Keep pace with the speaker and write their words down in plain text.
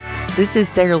This is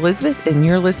Sarah Elizabeth, and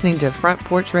you're listening to Front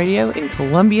Porch Radio in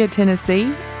Columbia,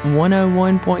 Tennessee,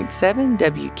 101.7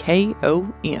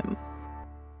 WKOM.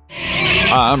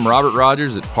 Hi, I'm Robert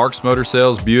Rogers at Parks Motor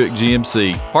Sales Buick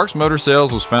GMC. Parks Motor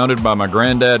Sales was founded by my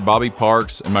granddad, Bobby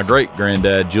Parks, and my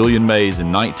great-granddad, Julian Mays,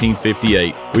 in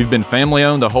 1958. We've been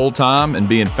family-owned the whole time, and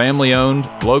being family-owned,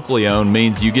 locally-owned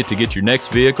means you get to get your next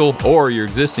vehicle or your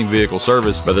existing vehicle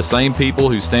serviced by the same people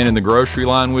who stand in the grocery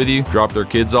line with you, drop their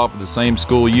kids off at the same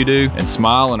school you do, and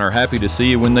smile and are happy to see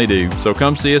you when they do. So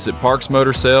come see us at Parks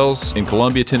Motor Sales in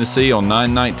Columbia, Tennessee on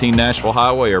 919 Nashville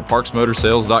Highway or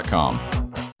parksmotorsales.com.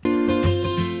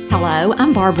 Hello,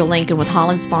 I'm Barbara Lincoln with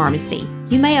Holland's Pharmacy.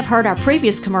 You may have heard our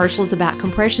previous commercials about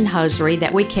compression hosiery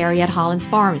that we carry at Holland's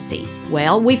Pharmacy.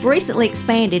 Well, we've recently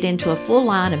expanded into a full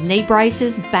line of knee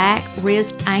braces, back,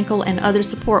 wrist, ankle, and other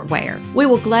support wear. We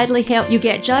will gladly help you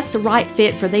get just the right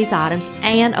fit for these items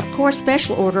and, of course,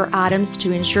 special order items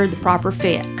to ensure the proper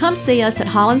fit. Come see us at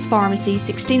Holland's Pharmacy,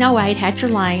 1608 Hatcher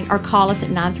Lane, or call us at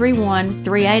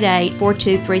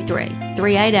 931-388-4233.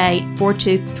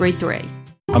 388-4233.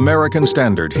 American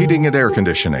Standard Heating and Air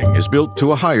Conditioning is built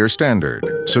to a higher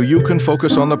standard, so you can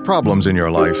focus on the problems in your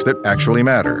life that actually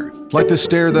matter, like the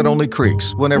stair that only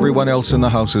creaks when everyone else in the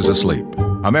house is asleep.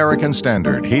 American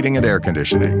Standard Heating and Air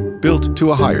Conditioning, built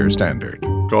to a higher standard.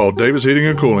 Call Davis Heating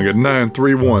and Cooling at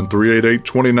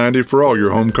 931-388-2090 for all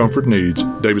your home comfort needs.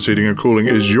 Davis Heating and Cooling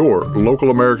is your local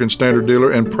American Standard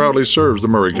dealer and proudly serves the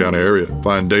Maury County area.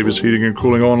 Find Davis Heating and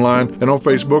Cooling online and on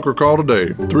Facebook or call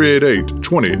today,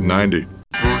 388-2090.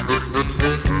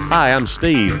 Hi, I'm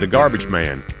Steve, the Garbage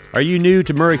Man. Are you new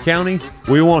to Maury County?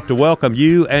 We want to welcome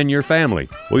you and your family.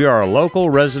 We are a local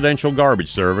residential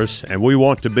garbage service, and we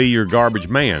want to be your garbage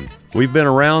man. We've been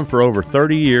around for over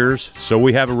 30 years, so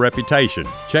we have a reputation.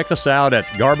 Check us out at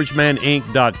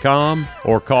garbagemaninc.com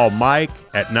or call Mike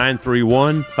at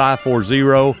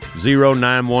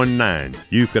 931-540-0919.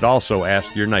 You could also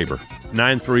ask your neighbor.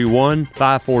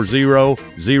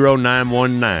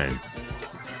 931-540-0919.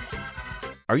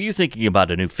 Are you thinking about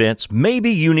a new fence?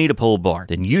 Maybe you need a pole barn.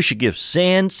 Then you should give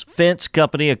Sands Fence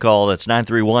Company a call. That's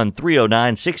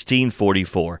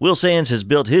 931-309-1644. Will Sands has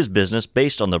built his business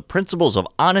based on the principles of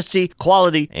honesty,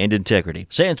 quality, and integrity.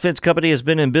 Sands Fence Company has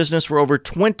been in business for over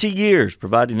 20 years,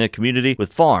 providing the community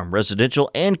with farm, residential,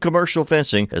 and commercial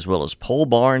fencing, as well as pole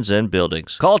barns and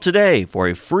buildings. Call today for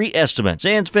a free estimate.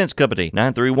 Sands Fence Company,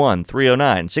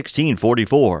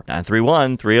 931-309-1644.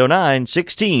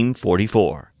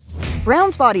 931-309-1644.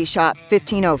 Brown's Body Shop,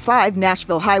 1505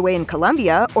 Nashville Highway in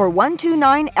Columbia or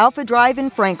 129 Alpha Drive in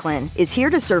Franklin, is here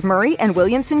to serve Maury and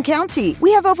Williamson County.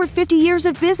 We have over 50 years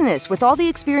of business with all the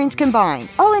experience combined.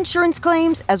 All insurance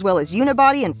claims, as well as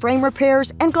unibody and frame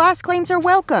repairs and glass claims are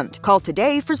welcomed. Call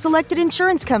today for selected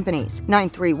insurance companies.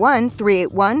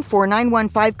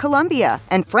 931-381-4915 Columbia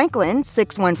and Franklin,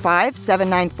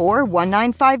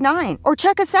 615-794-1959. Or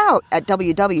check us out at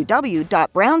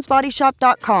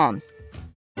www.brownsbodyshop.com.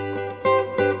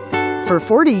 For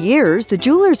 40 years, the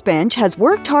Jewelers Bench has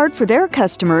worked hard for their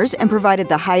customers and provided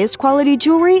the highest quality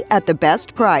jewelry at the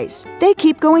best price. They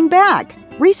keep going back.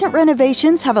 Recent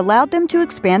renovations have allowed them to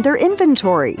expand their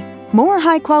inventory. More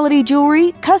high-quality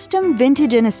jewelry, custom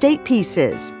vintage and estate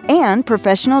pieces, and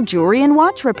professional jewelry and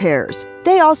watch repairs.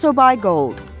 They also buy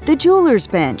gold. The Jewelers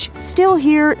Bench, still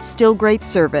here, still great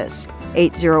service.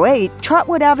 808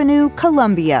 Trotwood Avenue,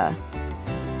 Columbia.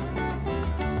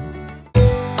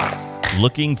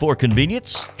 Looking for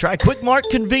convenience? Try Quick Mart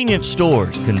Convenience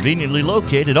Stores, conveniently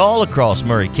located all across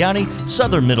Maury County,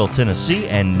 southern Middle Tennessee,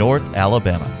 and North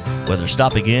Alabama. Whether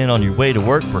stopping in on your way to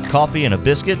work for coffee and a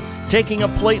biscuit, taking a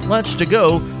plate lunch to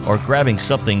go, or grabbing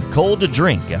something cold to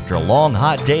drink after a long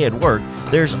hot day at work,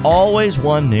 there's always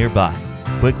one nearby.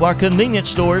 Quick Mart Convenience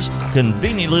Stores,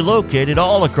 conveniently located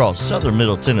all across southern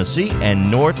Middle Tennessee and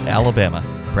North Alabama.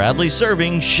 Proudly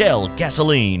serving Shell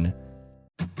gasoline.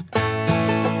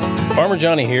 Farmer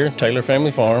Johnny here, Taylor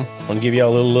Family Farm. I want to give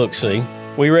y'all a little look-see.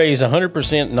 We raise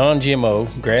 100%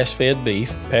 non-GMO, grass-fed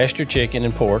beef, pasture chicken,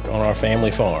 and pork on our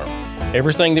family farm.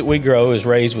 Everything that we grow is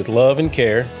raised with love and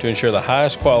care to ensure the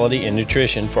highest quality and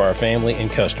nutrition for our family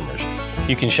and customers.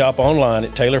 You can shop online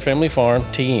at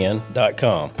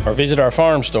TaylorFamilyFarmTN.com or visit our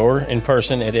farm store in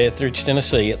person at Etheridge,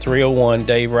 Tennessee at 301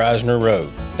 Dave Reisner Road.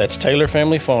 That's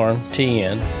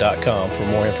TaylorFamilyFarmTN.com for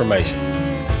more information.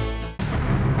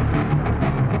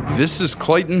 This is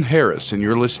Clayton Harris, and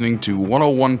you're listening to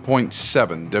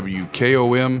 101.7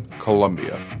 WKOM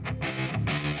Columbia.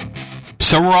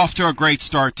 So we're off to a great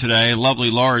start today.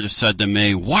 Lovely Laura just said to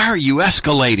me, "Why are you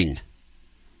escalating?"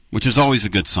 Which is always a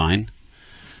good sign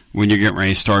when you're getting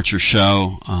ready to start your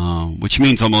show, which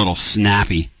means I'm a little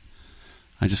snappy.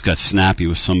 I just got snappy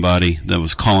with somebody that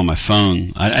was calling my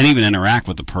phone. I didn't even interact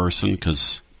with the person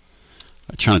because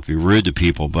I try not to be rude to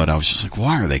people, but I was just like,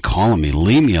 why are they calling me?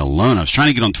 Leave me alone. I was trying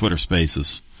to get on Twitter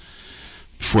Spaces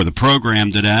for the program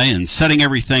today and setting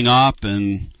everything up,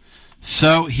 and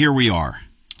so here we are.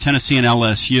 Tennessee and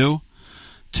LSU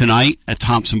tonight at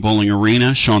Thompson Bowling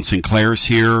Arena. Sean Sinclair's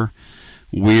here.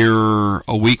 We're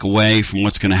a week away from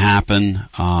what's going to happen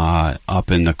up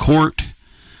in the court,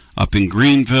 up in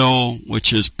Greenville,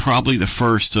 which is probably the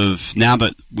first of, now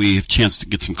that we have a chance to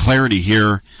get some clarity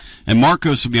here. And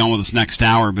Marcos will be on with us next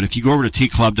hour, but if you go over to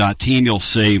tclub.team, you'll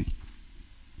see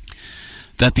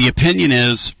that the opinion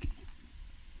is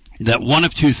that one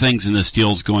of two things in this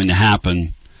deal is going to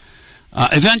happen.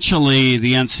 Eventually,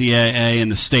 the NCAA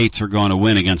and the states are going to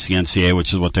win against the NCAA,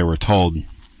 which is what they were told.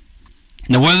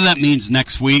 Now, whether that means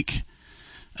next week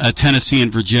Tennessee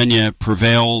and Virginia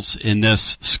prevails in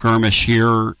this skirmish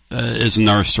here is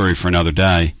another story for another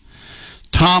day.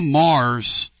 Tom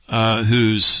Mars,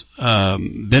 who's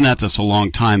been at this a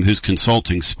long time, who's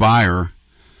consulting Spire,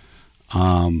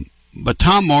 but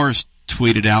Tom Mars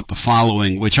tweeted out the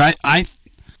following, which I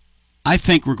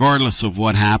think regardless of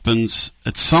what happens,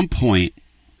 at some point,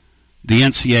 the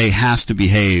NCAA has to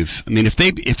behave. I mean, if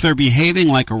they're behaving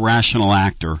like a rational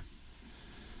actor,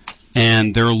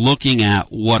 and they're looking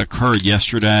at what occurred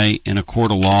yesterday in a court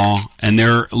of law, and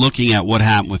they're looking at what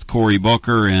happened with Cory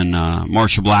Booker and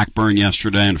Marsha Blackburn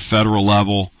yesterday on a federal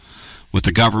level with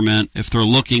the government, if they're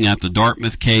looking at the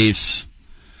Dartmouth case,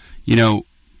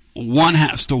 one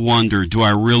has to wonder, do I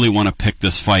really want to pick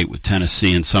this fight with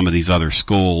Tennessee and some of these other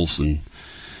schools? And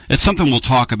it's something we'll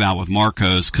talk about with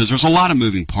Marcos, because there's a lot of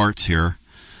moving parts here.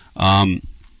 In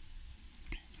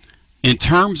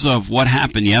terms of what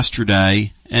happened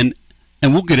yesterday,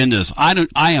 and we'll get into this,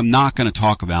 I am not going to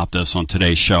talk about this on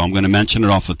today's show. I'm going to mention it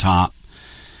off the top,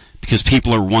 because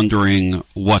people are wondering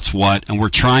what's what, and we're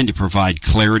trying to provide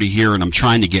clarity here, and I'm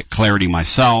trying to get clarity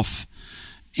myself.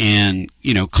 And,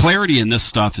 clarity in this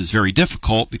stuff is very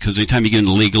difficult because anytime you get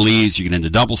into legalese, you get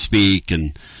into doublespeak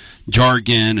and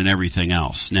jargon and everything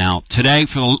else. Now, today,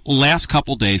 for the last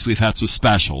couple days, we've had some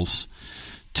specials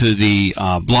to the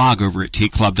blog over at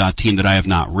tclub.team that I have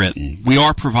not written. We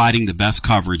are providing the best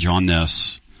coverage on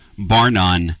this, bar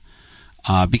none,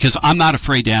 because I'm not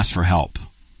afraid to ask for help.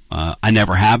 I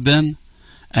never have been,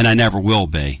 and I never will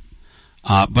be.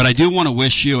 But I do want to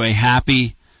wish you a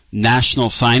happy National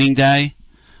Signing Day.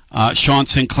 Sean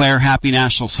Sinclair, happy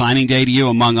National Signing Day to you,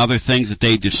 among other things that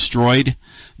they destroyed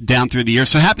down through the year.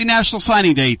 So happy National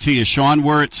Signing Day to you, Sean.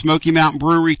 We're at Smoky Mountain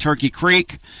Brewery, Turkey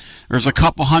Creek. There's a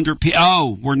couple hundred people.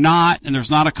 Oh, we're not, and there's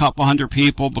not a couple hundred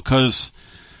people because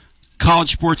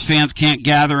college sports fans can't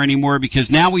gather anymore,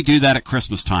 because now we do that at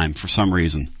Christmas time for some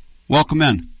reason. Welcome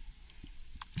in.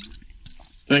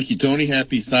 Thank you, Tony.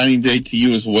 Happy signing day to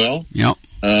you as well. Yep.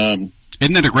 Isn't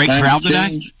it a great crowd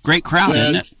today? Great crowd,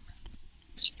 isn't it?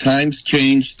 Times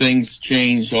change, things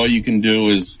change. All you can do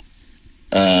is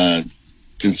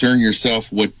concern yourself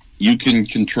what you can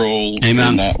control. Amen.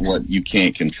 And not what you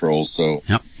can't control. So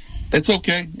It's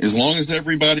okay. As long as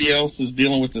everybody else is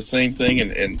dealing with the same thing,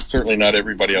 and certainly not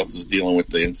everybody else is dealing with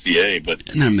the NCAA. But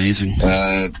isn't that amazing?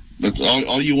 That's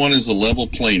all you want is a level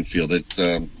playing field. It's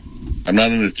I'm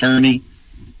not an attorney,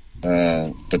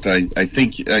 but I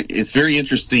think it's very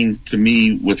interesting to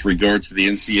me with regard to the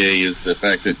NCAA is the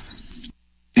fact that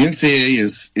the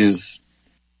NCAA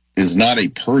is not a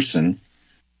person,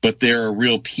 but there are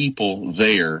real people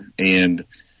there. And,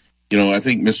 I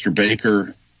think Mr.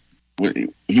 Baker,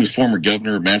 he was former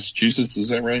governor of Massachusetts, is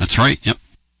that right? That's right, yep.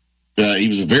 He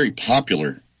was a very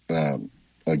popular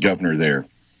governor there.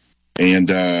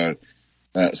 And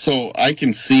so I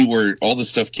can see where all this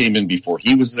stuff came in before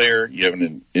he was there. You have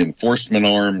an enforcement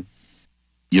arm,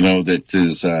 that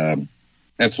is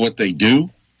that's what they do.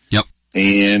 Yep.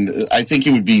 And I think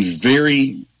it would be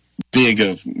very big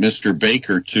of Mr.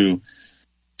 Baker to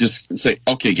just say,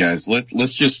 okay, guys,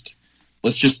 let's just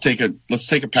take a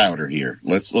powder here.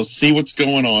 Let's see what's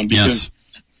going on, because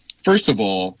first of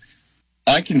all,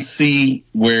 I can see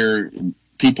where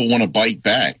people want to bite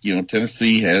back.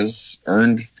 Tennessee has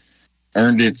earned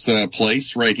its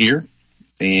place right here,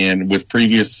 and with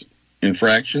previous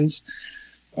infractions,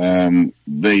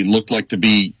 they looked like to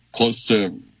be close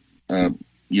to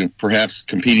perhaps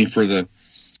competing.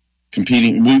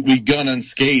 We've gone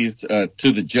unscathed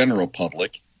to the general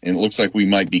public, and it looks like we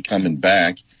might be coming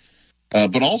back.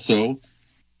 But also,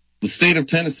 the state of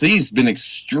Tennessee has been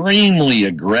extremely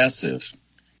aggressive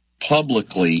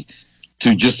publicly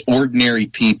to just ordinary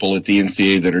people at the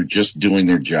NCAA that are just doing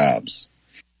their jobs.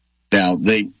 Now,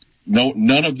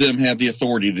 none of them have the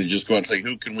authority to just go out and say,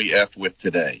 who can we F with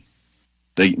today?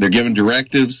 They're given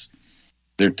directives.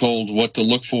 They're told what to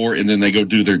look for, and then they go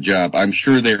do their job. I'm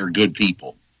sure they're good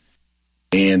people.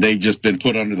 And they've just been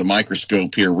put under the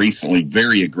microscope here recently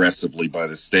very aggressively by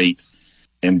the state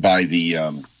and by the,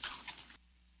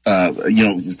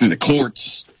 through the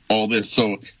courts, all this.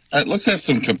 So let's have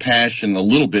some compassion a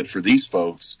little bit for these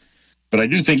folks. But I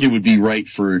do think it would be right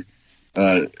for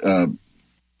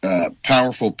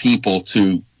powerful people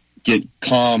to get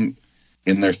calm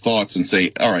in their thoughts and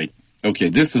say, all right, okay,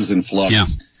 this is in flux. Yeah.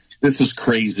 This is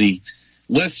crazy.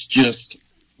 Let's just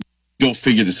go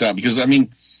figure this out. Because, I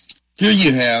mean, here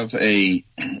you have you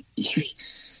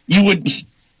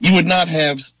would not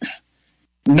have,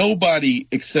 nobody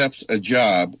accepts a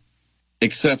job,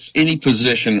 accepts any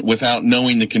position without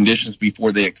knowing the conditions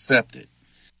before they accept it.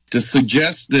 To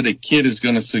suggest that a kid is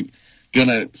going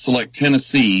to select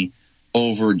Tennessee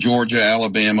over Georgia,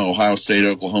 Alabama, Ohio State,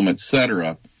 Oklahoma,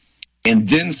 etc., and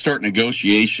then start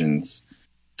negotiations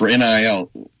for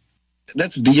NIL,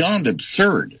 that's beyond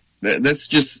absurd.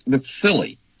 That's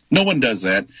silly. No one does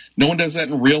that. No one does that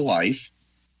in real life.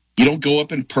 You don't go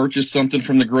up and purchase something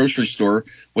from the grocery store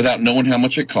without knowing how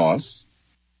much it costs.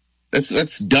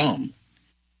 That's dumb.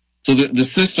 So the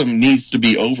system needs to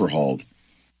be overhauled.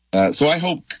 So I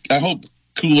hope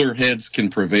cooler heads can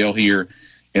prevail here,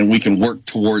 and we can work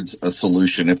towards a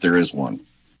solution if there is one.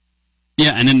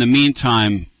 Yeah, and in the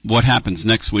meantime, what happens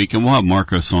next week, and we'll have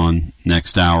Marcos on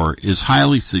next hour, is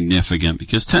highly significant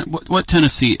because what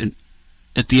Tennessee,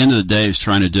 at the end of the day, is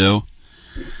trying to do,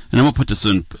 and I'm going to put this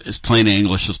in as plain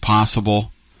English as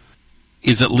possible,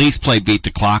 is at least play beat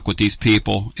the clock with these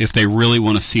people if they really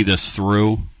want to see this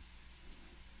through.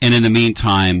 And in the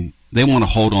meantime, they want to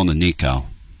hold on to Nico.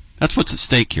 That's what's at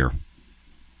stake here.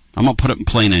 I'm going to put it in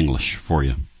plain English for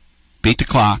you. Beat the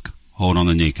clock, hold on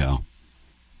to Nico.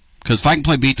 Because if I can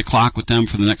play beat the clock with them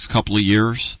for the next couple of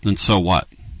years, then so what?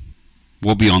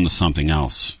 We'll be on to something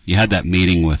else. You had that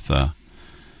meeting with the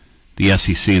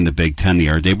SEC and the Big Ten the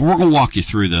other day, but we're going to walk you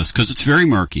through this because it's very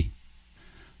murky.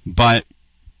 But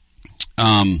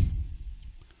Tom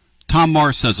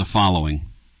Marr says the following,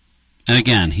 and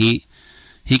again, he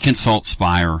consults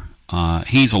Spire.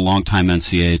 He's a longtime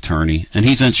NCAA attorney, and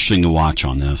he's interesting to watch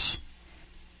on this.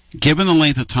 Given the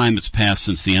length of time that's passed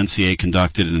since the NCAA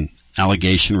conducted an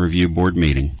allegation review board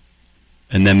meeting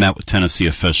and then met with Tennessee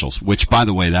officials, which, by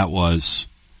the way, that was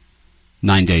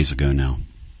 9 days ago now,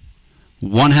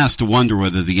 one has to wonder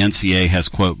whether the NCAA has,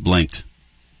 quote, blinked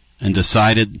and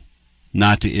decided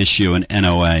not to issue an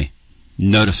NOA,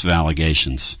 notice of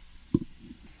allegations,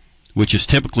 which is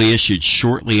typically issued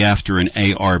shortly after an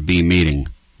ARB meeting,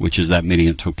 which is that meeting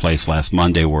that took place last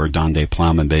Monday where Donde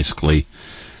Plowman basically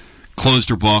closed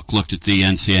her book, looked at the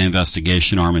NCAA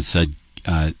investigation arm and said,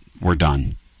 we're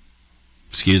done.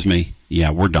 Excuse me? Yeah,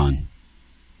 we're done.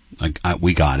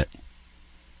 We got it.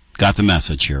 Got the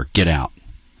message here. Get out.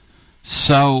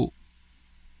 So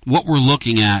what we're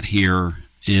looking at here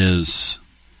is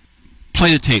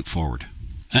play the tape forward.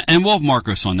 And we'll have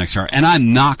Marcos on next hour. And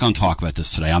I'm not going to talk about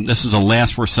this today. This is the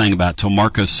last we're saying about it until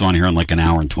Marcos is on here in like an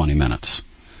hour and 20 minutes.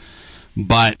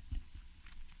 But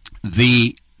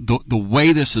the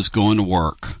way this is going to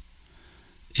work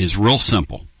is real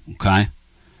simple, okay?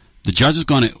 The judge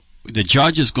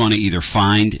is going to either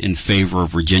find in favor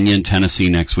of Virginia and Tennessee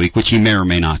next week, which he may or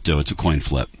may not do. It's a coin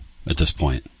flip at this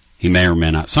point. He may or may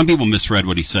not. Some people misread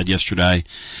what he said yesterday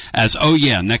as, oh,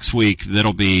 yeah, next week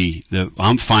that'll be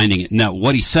I'm finding it. No,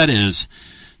 what he said is,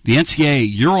 the NCAA,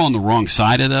 you're on the wrong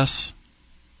side of this.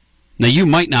 Now, you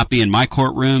might not be in my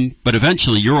courtroom, but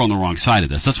eventually you're on the wrong side of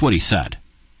this. That's what he said.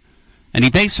 And he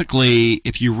basically,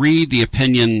 if you read the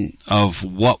opinion of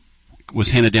what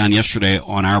was handed down yesterday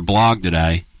on our blog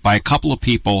today by a couple of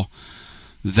people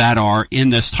that are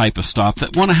in this type of stuff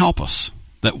that want to help us,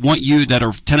 that want you, that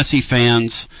are Tennessee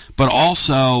fans, but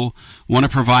also want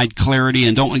to provide clarity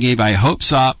and don't want to give anybody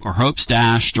hopes up or hopes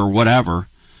dashed or whatever.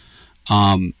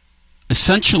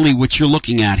 Essentially what you're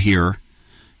looking at here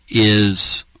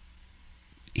is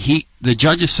the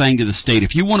judge is saying to the state,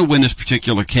 if you want to win this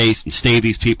particular case and stave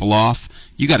these people off,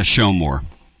 you got to show more.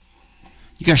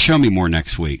 You got to show me more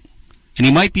next week. And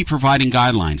he might be providing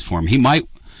guidelines for him.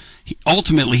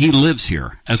 Ultimately, he lives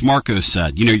here, as Marcos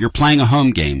said. You know, you're playing a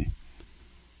home game.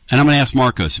 And I'm going to ask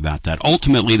Marcos about that.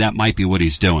 Ultimately, that might be what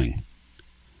he's doing.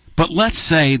 But let's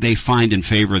say they find in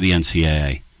favor of the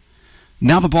NCAA.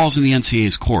 Now the ball's in the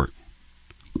NCAA's court.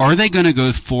 Are they going to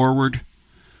go forward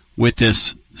with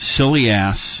this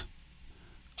silly-ass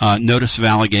notice of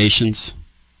allegations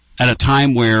at a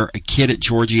time where a kid at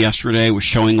Georgia yesterday was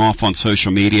showing off on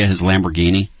social media his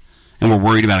Lamborghini and we're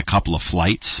worried about a couple of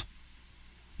flights?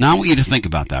 Now I want you to think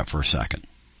about that for a second.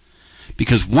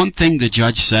 Because one thing the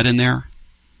judge said in there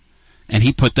and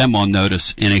he put them on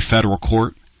notice in a federal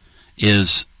court,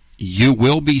 is you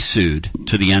will be sued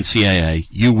to the NCAA,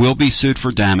 you will be sued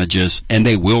for damages, and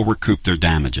they will recoup their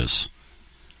damages.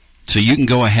 So you can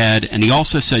go ahead, and he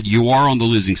also said you are on the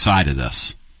losing side of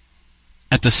this.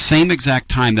 At the same exact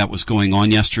time that was going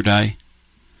on yesterday,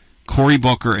 Cory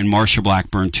Booker and Marsha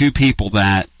Blackburn, two people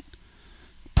that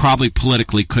probably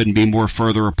politically couldn't be more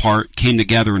further apart, came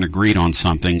together and agreed on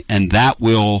something, and that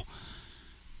will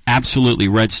absolutely,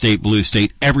 red state, blue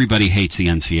state, everybody hates the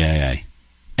NCAA.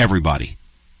 Everybody.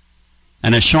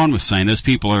 And as Sean was saying, those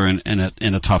people are in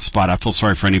a tough spot. I feel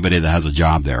sorry for anybody that has a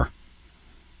job there.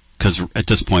 Because at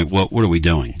this point, what are we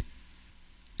doing?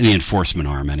 The enforcement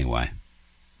arm, anyway.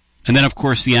 And then, of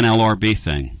course, the NLRB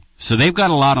thing. So they've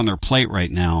got a lot on their plate right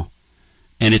now,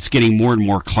 and it's getting more and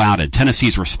more clouded.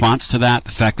 Tennessee's response to that,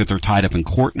 the fact that they're tied up in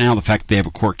court now, the fact that they have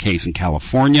a court case in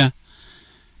California.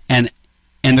 And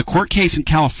the court case in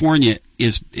California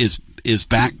is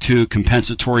back to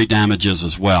compensatory damages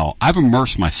as well. I've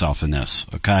immersed myself in this,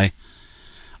 okay?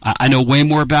 I know way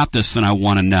more about this than I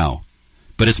want to know,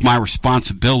 but it's my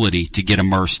responsibility to get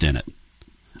immersed in it.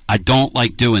 I don't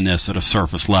like doing this at a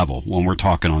surface level when we're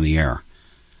talking on the air.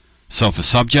 So if a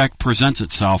subject presents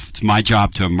itself, it's my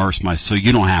job to immerse myself, so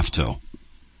you don't have to.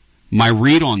 My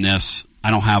read on this,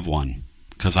 I don't have one,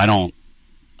 because I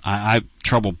have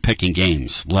trouble picking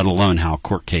games, let alone how a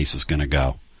court case is going to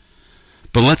go.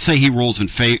 But let's say he rules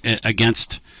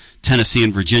against Tennessee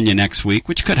and Virginia next week,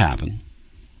 which could happen.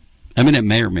 I mean, it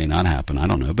may or may not happen. I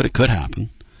don't know, but it could happen.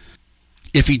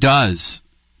 If he does,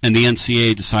 and the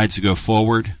NCAA decides to go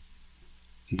forward,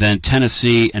 then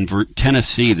Tennessee,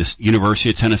 this University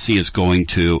of Tennessee, is going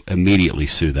to immediately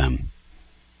sue them.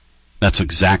 That's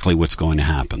exactly what's going to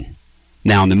happen.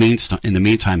 Now, in the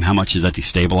meantime, how much does that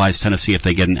destabilize Tennessee if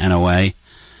they get an NOA?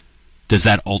 Does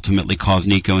that ultimately cause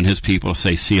Nico and his people to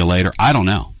say, see you later? I don't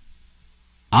know.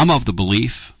 I'm of the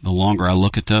belief, the longer I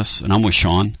look at this, and I'm with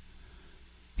Sean,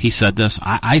 he said this,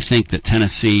 I think that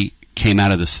Tennessee came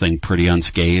out of this thing pretty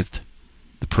unscathed,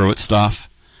 the Pruitt stuff,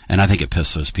 and I think it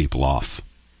pissed those people off.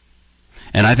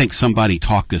 And I think somebody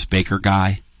talked this Baker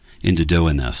guy into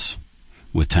doing this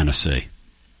with Tennessee.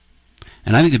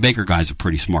 And I think the Baker guy's a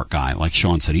pretty smart guy. Like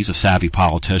Sean said, he's a savvy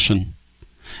politician.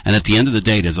 And at the end of the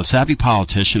day, does a savvy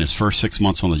politician, his first 6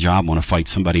 months on the job, want to fight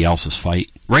somebody else's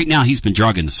fight? Right now, he's been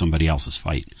drug into somebody else's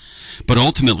fight. But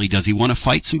ultimately, does he want to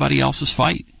fight somebody else's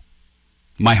fight?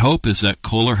 My hope is that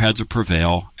cooler heads will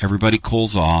prevail. Everybody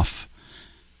cools off.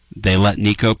 They let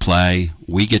Nico play.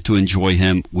 We get to enjoy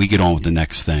him. We get on with the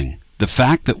next thing. The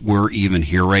fact that we're even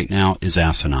here right now is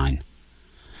asinine.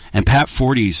 And Pat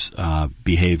Forty's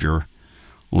behavior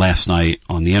last night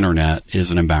on the internet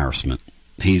is an embarrassment.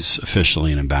 He's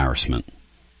officially an embarrassment.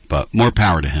 But more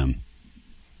power to him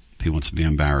if he wants to be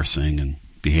embarrassing and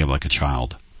behave like a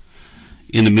child.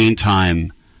 In the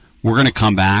meantime, we're going to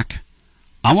come back.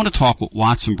 I want to talk with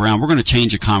Watson Brown. We're going to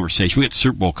change the conversation. We got the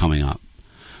Super Bowl coming up.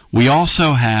 We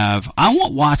also have, I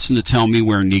want Watson to tell me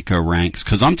where Nico ranks,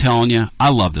 because I'm telling you, I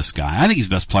love this guy. I think he's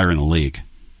the best player in the league.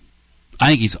 I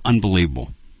think he's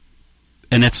unbelievable.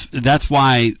 And that's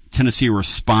why Tennessee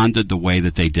responded the way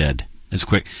that they did. As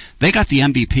quick. They got the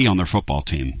MVP on their football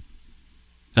team.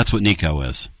 That's what Nico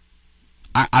is.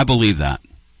 I believe that.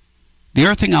 The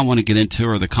other thing I want to get into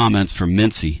are the comments from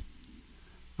Mincy,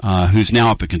 who's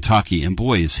now up in Kentucky. And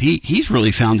boy, he's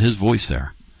really found his voice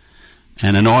there.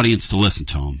 And an audience to listen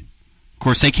to him. Of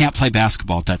course, they can't play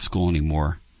basketball at that school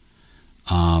anymore.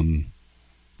 They're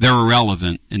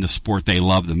irrelevant in the sport they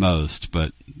love the most.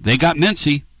 But they got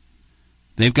Mincy.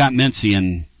 They've got Mincy,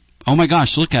 and oh my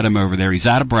gosh, look at him over there. He's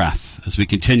out of breath. As we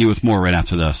continue with more right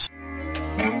after this.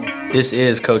 This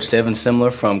is Coach Devin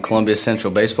Simler from Columbia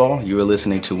Central Baseball. You are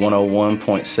listening to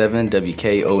 101.7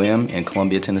 WKOM in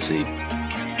Columbia, Tennessee.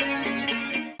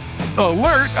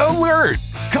 Alert, alert!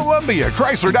 Columbia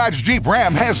Chrysler Dodge Jeep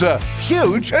Ram has a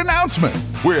huge announcement.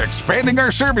 We're expanding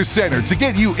our service center to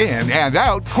get you in and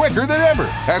out quicker than ever.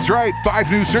 That's right,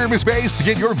 5 new service bays to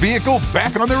get your vehicle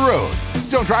back on the road.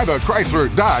 Don't drive a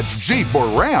Chrysler, Dodge, Jeep, or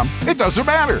Ram. It doesn't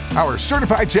matter. Our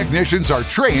certified technicians are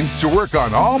trained to work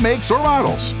on all makes or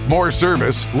models. More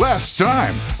service, less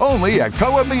time. Only at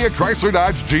Columbia Chrysler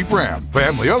Dodge Jeep Ram.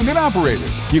 Family owned and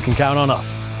operated. You can count on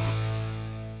us.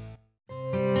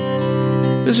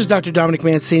 This is Dr. Dominic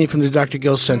Mancini from the Dr.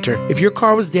 Gill Center. If your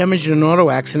car was damaged in an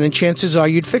auto accident, chances are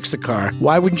you'd fix the car.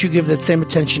 Why wouldn't you give that same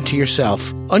attention to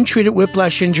yourself? Untreated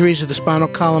whiplash injuries of the spinal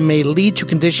column may lead to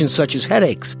conditions such as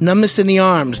headaches, numbness in the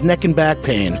arms, neck and back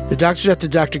pain. The doctors at the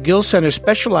Dr. Gill Center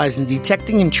specialize in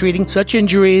detecting and treating such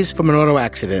injuries from an auto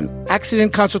accident.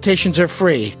 Accident consultations are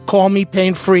free. Call me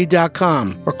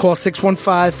painfree.com or call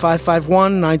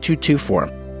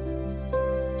 615-551-9224.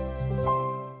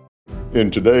 In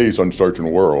today's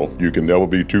uncertain world, you can never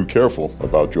be too careful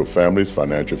about your family's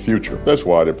financial future. That's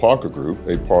why the Parker Group,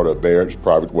 a part of Baird's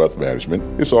Private Wealth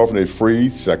Management, is offering a free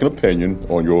second opinion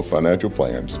on your financial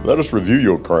plans. Let us review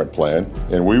your current plan,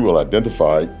 and we will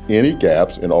identify any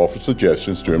gaps and offer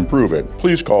suggestions to improve it.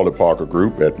 Please call the Parker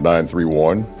Group at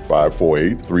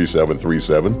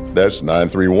 931-548-3737. That's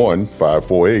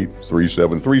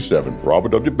 931-548-3737.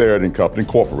 Robert W. Baird & Company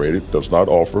Incorporated does not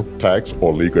offer tax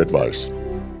or legal advice.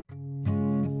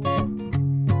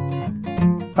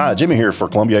 Hi, Jimmy here for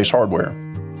Columbia Ace Hardware.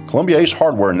 Columbia Ace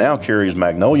Hardware now carries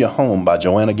Magnolia Home by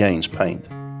Joanna Gaines paint.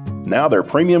 Now their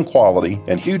premium quality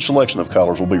and huge selection of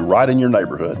colors will be right in your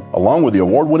neighborhood. Along with the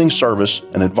award-winning service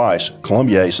and advice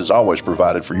Columbia Ace has always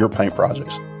provided for your paint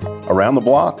projects. Around the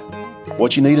block,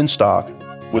 what you need in stock,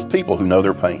 with people who know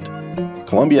their paint.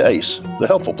 Columbia Ace, the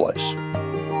helpful place.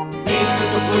 Ace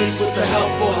is the place with the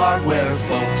helpful hardware,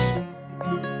 folks.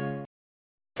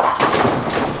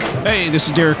 Hey, this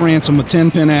is Derek Ransom with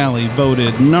 10 Pin Alley,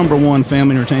 voted #1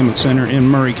 family entertainment center in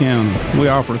Murray County. We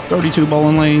offer 32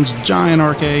 bowling lanes, giant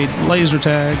arcade, laser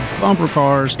tag, bumper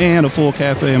cars, and a full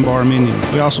cafe and bar menu.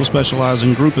 We also specialize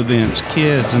in group events,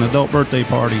 kids and adult birthday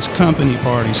parties, company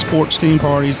parties, sports team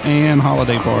parties, and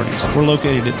holiday parties. We're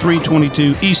located at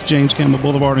 322 East James Campbell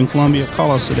Boulevard in Columbia.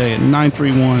 Call us today at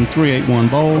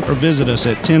 931-381-BOWL or visit us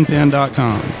at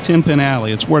 10pin.com. 10 Pin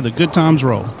Alley, it's where the good times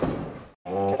roll.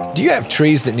 Do you have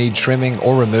trees that need trimming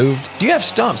or removed? Do you have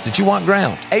stumps that you want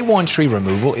ground? A1 Tree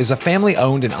Removal is a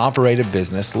family-owned and operated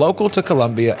business local to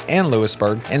Columbia and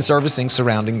Lewisburg and servicing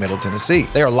surrounding Middle Tennessee.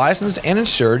 They are licensed and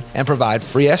insured and provide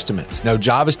free estimates. No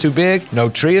job is too big, no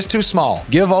tree is too small.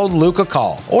 Give old Luke a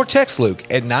call or text Luke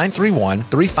at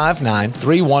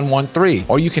 931-359-3113,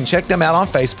 or you can check them out on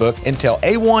Facebook and tell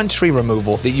A1 Tree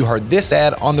Removal that you heard this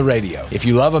ad on the radio. If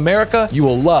you love America, you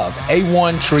will love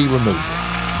A1 Tree Removal.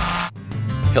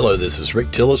 Hello, this is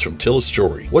Rick Tillis from Tillis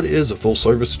Jewelry. What is a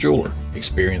full-service jeweler?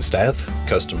 Experienced staff,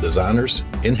 custom designers,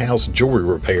 in-house jewelry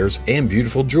repairs, and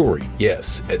beautiful jewelry.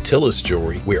 Yes, at Tillis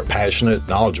Jewelry, we are passionate,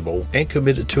 knowledgeable, and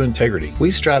committed to integrity.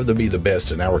 We strive to be the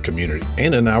best in our community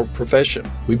and in our profession.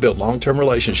 We build long-term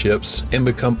relationships and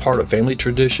become part of family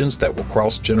traditions that will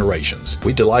cross generations.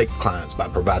 We delight clients by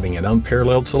providing an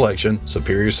unparalleled selection,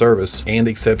 superior service, and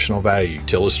exceptional value.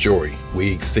 Tillis Jewelry,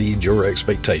 we exceed your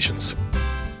expectations.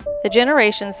 The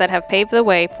generations that have paved the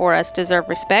way for us deserve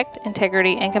respect,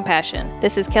 integrity, and compassion.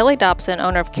 This is Kelly Dobson,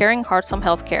 owner of Caring Hearts Home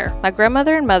Healthcare. My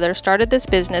grandmother and mother started this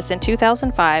business in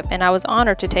 2005, and I was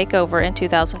honored to take over in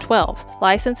 2012.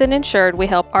 Licensed and insured, we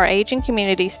help our aging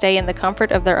community stay in the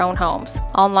comfort of their own homes.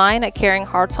 Online at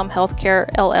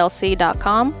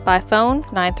caringheartshomehealthcarellc.com, by phone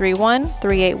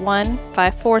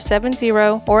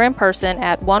 931-381-5470, or in person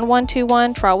at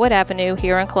 1121 Trotwood Avenue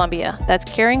here in Columbia. That's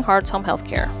Caring Hearts Home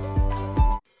Healthcare.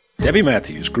 Debbie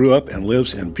Matthews grew up and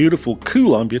lives in beautiful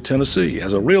Columbia, Tennessee.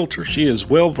 As a realtor, she is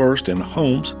well-versed in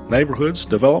homes, neighborhoods,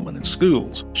 development, and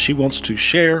schools. She wants to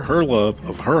share her love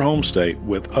of her home state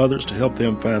with others to help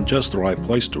them find just the right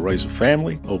place to raise a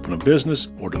family, open a business,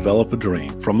 or develop a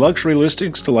dream. From luxury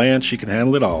listings to land, she can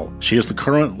handle it all. She is the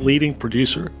current leading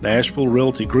producer, Nashville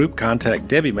Realty Group. Contact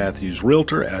Debbie Matthews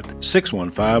Realtor at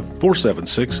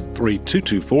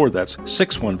 615-476-3224. That's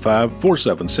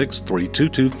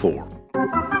 615-476-3224.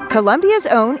 Columbia's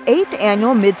own 8th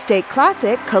annual Mid-State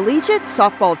Classic Collegiate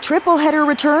Softball Tripleheader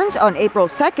returns on April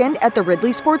 2nd at the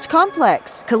Ridley Sports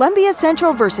Complex. Columbia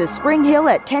Central versus Spring Hill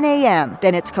at 10 a.m.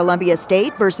 Then it's Columbia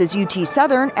State versus UT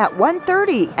Southern at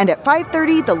 1:30. And at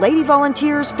 5:30, the Lady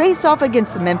Volunteers face off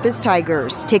against the Memphis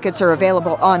Tigers. Tickets are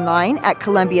available online at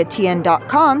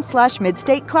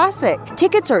columbiatn.com/Mid-State Classic.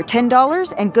 Tickets are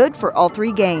 $10 and good for all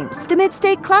 3 games. The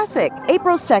Mid-State Classic,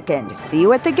 April 2nd. See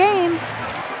you at the game.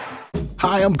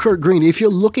 Hi, I'm Kurt Green. If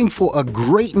you're looking for a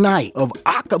great night of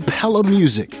a cappella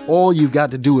music, all you've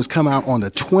got to do is come out on the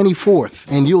 24th,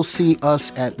 and you'll see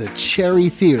us at the Cherry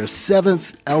Theater,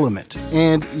 7th Element.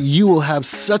 And you will have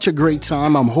such a great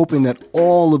time. I'm hoping that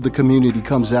all of the community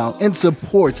comes out and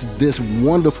supports this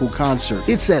wonderful concert.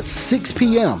 It's at 6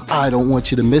 p.m. I don't want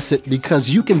you to miss it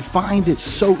because you can find it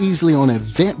so easily on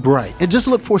Eventbrite. And just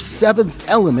look for 7th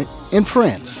Element and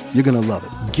Friends. You're going to love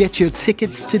it. Get your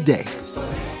tickets today.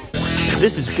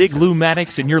 This is Big Lou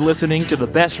Maddox, and you're listening to the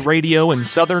best radio in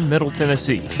southern Middle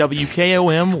Tennessee.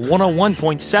 WKOM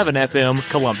 101.7 FM,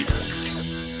 Columbia.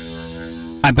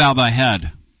 I bow thy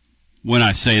head when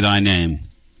I say thy name,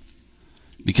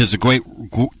 because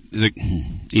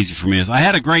easy for me is I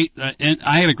had a great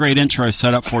intro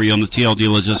set up for you on the TLD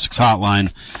Logistics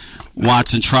Hotline,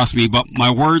 Watson. Trust me, but my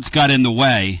words got in the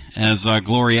way, as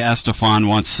Gloria Estefan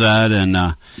once said, and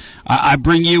I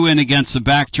bring you in against the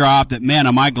backdrop that, man,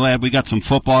 am I glad we got some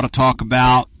football to talk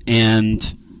about.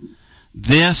 and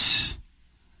this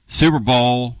Super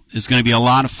Bowl is going to be a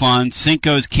lot of fun.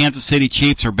 Cinco's Kansas City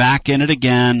Chiefs are back in it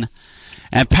again.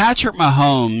 And Patrick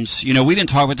Mahomes, we didn't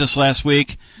talk about this last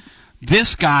week.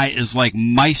 This guy is like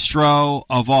maestro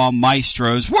of all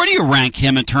maestros. Where do you rank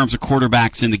him in terms of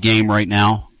quarterbacks in the game right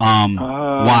now,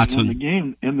 Watson?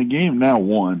 In the game now,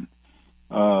 one.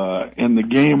 In the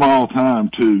game all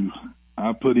time, two.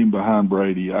 I put him behind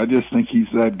Brady. I just think he's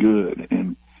that good.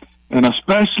 And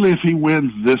especially if he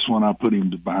wins this one, I put him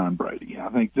behind Brady. I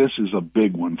think this is a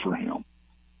big one for him.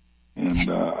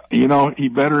 And, he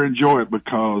better enjoy it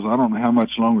because I don't know how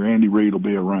much longer Andy Reid will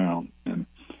be around. And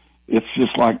it's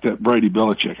just like that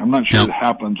Brady-Belichick. I'm not sure it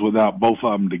happens without both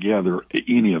of them together,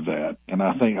 any of that. And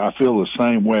I feel the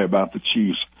same way about the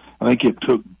Chiefs. I think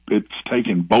it's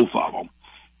taken both of them.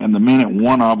 And the minute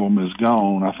one of them is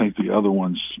gone, I think the other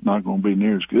one's not going to be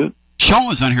near as good. Sean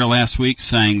was on here last week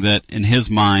saying that in his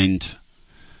mind,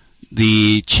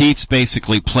 the Chiefs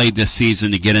basically played this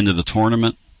season to get into the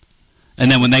tournament.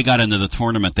 And then when they got into the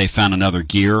tournament, they found another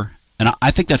gear. And I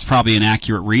think that's probably an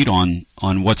accurate read on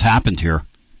what's happened here.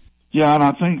 Yeah, and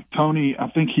I think, Tony,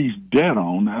 he's dead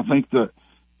on. I think the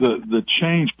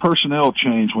personnel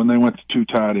change when they went to two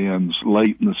tight ends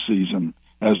late in the season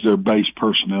as their base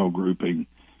personnel grouping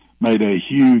made a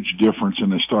huge difference,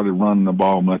 and they started running the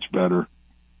ball much better.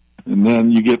 And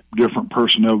then you get different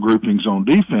personnel groupings on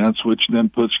defense, which then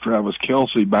puts Travis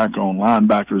Kelce back on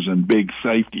linebackers and big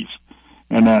safeties.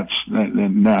 And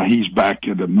now he's back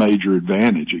at a major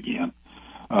advantage again.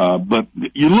 But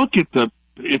you look at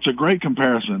it's a great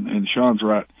comparison, and Sean's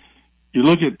right. You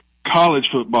look at college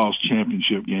football's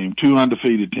championship game, two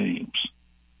undefeated teams.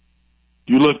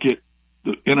 You look at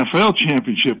the NFL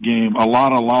championship game, a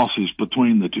lot of losses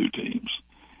between the two teams.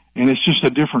 And it's just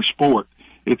a different sport.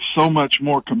 It's so much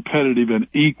more competitive and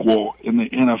equal in the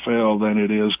NFL than it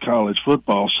is college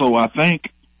football. So I think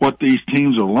what these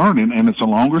teams are learning, and it's a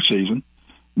longer season,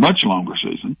 much longer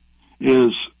season,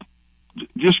 is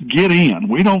just get in.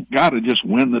 We don't got to just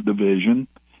win the division.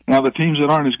 Now, the teams that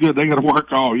aren't as good, they got to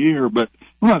work all year, but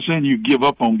I'm not saying you give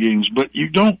up on games, but you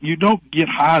don't get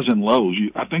highs and lows.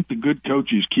 I think the good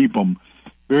coaches keep them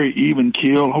very even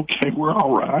keel. Okay, we're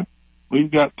all right.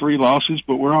 We've got 3 losses,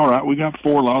 but we're all right. We got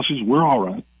 4 losses. We're all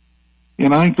right.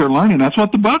 And I think they're learning. That's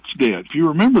what the Bucs did. If you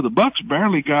remember, the Bucs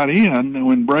barely got in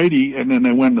when Brady, and then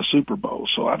they win the Super Bowl.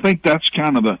 So I think that's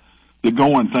kind of the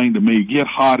going thing to me. Get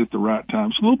hot at the right time.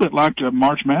 It's a little bit like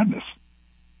March Madness.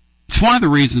 It's one of the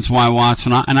reasons why,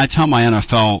 Watson, and I tell my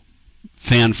NFL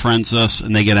fan friends this,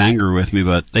 and they get angry with me,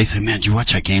 but they say, man, did you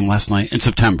watch that game last night in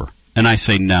September? And I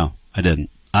say, no, I didn't.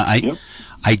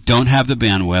 I don't have the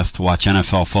bandwidth to watch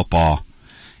NFL football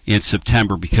in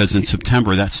September because in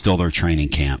September, that's still their training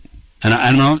camp. And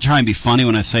I don't try and be funny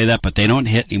when I say that, but they don't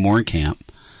hit anymore in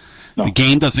camp. No. The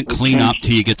game doesn't clean up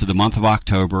till you get to the month of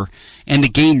October, and the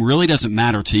game really doesn't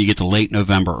matter till you get to late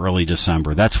November, early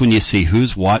December. That's when you see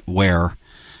who's what, where,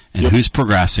 and who's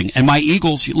progressing. And my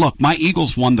Eagles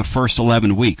won the first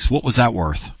 11 weeks. What was that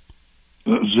worth?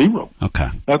 0. Okay.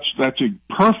 That's a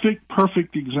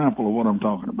perfect example of what I'm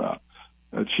talking about.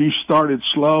 Chiefs started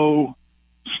slow,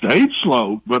 stayed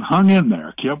slow, but hung in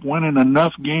there, kept winning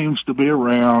enough games to be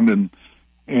around, and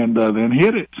then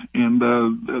hit it. And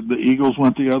the Eagles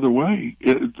went the other way.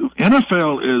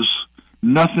 NFL is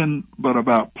nothing but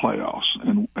about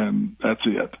playoffs, and that's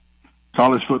it.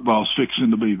 College football is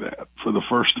fixing to be that for the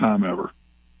first time ever.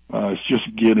 It's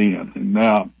just get in. And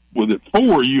now, with it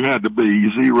 4, you had to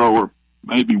be 0 or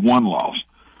maybe 1 loss.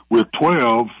 With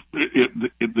 12,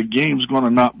 the game's going to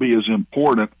not be as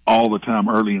important all the time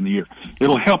early in the year.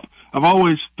 It'll help. I've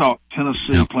always thought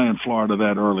Tennessee playing Florida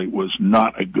that early was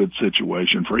not a good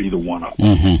situation for either one of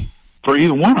them. Mm-hmm. For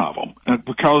either one of them,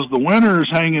 because the winner is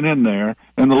hanging in there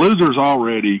and the loser's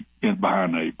already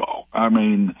behind the 8 ball. I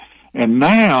mean, and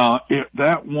now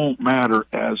that won't matter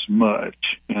as much.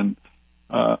 And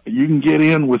you can get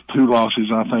in with 2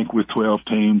 losses, I think, with 12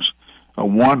 teams.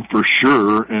 1 for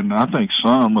sure, and I think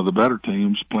some of the better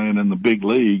teams playing in the big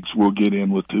leagues will get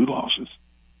in with 2 losses.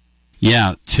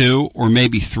 Yeah, 2 or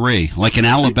maybe 3. Like in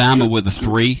Alabama with a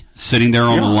 3 sitting there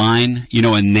on the line,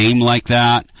 a name like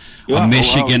that. A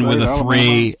Michigan with a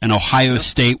 3, an Ohio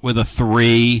State with a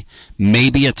 3,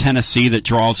 maybe a Tennessee that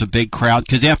draws a big crowd.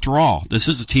 Because after all, this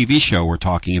is a TV show we're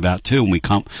talking about too when it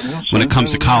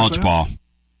comes to college ball.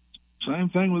 Same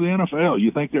thing with the NFL.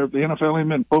 You think the NFL ain't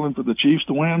been pulling for the Chiefs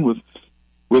to win with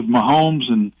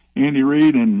Mahomes and Andy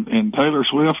Reid and Taylor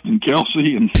Swift and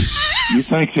Kelsey, and you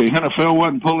think the NFL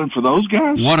wasn't pulling for those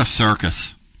guys? What a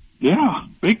circus. Yeah,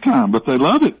 big time, but they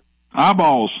love it.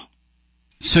 Eyeballs.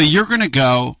 So you're going to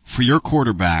go for your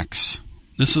quarterbacks.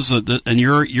 This is and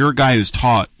you're a guy who's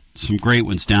taught some great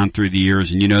ones down through the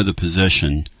years, and you know the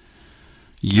position.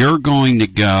 You're going to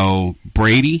go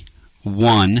Brady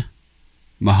 1,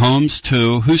 Mahomes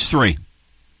 2. Who's 3?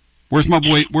 Where's my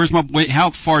boy?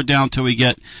 How far down till we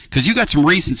get? Because you got some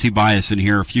recency bias in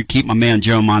here. If you keep my man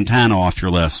Joe Montana off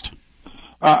your list,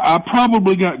 I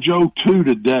probably got Joe 2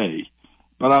 today,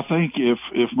 but I think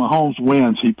if Mahomes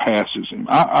wins, he passes him.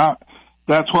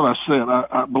 That's what I said.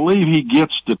 I believe he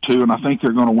gets to 2, and I think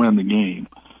they're going to win the game.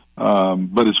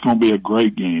 But it's going to be a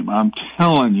great game. I'm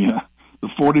telling you, the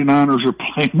 49ers are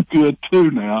playing good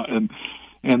too now,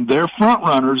 and they're front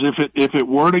runners.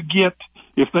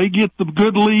 If they get the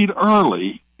good lead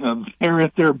early, they're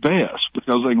at their best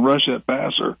because they can rush that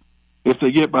passer. If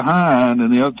they get behind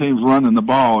and the other team's running the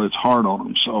ball, it's hard on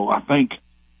them. So I think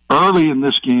early in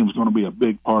this game is going to be a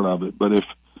big part of it. But if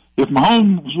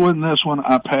Mahomes wins this one,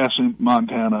 I pass him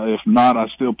Montana. If not, I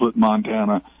still put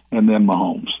Montana and then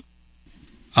Mahomes.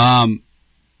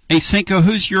 Hey Cinco,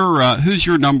 who's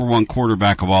your number one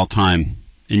quarterback of all time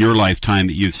in your lifetime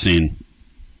that you've seen?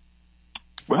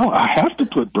 Well, I have to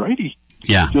put Brady.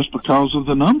 Yeah, just because of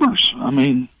the numbers. I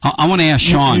mean, I want to ask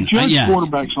Sean. You judge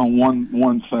quarterbacks on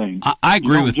one thing. I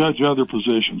agree you with. Judge other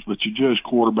positions, but you judge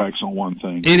quarterbacks on one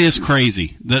thing. It is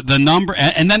crazy the number,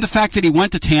 and then the fact that he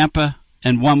went to Tampa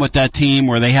and won with that team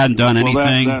where they hadn't done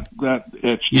anything.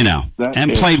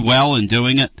 And played well in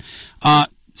doing it.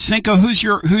 Cinco, who's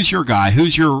your guy?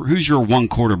 Who's your one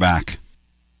quarterback?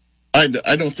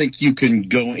 I don't think you can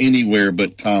go anywhere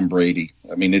but Tom Brady.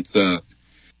 I mean, it's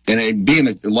and being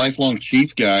a lifelong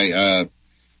Chief guy,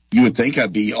 you would think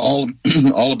I'd be all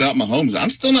about Mahomes. I'm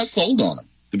still not sold on him,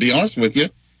 to be honest with you.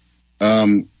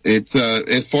 It's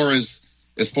as far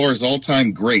as all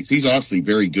time greats, he's obviously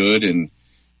very good, and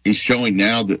he's showing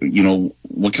now that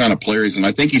what kind of player he is, and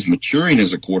I think he's maturing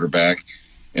as a quarterback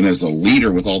and as a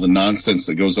leader with all the nonsense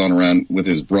that goes on around with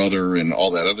his brother and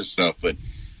all that other stuff. But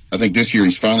I think this year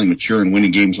he's finally mature and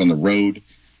winning games on the road,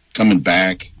 coming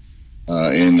back.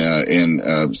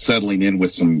 And settling in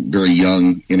with some very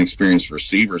young, inexperienced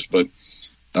receivers. But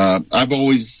I've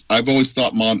always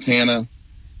thought Montana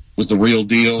was the real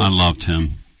deal. I loved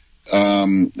him.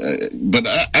 But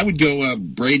I would go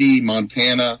Brady,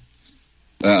 Montana.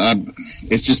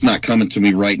 It's just not coming to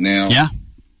me right now. Yeah.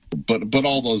 But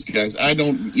all those guys, I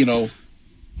don't,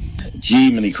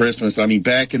 gee, many Christmas. I mean,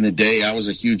 back in the day, I was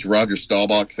a huge Roger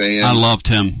Staubach fan. I loved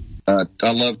him. I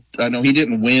know he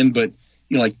didn't win, but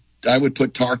I would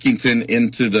put Tarkington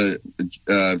into the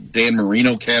Dan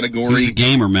Marino category. He's a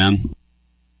gamer, man.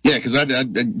 Yeah, because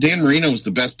Dan Marino was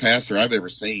the best passer I've ever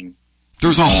seen.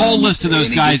 There's a whole list of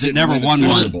those guys that never won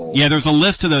one. Yeah, there's a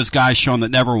list of those guys, Sean, that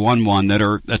never won one.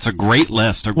 That's a great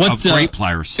list of great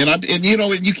players. And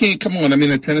you can't come on. I mean,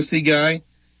 a Tennessee guy,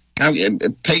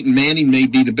 Peyton Manning may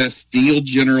be the best field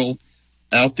general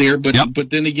out there, but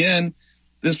then again,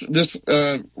 this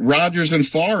Rodgers and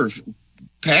Favre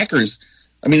Packers.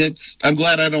 I mean, I'm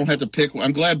glad I don't have to pick.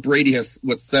 I'm glad Brady has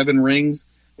 7 rings.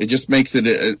 It just makes it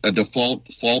a default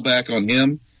fallback on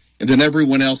him, and then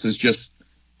everyone else is just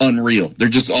unreal. They're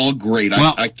just all great.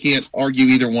 I can't argue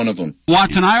either one of them.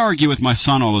 Watson, I argue with my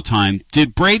son all the time.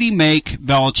 Did Brady make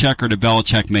Belichick or did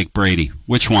Belichick make Brady?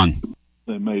 Which one?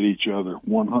 They made each other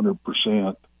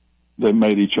 100%. They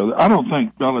made each other. I don't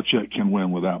think Belichick can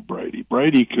win without Brady.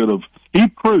 Brady could have. He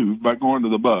proved by going to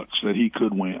the Bucs that he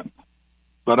could win.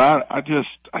 But I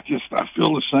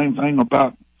feel the same thing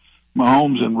about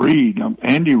Mahomes and Reed.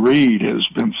 Andy Reid has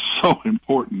been so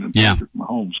important in Patrick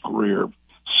Mahomes' career.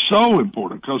 So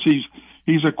important because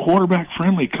he's a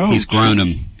quarterback-friendly coach. He's grown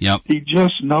him. Yep. He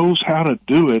just knows how to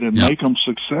do it and make them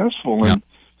successful. And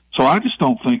so I just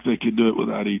don't think they could do it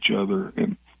without each other.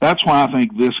 And that's why I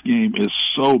think this game is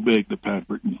so big to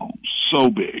Patrick Mahomes.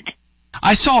 So big.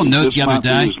 I saw a note the other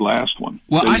day. His last one.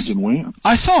 Well,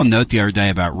 I saw a note the other day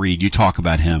about Reed. You talk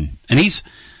about him, and he's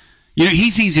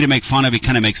easy to make fun of. He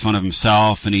kind of makes fun of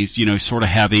himself, and he's sort of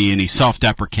heavy, and he's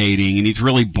self-deprecating, and he's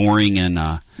really boring in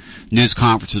news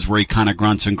conferences where he kind of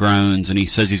grunts and groans, and he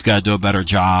says he's got to do a better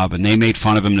job. And they made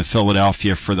fun of him in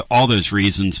Philadelphia for all those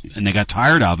reasons, and they got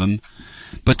tired of him.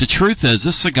 But the truth is,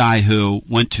 this is a guy who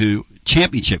went to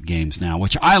championship games now,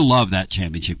 which I love that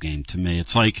championship game. To me,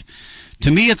 it's like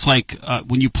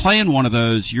when you play in one of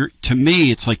those,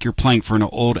 it's like you're playing for an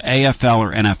old AFL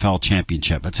or NFL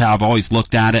championship. That's how I've always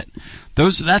looked at it.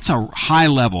 That's a high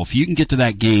level. If you can get to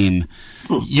that game,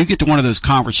 you get to one of those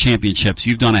conference championships,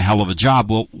 you've done a hell of a job.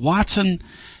 Well, Watson,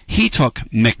 he took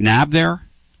McNabb there.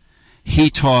 He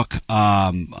took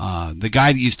the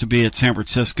guy that used to be at San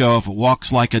Francisco, if it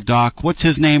walks like a duck. What's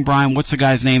his name, Brian? What's the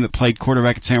guy's name that played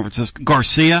quarterback at San Francisco?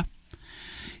 Garcia.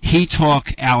 He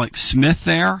took Alex Smith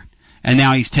there. and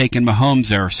now he's taken Mahomes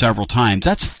there several times.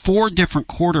 That's 4 different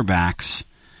quarterbacks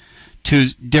to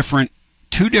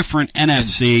two different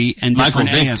NFC and different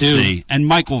AFC, too. And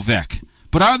Michael Vick.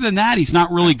 But other than that, he's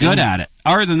not really good at it.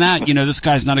 Other than that, this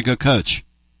guy's not a good coach.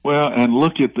 Well, and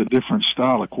look at the different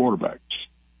style of quarterbacks.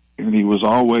 And he was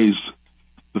always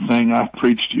the thing I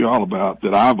preached to you all about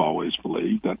that I've always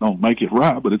believed. That don't make it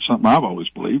right, but it's something I've always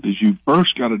believed, is you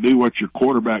first got to do what your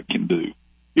quarterback can do,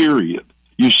 period.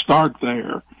 You start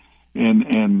there.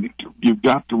 And you've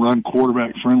got to run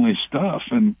quarterback-friendly stuff.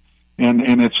 And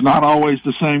it's not always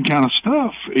the same kind of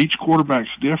stuff. Each quarterback's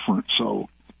different. So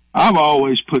I've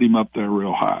always put him up there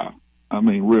real high. I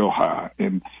mean, real high.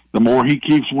 And the more he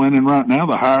keeps winning right now,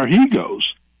 the higher he goes.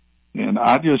 And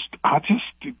I just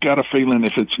got a feeling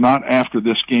if it's not after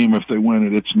this game, if they win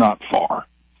it, it's not far.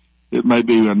 It may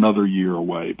be another year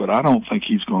away, but I don't think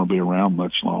he's going to be around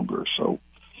much longer. So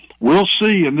we'll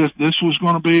see. And this was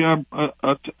going to be a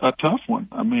tough one.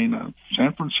 I mean,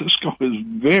 San Francisco is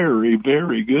very,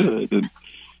 very good,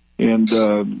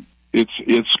 and it's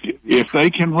if they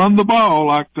can run the ball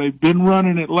like they've been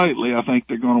running it lately, I think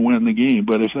they're going to win the game.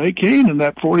 But if they can't, and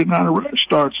that 49er rush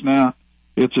starts now,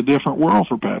 it's a different world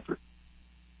for Patrick.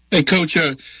 Hey, Coach,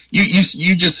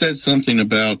 you just said something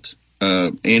about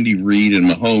Andy Reid and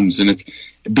Mahomes, and if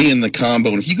being the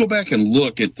combo. And if you go back and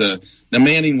look at now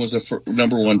Manning was a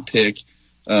number 1 pick.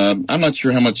 I'm not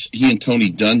sure how much he and Tony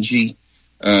Dungy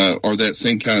are that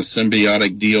same kind of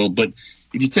symbiotic deal. But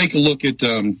if you take a look at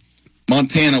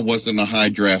Montana wasn't a high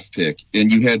draft pick, and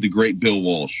you had the great Bill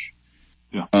Walsh.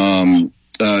 Yeah. Again,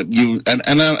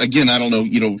 I don't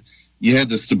know. You had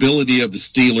the stability of the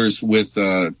Steelers with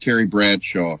Terry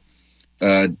Bradshaw.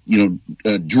 Drew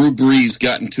Brees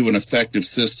got into an effective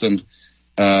system,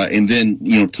 and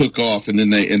then took off, and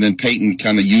then Peyton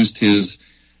kind of used his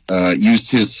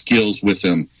skills with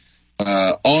him.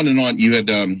 On and on. You had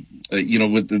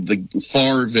with the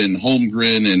Favre and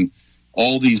Holmgren and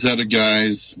all these other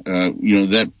guys.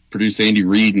 That produced Andy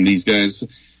Reid and these guys.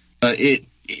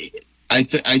 I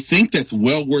think that's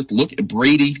well worth looking.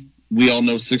 Brady. We all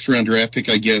know 6th-round draft pick,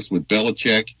 I guess, with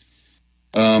Belichick.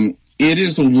 It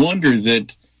is a wonder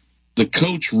that the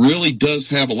coach really does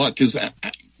have a lot, because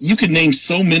you can name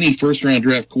so many first-round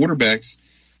draft quarterbacks,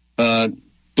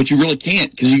 but you really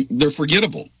can't, because they're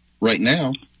forgettable right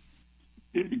now.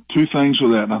 2 things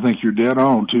with that, and I think you're dead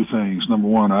on. 2 things. Number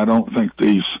one, I don't think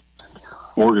these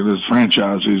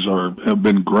franchises have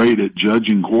been great at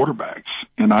judging quarterbacks,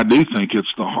 and I do think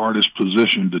it's the hardest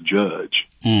position to judge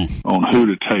on who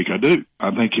to take. I do.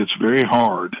 I think it's very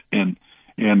hard, and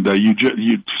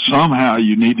you somehow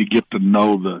you need to get to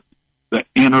know the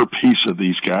inner piece of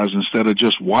these guys instead of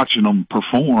just watching them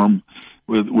perform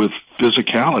with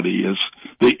physicality. Is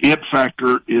the it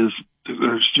factor is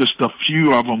there's just a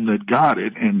few of them that got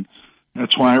it, and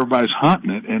that's why everybody's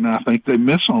hunting it, and I think they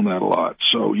miss on that a lot.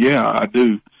 So, yeah, I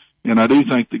do. And I do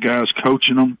think the guys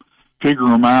coaching them, figure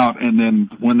them out, and then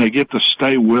when they get to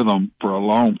stay with them for a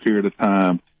long period of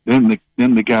time, then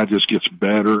the guy just gets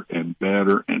better and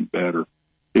better and better.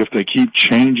 If they keep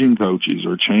changing coaches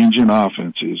or changing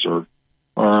offenses or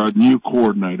a new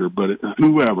coordinator, but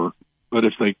whoever, but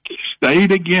if they stay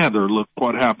together, look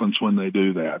what happens when they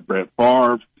do that. Brett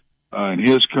Favre and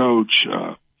his coach,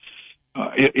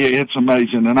 it's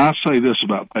amazing. And I say this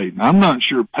about Peyton. I'm not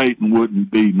sure Peyton wouldn't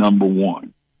be number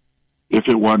 1 if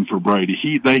it wasn't for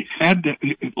Brady. They had to,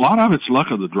 a lot of it's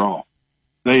luck of the draw.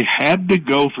 They had to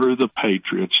go through the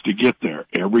Patriots to get there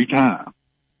every time.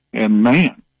 And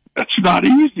man, that's not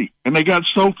easy. And they got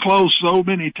so close so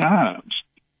many times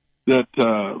that,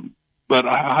 but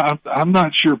I'm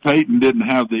not sure Peyton didn't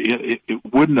have it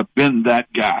wouldn't have been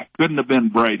that guy. Couldn't have been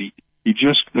Brady.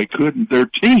 They couldn't, their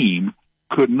team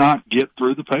could not get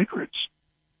through the Patriots.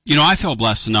 I feel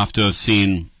blessed enough to have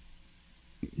seen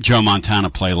Joe Montana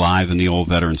play live in the old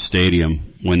Veterans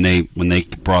Stadium when they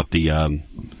brought the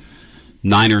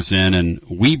Niners in, and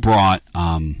we brought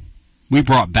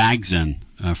bags in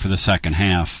for the second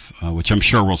half, which I'm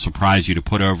sure will surprise you, to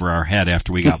put over our head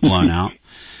after we got blown out.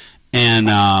 And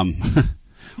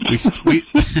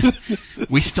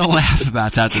we still laugh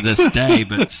about that to this day.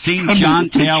 But seeing John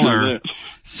Taylor.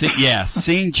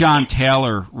 Seeing John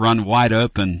Taylor run wide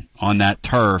open on that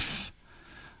turf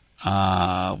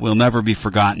will never be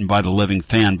forgotten by the living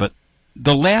fan. But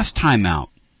the last time out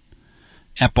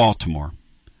at Baltimore,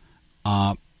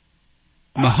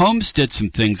 Mahomes did some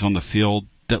things on the field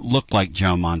that looked like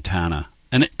Joe Montana.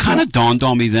 And it kind of dawned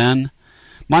on me then.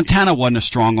 Montana wasn't a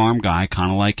strong-arm guy,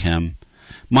 kind of like him.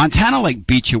 Montana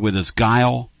beat you with his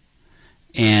guile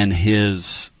and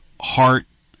his heart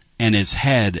and his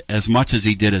head as much as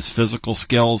he did his physical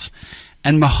skills.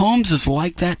 And Mahomes is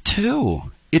like that too.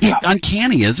 It's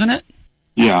uncanny, isn't it?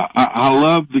 Yeah, I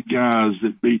love the guys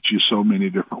that beat you so many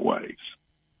different ways.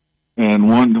 And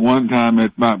one time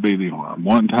it might be the arm.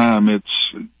 One time it's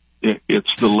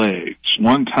the legs.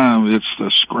 One time it's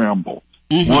the scramble.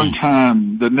 Mm-hmm. One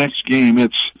time, the next game,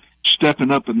 it's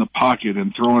stepping up in the pocket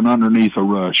and throwing underneath a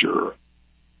rusher.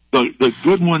 The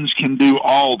good ones can do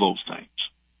all those things.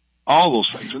 All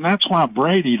those things. And that's why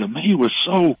Brady, to me, was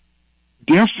so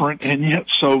different and yet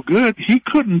so good. He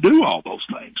couldn't do all those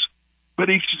things, but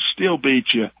he could still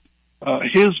beat you.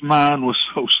 His mind was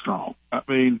so strong. I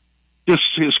mean, just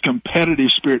his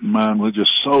competitive spirit and mind was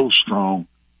just so strong.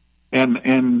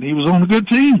 And he was on a good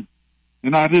team.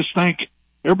 And I just think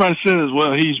everybody says,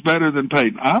 well, he's better than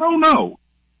Peyton. I don't know.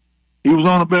 He was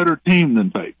on a better team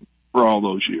than Peyton for all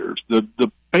those years.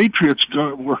 The Patriots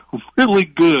were really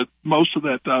good most of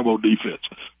that time on defense.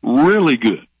 Really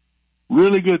good.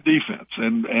 Really good defense.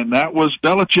 And that was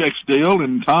Belichick's deal,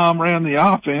 and Tom ran the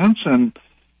offense, and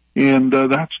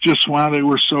that's just why they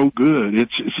were so good.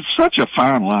 It's such a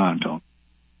fine line, Tony.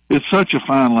 It's such a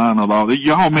fine line with all that.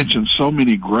 Y'all mentioned so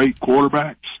many great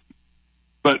quarterbacks,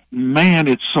 but man,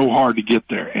 it's so hard to get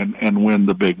there and win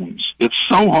the big ones. It's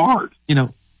so hard.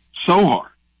 So hard.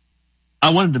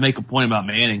 I wanted to make a point about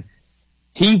Manning.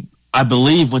 He, I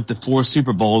believe, went to 4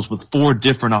 Super Bowls with 4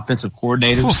 different offensive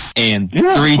coordinators and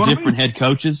 3 different head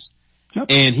coaches. Yep.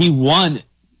 And he won.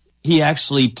 He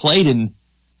actually played in,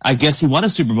 I guess he won a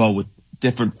Super Bowl with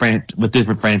different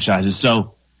franchises.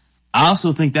 So I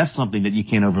also think that's something that you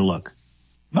can't overlook.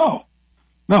 No,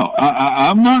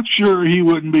 I'm not sure he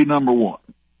wouldn't be number 1.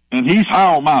 And he's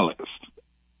high on my list.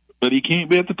 But he can't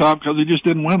be at the top because he just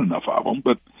didn't win enough of them.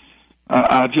 But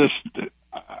I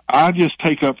just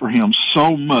take up for him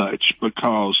so much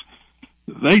because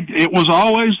it was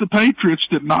always the Patriots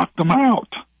that knocked them out.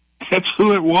 That's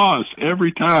who it was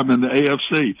every time in the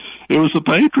AFC. It was the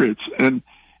Patriots, and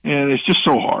it's just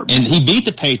so hard. And he beat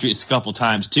the Patriots a couple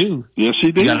times too. Yes,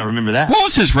 he did. You got to remember that. What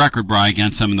was his record, Brian,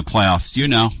 against them in the playoffs? Do you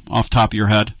know off the top of your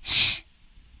head?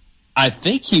 I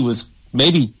think he was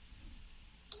maybe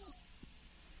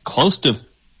close to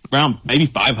around maybe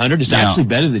 500. It's actually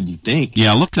better than you think.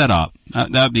 Yeah, look that up.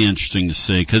 That would be interesting to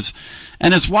see.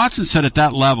 And as Watson said at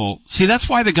that level, see, that's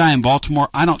why the guy in Baltimore,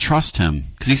 I don't trust him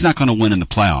because he's not going to win in the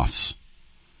playoffs.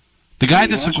 The guy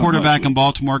that's the quarterback in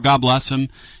Baltimore, God bless him,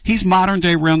 he's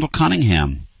modern-day Randall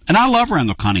Cunningham. And I love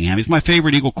Randall Cunningham. He's my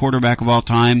favorite Eagle quarterback of all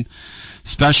time.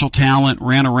 Special talent,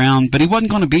 ran around, but he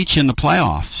wasn't going to beat you in the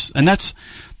playoffs. And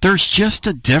there's just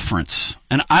a difference.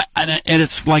 And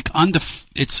it's like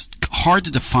it's hard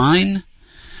to define.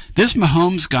 This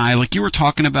Mahomes guy, like you were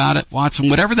talking about it, Watson,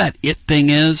 whatever that it thing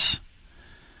is,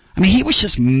 I mean, he was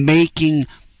just making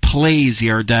plays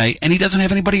the other day, and he doesn't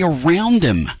have anybody around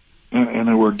him. And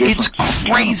they were different. It's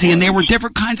crazy, and they were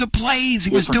different kinds of plays.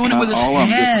 He was doing it with his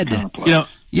head.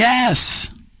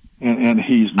 Yes. And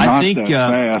he's not that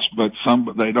fast,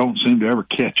 but they don't seem to ever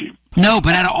catch him. No,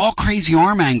 but at all crazy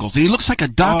arm angles. And he looks like a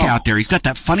duck out there. He's got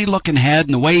that funny-looking head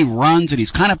and the way he runs, and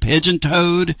he's kind of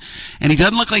pigeon-toed. And he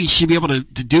doesn't look like he should be able to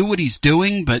do what he's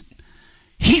doing, but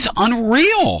he's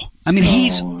unreal. I mean,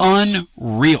 he's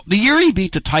unreal. The year he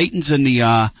beat the Titans in the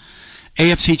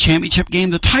AFC Championship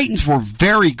game, the Titans were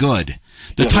very good.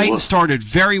 The Titans started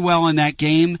very well in that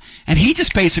game, and he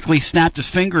just basically snapped his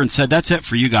finger and said, that's it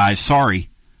for you guys. Sorry.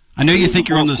 I know you think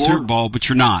you're on the Super Bowl, but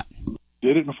you're not.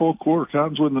 Did it in the fourth quarter.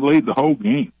 Titans were in the lead the whole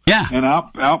game. Yeah. And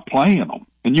outplaying them.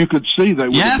 And you could see they were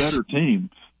a better team,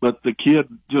 but the kid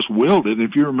just willed it.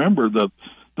 If you remember, the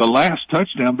last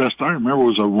touchdown, best I remember,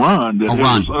 was a run. It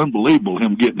was unbelievable,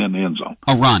 him getting in the end zone.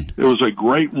 A run. It was a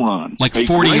great run. Like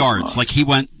 40 yards. Run. Like he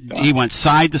went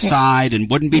side to side and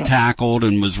wouldn't be tackled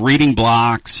and was reading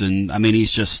blocks. And, I mean,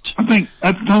 he's just... I think,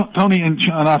 Tony and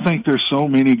John, I think there's so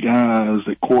many guys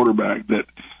at quarterback that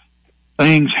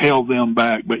things held them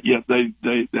back, but yet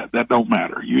that don't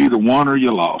matter. You either won or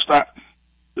you lost.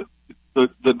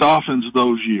 The Dolphins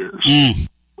those years,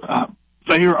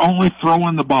 they are only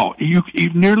throwing the ball. You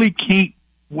nearly can't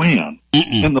win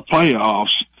in the playoffs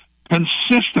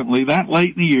consistently that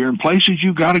late in the year in places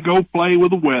you got to go play with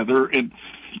the weather, and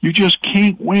you just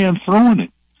can't win throwing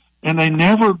it. And they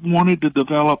never wanted to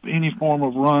develop any form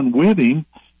of run with him,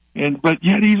 but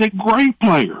yet he's a great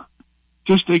player.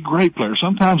 Just a great player.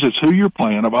 Sometimes it's who you're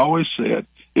playing. I've always said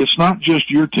it's not just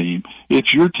your team.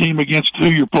 It's your team against who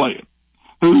you're playing.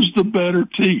 Who's the better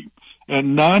team?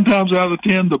 And 9 times out of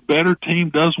 10, the better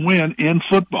team does win in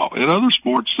football. In other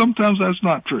sports, sometimes that's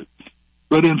not true.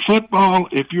 But in football,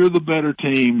 if you're the better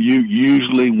team, you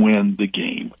usually win the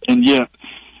game. And yet,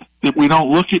 we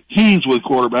don't look at teams with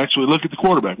quarterbacks. We look at the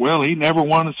quarterback. Well, he never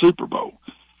won a Super Bowl.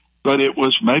 but it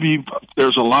was maybe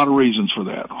there's a lot of reasons for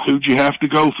that. Who'd you have to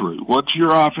go through? What's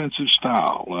your offensive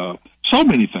style? So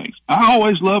many things. I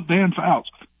always loved Dan Fouts,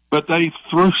 but they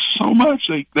threw so much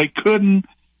they could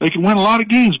win a lot of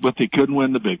games, but they couldn't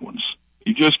win the big ones.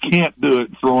 You just can't do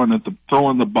it throwing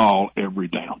the ball every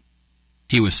down.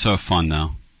 He was so fun,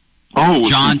 though. Oh,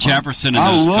 John Jefferson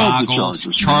and those goggles.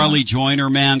 Charlie Joyner,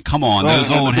 man. Come on,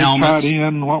 those old helmets. Tight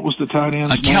end, what was the tight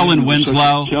end? Kellen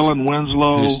Winslow. Kellen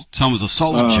Winslow. His son was a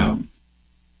soldier.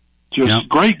 Just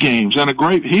great games, and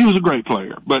he was a great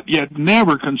player, but yet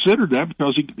never considered that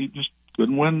because he just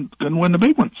couldn't win the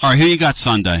big ones. All right, who you got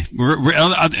Sunday?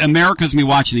 America's me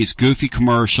watching these goofy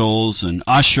commercials and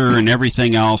Usher and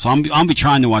everything else. I'll be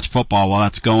trying to watch football while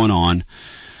that's going on.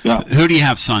 Yeah. Who do you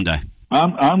have Sunday?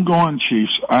 I'm going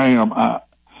Chiefs. I am.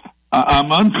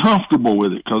 I'm uncomfortable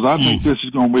with it because I think this is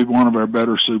going to be one of our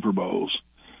better Super Bowls.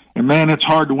 And man, it's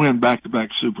hard to win back-to-back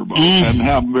Super Bowls. Doesn't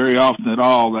happen very often at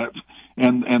all.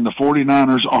 And the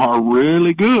 49ers are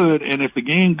really good. And if the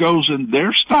game goes in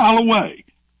their style of way,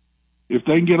 if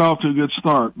they can get off to a good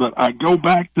start, but I go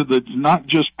back to not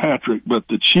just Patrick, but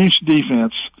the Chiefs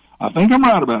defense. I think I'm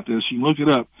right about this. You can look it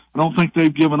up. I don't think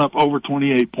they've given up over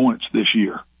 28 points this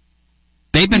year.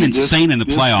 They've been insane in the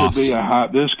playoffs.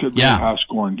 This could be a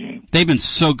high-scoring game. They've been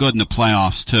so good in the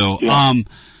playoffs, too.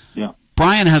 Yeah.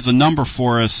 Brian has a number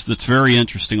for us that's very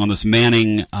interesting on this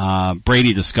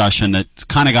Manning-Brady discussion that's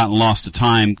kind of gotten lost to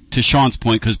time, to Sean's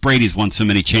point, because Brady's won so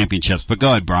many championships. But go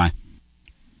ahead, Brian.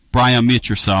 Brian, unmute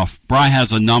yourself. Brian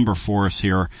has a number for us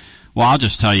here. Well, I'll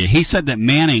just tell you. He said that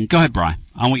Manning – go ahead, Brian.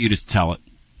 I want you to tell it.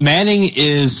 Manning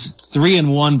is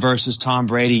 3-1 versus Tom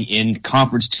Brady in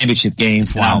conference championship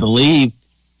games. Wow. I believe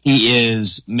he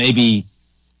is maybe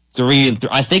 3-3.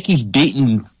 I think he's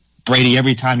beaten Brady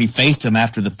every time he faced him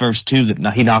after the first two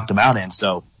that he knocked him out in.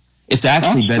 So it's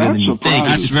actually better than you think.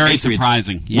 That's very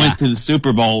surprising. Yeah. Went to the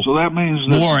Super Bowl so that means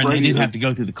more, and they didn't have to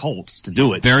go through the Colts to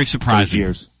do it. Very surprising.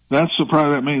 Years. That's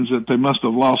surprising. That means that they must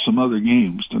have lost some other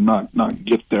games to not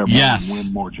get there and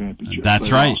win more championships. That's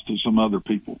they right. Lost to some other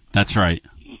people. That's right.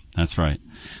 That's right.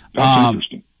 That's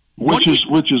interesting. Which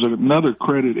is another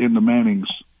credit in the Manning's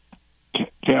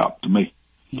cap to me.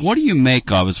 What do you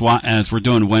make of, as we're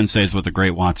doing Wednesdays with the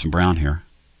great Watson Brown here,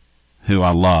 who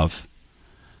I love,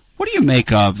 what do you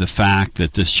make of the fact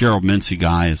that this Gerald Mincy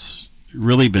guy has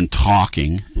really been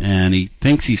talking, and he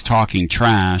thinks he's talking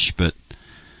trash, but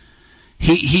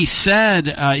he said,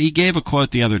 he gave a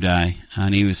quote the other day,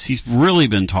 and he's really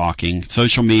been talking,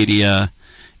 social media,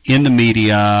 in the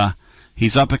media,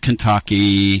 he's up at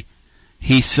Kentucky.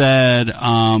 He said,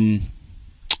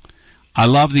 I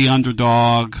love the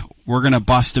underdog. We're going to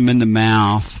bust him in the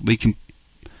mouth. We can,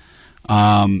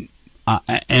 and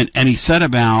he said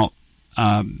about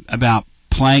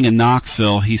playing in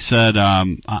Knoxville. He said,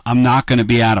 I'm not going to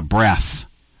be out of breath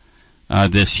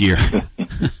this year.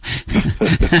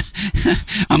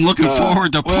 I'm looking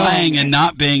forward to playing and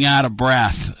not being out of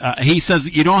breath. He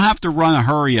says you don't have to run a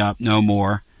hurry up no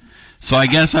more. So I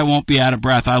guess I won't be out of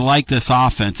breath. I like this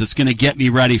offense. It's going to get me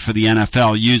ready for the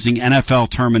NFL using NFL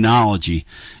terminology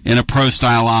in a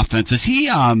pro-style offense. Is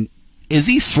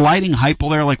he sliding hype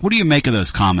there? Like, what do you make of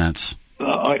those comments?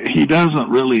 He doesn't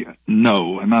really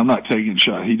know, and I'm not taking a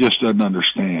shot. He just doesn't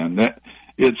understand that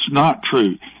it's not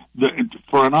true.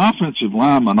 For an offensive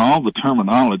lineman, all the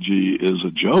terminology is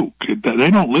a joke. They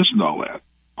don't listen to all that.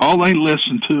 All they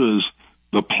listen to is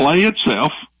the play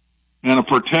itself and a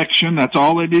protection. That's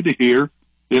all they need to hear.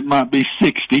 It might be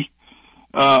 60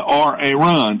 or a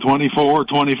run, 24 or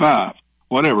 25,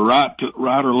 whatever,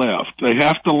 right or left. They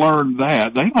have to learn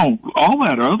that. They don't. All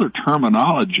that other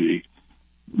terminology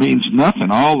means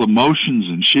nothing. All the motions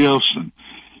and shifts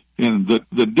and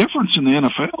the difference in the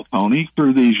NFL, Tony,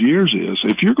 through these years is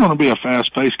if you're going to be a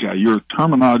fast-paced guy, your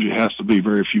terminology has to be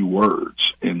very few words.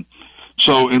 And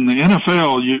so in the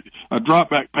NFL, a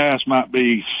drop-back pass might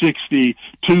be 60,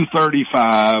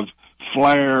 235,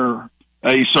 flare,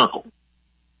 a circle.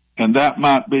 And that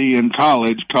might be in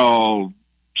college called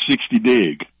 60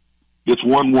 dig. It's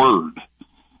one word.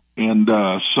 And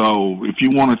so if you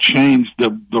want to change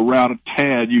the route a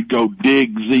tad, you go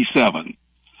dig Z7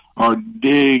 or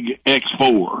dig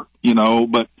X4,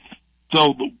 But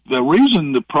so the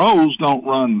reason the pros don't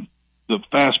run the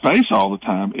fast pace all the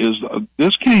time is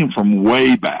this came from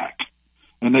way back.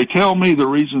 And they tell me the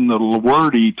reason the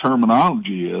wordy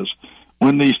terminology is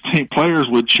when these players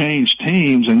would change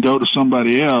teams and go to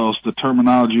somebody else, the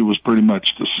terminology was pretty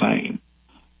much the same.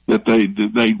 That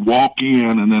they'd walk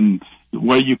in and then the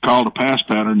way you called a pass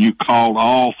pattern, you called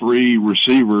all three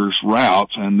receivers'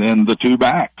 routes and then the two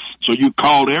backs. So you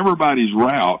called everybody's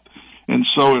route, and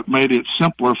so it made it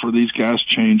simpler for these guys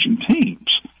changing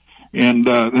teams. And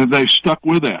they've stuck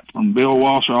with that from Bill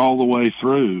Walsh all the way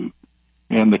through.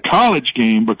 And the college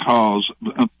game, because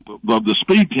of the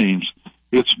speed teams,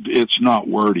 it's not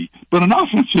wordy. But an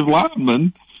offensive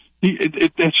lineman,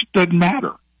 it doesn't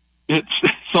matter.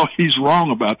 So he's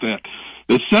wrong about that.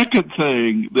 The second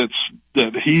thing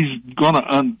that he's going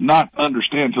to not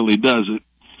understand till he does it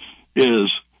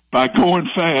is by going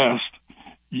fast,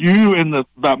 you in the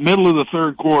about middle of the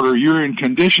third quarter, you're in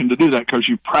condition to do that because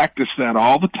you practice that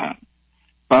all the time.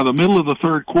 By the middle of the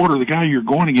third quarter, the guy you're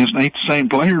going against ain't the same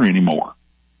player anymore,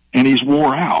 and he's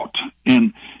wore out.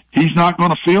 And he's not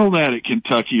going to feel that at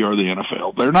Kentucky or the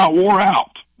NFL. They're not wore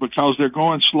out because they're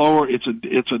going slower. It's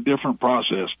a different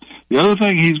process. The other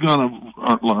thing he's going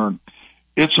to learn,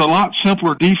 it's a lot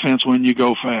simpler defense when you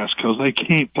go fast because they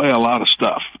can't play a lot of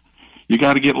stuff. You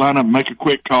got to get lined up, make a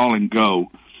quick call, and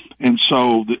go. And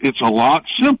so it's a lot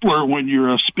simpler when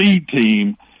you're a speed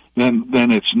team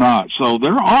than it's not. So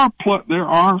there are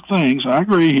things. I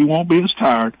agree. He won't be as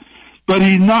tired, but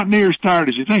he's not near as tired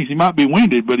as he thinks. He might be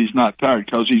winded, but he's not tired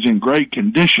because he's in great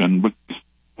condition. But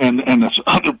and this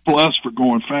other plus for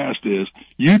going fast is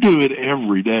you do it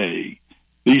every day.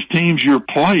 These teams you're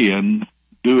playing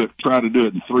try to do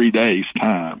it in 3 days'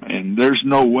 time, and there's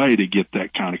no way to get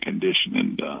that kind of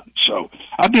conditioning done. So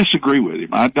I disagree with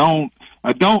him. I don't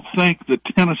think the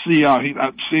Tennessee.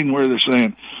 I've seen where they're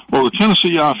saying, "Well, the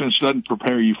Tennessee offense doesn't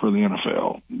prepare you for the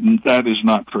NFL." That is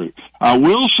not true. I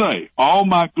will say, all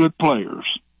my good players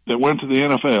that went to the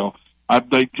NFL,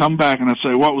 they come back and I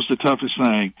say, "What was the toughest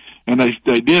thing?" And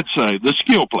they did say the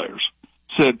skill players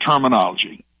said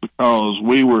terminology. Because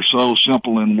we were so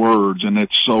simple in words and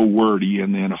it's so wordy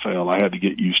in the NFL, I had to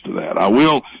get used to that. I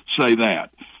will say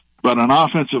that. But an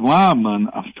offensive lineman,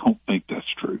 I don't think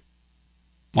that's true.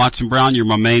 Watson Brown, you're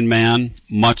my main man.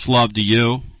 Much love to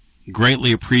you.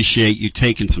 Greatly appreciate you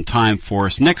taking some time for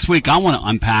us. Next week, I want to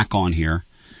unpack on here.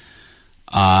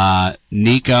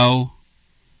 Nico,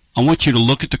 I want you to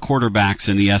look at the quarterbacks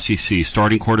in the SEC,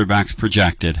 starting quarterbacks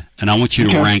projected, and I want you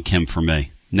to rank him for me.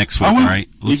 Next week, all right?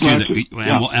 Let's do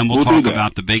that. And we'll talk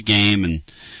about the big game and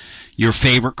your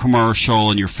favorite commercial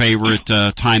and your favorite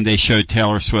time they showed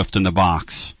Taylor Swift in the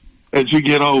box. As you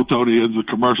get old, Tony, in the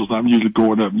commercials, I'm usually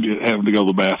going up and having to go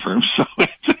to the bathroom. So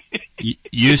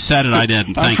you said it, I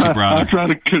didn't. Thank you, brother.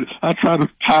 I try to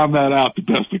time that out the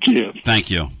best I can. Thank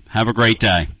you. Have a great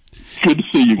day. Good to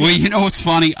see you guys. Well, you know what's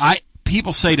funny?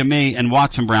 People say to me, and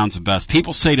Watson Brown's the best,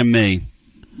 people say to me,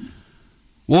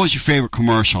 what was your favorite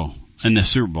commercial in the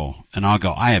Super Bowl? And I'll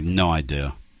go, I have no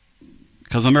idea.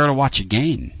 Because I'm there to watch a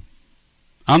game.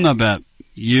 I don't know about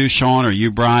you, Sean, or you,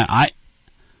 Brian. I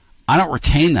don't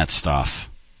retain that stuff.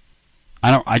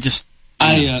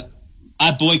 I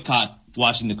boycott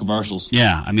watching the commercials.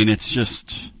 Yeah, I mean, it's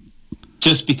just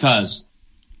because.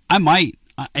 I might.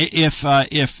 If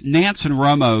Nance and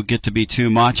Romo get to be too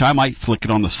much, I might flick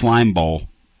it on the Slime Bowl.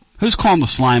 Who's calling the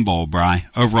Slime Bowl, Bri,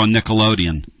 over on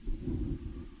Nickelodeon?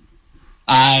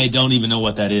 I don't even know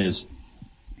what that is.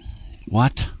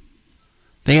 What?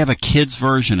 They have a kids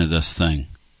version of this thing.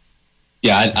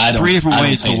 Yeah, I don't. 3 different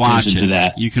ways to watch it. To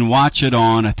that. You can watch it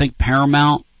on, I think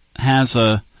Paramount has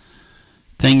a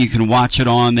thing you can watch it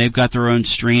on. They've got their own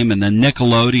stream. And then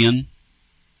Nickelodeon,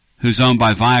 who's owned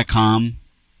by Viacom.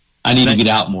 I need to get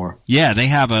out more. Yeah, they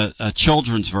have a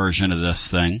children's version of this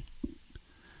thing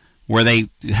where they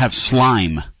have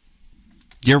slime.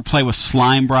 Did you ever play with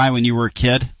slime, Bri, when you were a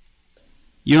kid?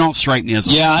 You don't strike me as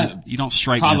you don't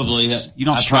strike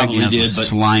me as a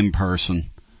slime person.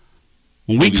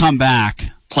 When we come back,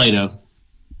 Play-Doh.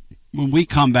 When we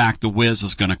come back, the whiz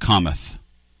is going to cometh.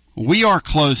 We are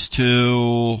close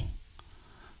to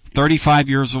 35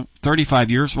 years. 35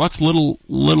 years. What's little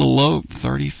low?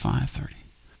 35, 30.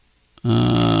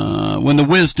 When the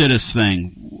Wiz did his thing,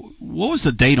 what was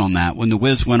the date on that? When the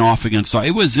Wiz went off against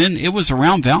it was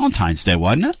around Valentine's Day,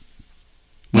 wasn't it?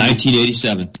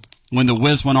 1987. When the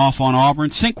Wiz went off on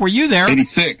Auburn. Sink, were you there?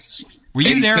 86. Were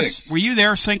you 86. there? Were you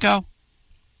there, Cinco?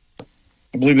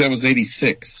 I believe that was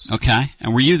 86. Okay.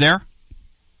 And were you there?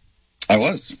 I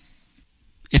was.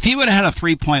 If he would have had a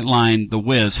 3-point line, the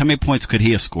Wiz, how many points could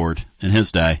he have scored in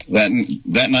his day? That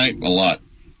night, a lot.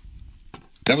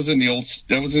 That was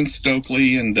in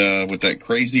Stokely, and with that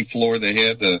crazy floor they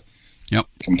had, the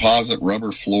composite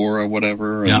rubber floor or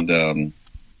whatever. Yep. And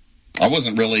I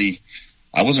wasn't really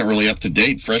up to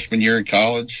date freshman year in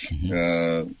college.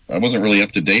 I wasn't really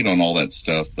up to date on all that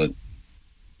stuff, but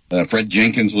Fred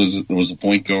Jenkins was the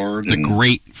point guard. The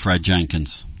great Fred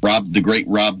Jenkins. The great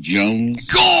Rob Jones.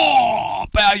 Go!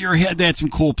 Bow your head. They had some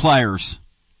cool players.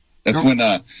 That's when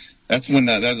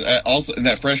also in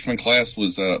that freshman class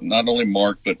was not only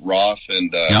Mark but Roth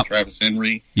and Travis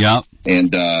Henry. Yep.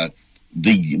 And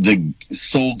the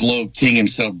Soul Glow King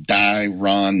himself,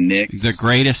 Ron Nix. The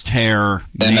greatest hair,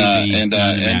 and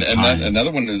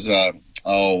another one is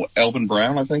Elvin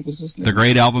Brown, I think was his name. The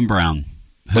great Elvin Brown,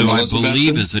 who I Elizabeth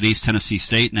believe is at East Tennessee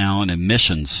State now in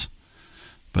admissions,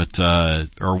 but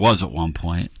or was at one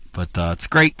point. But it's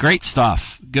great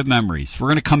stuff. Good memories. We're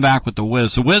going to come back with the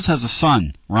Wiz. The Wiz has a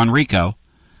son, Ronrico,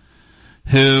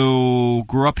 who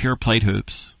grew up here, played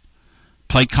hoops,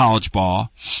 played college ball,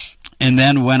 and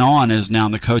then went on, is now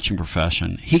in the coaching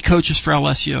profession. He coaches for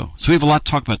LSU. So we have a lot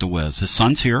to talk about the Wiz. His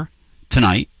son's here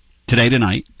tonight.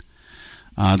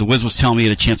 The Wiz was telling me he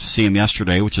had a chance to see him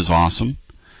yesterday, which is awesome.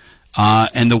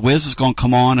 And the Wiz is going to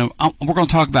come on, and we're going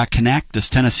to talk about Connect, this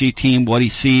Tennessee team, what he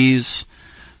sees,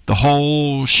 the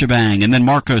whole shebang. And then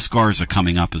Marcos Garza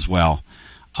coming up as well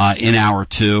in hour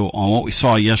 2 on what we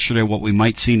saw yesterday, what we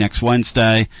might see next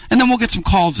Wednesday. And then we'll get some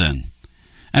calls in.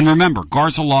 And remember,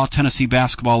 Garza Law, Tennessee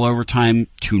basketball overtime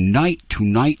tonight,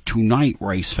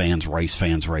 race fans.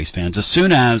 As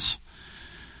soon as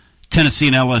Tennessee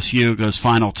and LSU goes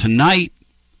final tonight,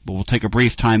 but we'll take a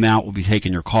brief timeout. We'll be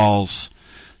taking your calls.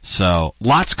 So,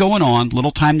 lots going on.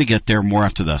 Little time to get there. More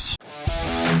after this.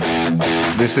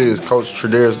 This is Coach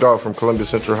Tredaris Goff from Columbia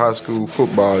Central High School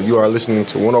football. You are listening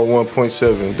to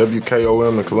 101.7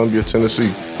 WKOM in Columbia,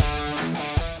 Tennessee.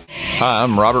 Hi,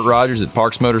 I'm Robert Rogers at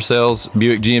Parks Motor Sales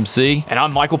Buick GMC. And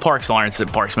I'm Michael Parks Lawrence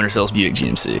at Parks Motor Sales Buick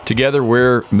GMC. Together,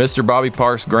 we're Mr. Bobby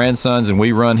Parks' grandsons, and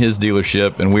we run his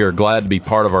dealership, and we are glad to be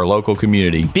part of our local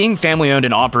community. Being family-owned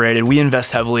and operated, we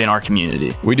invest heavily in our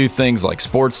community. We do things like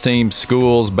sports teams,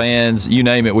 schools, bands, you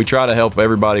name it. We try to help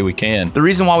everybody we can. The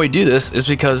reason why we do this is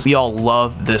because we all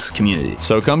love this community.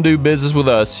 So come do business with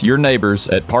us, your neighbors,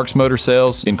 at Parks Motor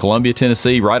Sales in Columbia,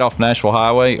 Tennessee, right off Nashville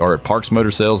Highway, or at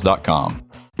parksmotorsales.com.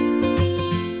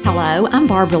 Hello, I'm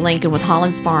Barbara Lincoln with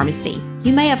Hollins Pharmacy.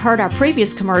 You may have heard our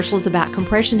previous commercials about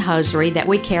compression hosiery that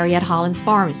we carry at Hollins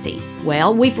Pharmacy.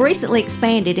 Well, we've recently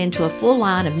expanded into a full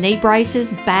line of knee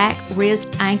braces, back,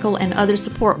 wrist, ankle, and other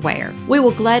support wear. We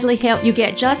will gladly help you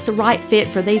get just the right fit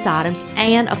for these items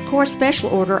and, of course, special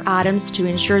order items to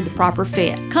ensure the proper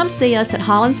fit. Come see us at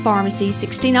Hollins Pharmacy,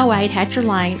 1608 Hatcher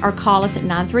Lane, or call us at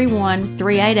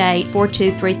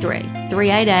 931-388-4233.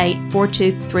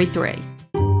 388-4233.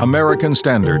 American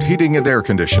Standard Heating and Air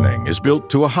Conditioning is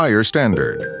built to a higher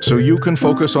standard, so you can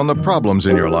focus on the problems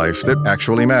in your life that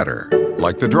actually matter,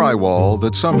 like the drywall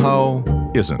that somehow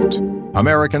isn't.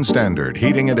 American Standard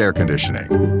Heating and Air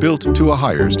Conditioning, built to a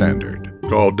higher standard.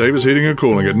 Call Davis Heating and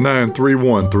Cooling at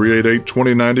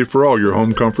 931-388-2090 for all your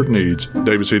home comfort needs.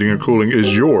 Davis Heating and Cooling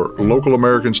is your local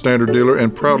American Standard dealer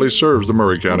and proudly serves the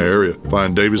Murray County area.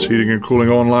 Find Davis Heating and Cooling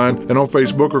online and on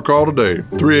Facebook or call today,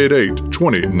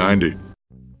 388-2090.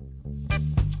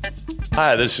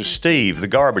 Hi, this is Steve, the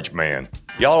garbage man.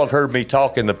 Y'all have heard me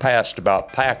talk in the past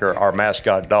about Packer, our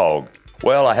mascot dog.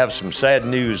 Well, I have some sad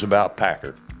news about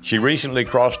Packer. She recently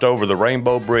crossed over the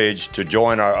Rainbow Bridge to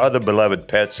join our other beloved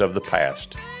pets of the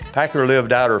past. Packer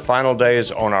lived out her final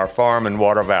days on our farm in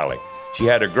Water Valley. She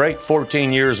had a great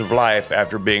 14 years of life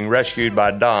after being rescued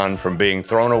by Don from being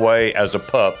thrown away as a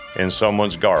pup in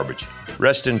someone's garbage.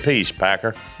 Rest in peace,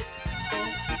 Packer.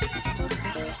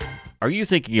 Are you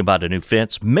thinking about a new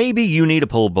fence? Maybe you need a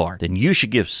pole barn. Then you should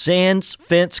give Sands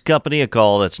Fence Company a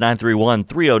call. That's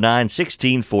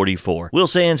 931-309-1644. Will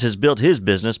Sands has built his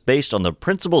business based on the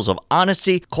principles of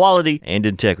honesty, quality, and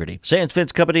integrity. Sands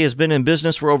Fence Company has been in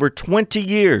business for over 20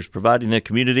 years, providing the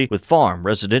community with farm,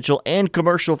 residential, and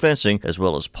commercial fencing, as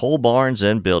well as pole barns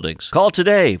and buildings. Call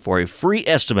today for a free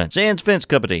estimate. Sands Fence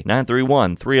Company,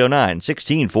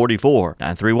 931-309-1644.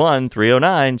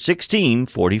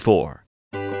 931-309-1644.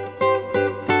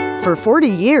 For 40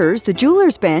 years, the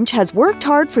Jewelers Bench has worked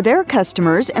hard for their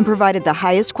customers and provided the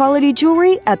highest quality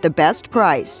jewelry at the best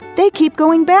price. They keep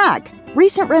going back.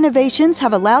 Recent renovations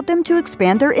have allowed them to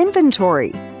expand their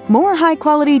inventory. More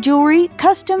high-quality jewelry,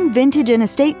 custom vintage and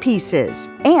estate pieces,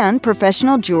 and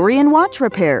professional jewelry and watch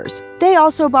repairs. They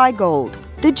also buy gold.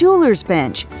 The Jewelers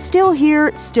Bench, still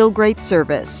here, still great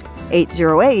service.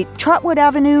 808 Trotwood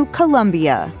Avenue,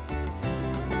 Columbia.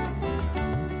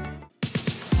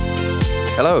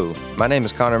 Hello, my name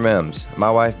is Connor Mims.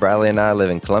 My wife Bradley and I live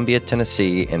in Columbia,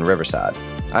 Tennessee in Riverside.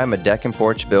 I am a deck and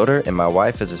porch builder and my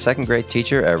wife is a second grade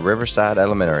teacher at Riverside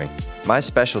Elementary. My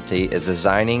specialty is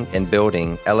designing and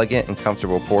building elegant and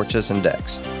comfortable porches and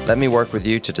decks. Let me work with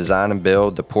you to design and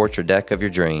build the porch or deck of your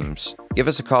dreams. Give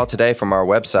us a call today from our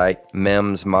website,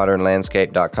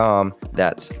 mimsmodernlandscape.com.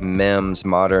 That's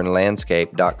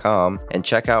mimsmodernlandscape.com and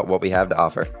check out what we have to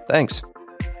offer. Thanks.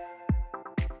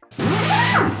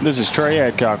 This is Trey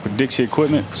Adcock with Dixie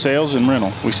Equipment Sales and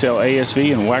Rental. We sell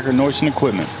ASV and Wacker Neuson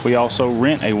equipment. We also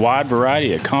rent a wide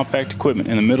variety of compact equipment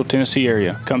in the Middle Tennessee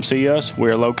area. Come see us. We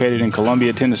are located in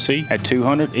Columbia, Tennessee at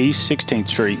 200 East 16th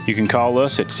Street. You can call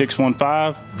us at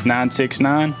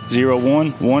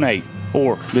 615-969-0118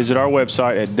 or visit our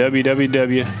website at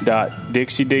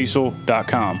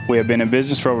www.dixiediesel.com. We have been in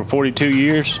business for over 42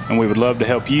 years, and we would love to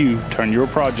help you turn your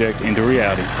project into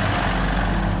reality.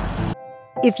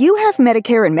 If you have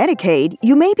Medicare and Medicaid,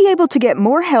 you may be able to get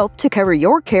more help to cover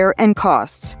your care and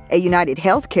costs. A United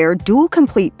Healthcare Dual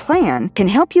Complete plan can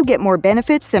help you get more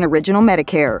benefits than original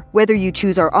Medicare. Whether you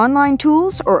choose our online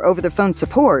tools or over-the-phone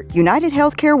support, United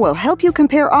Healthcare will help you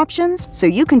compare options so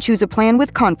you can choose a plan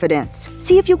with confidence.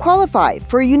 See if you qualify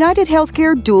for a United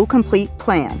Healthcare Dual Complete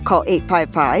plan. Call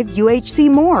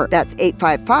 855-UHC-MORE. That's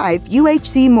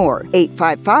 855-UHC-MORE.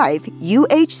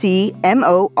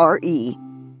 855-UHC-MORE.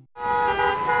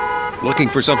 Looking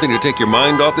for something to take your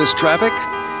mind off this traffic?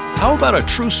 How about a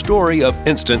true story of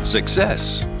instant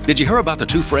success? Did you hear about the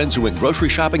two friends who went grocery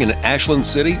shopping in Ashland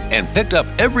City and picked up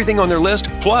everything on their list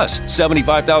plus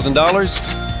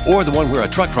 $75,000? Or the one where a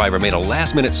truck driver made a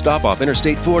last-minute stop off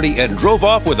Interstate 40 and drove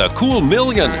off with a cool $1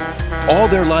 million? All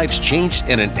their lives changed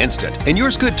in an instant, and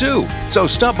yours could too. So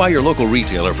stop by your local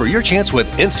retailer for your chance with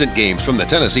instant games from the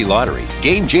Tennessee Lottery.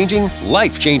 Game-changing,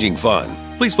 life-changing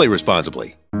fun. Please play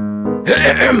responsibly.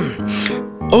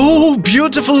 Oh,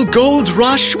 beautiful Gold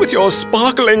Rush with your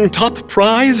sparkling top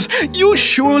prize. You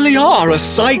surely are a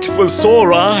sight for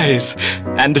sore eyes.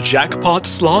 And jackpot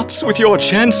slots with your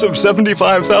chance of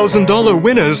 $75,000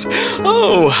 winners.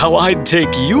 Oh, how I'd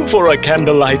take you for a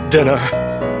candlelight dinner.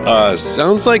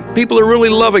 Sounds like people are really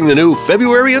loving the new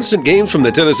February instant games from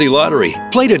the Tennessee Lottery.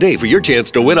 Play today for your chance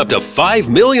to win up to $5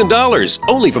 million,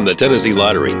 only from the Tennessee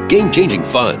Lottery. Game-changing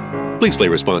fun. Please play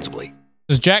responsibly.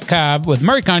 This is Jack Cobb with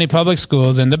Maury County Public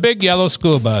Schools and the Big Yellow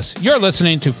School Bus. You're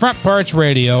listening to Front Porch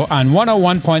Radio on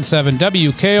 101.7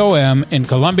 WKOM in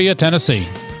Columbia, Tennessee.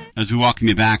 As we welcome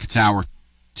you back, it's hour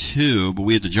 2, but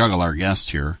we had to juggle our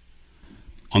guest here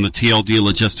on the TLD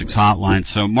Logistics Hotline.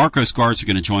 So Marcos Garza are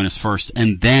going to join us first,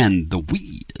 and then the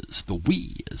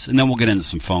Wheeze, and then we'll get into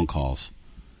some phone calls.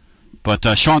 But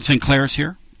Sean St. Clair's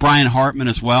here, Brian Hartman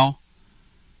as well.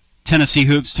 Tennessee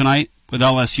Hoops tonight with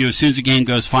LSU. As soon as the game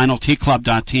goes final,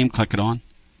 tclub.team, click it on.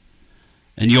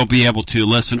 And you'll be able to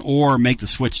listen or make the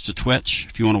switch to Twitch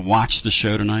if you want to watch the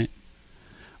show tonight.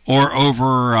 Or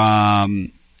over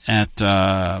at,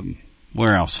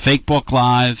 where else? Fakebook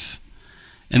Live.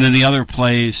 And then the other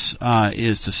place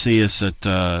is to see us at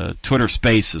Twitter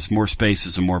Spaces. More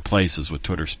spaces and more places with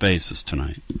Twitter Spaces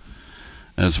tonight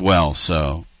as well.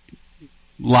 So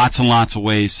lots and lots of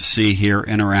ways to see, hear,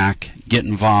 interact, get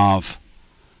involved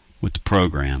with the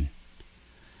program.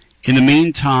 In the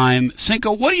meantime,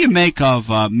 Cinco, what do you make of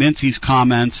Mincy's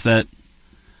comments that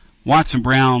Watson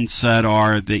Brown said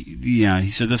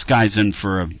he said this guy's in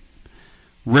for a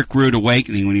Rick Rude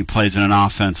awakening when he plays in an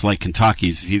offense like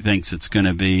Kentucky's, if he thinks it's going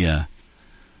to be a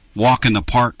walk in the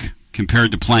park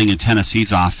compared to playing in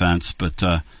Tennessee's offense. But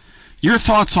your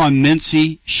thoughts on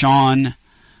Mincy, Sean,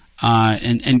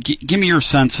 and give me your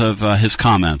sense of his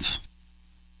comments.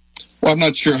 Well, I'm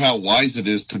not sure how wise it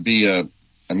is to be at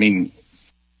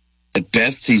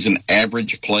best, he's an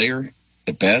average player,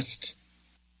 at best.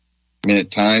 I mean,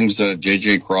 at times,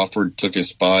 J.J. Crawford took his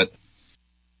spot.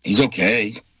 He's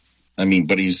okay. I mean,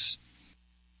 but he's,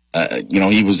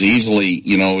 he was easily,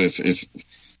 if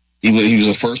he was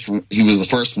the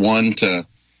first one to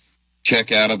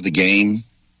check out of the game.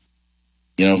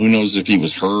 Who knows if he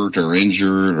was hurt or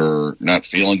injured or not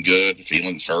feeling good,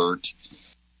 feelings hurt.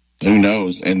 Who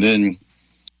knows? And then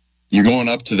you're going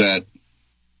up to that,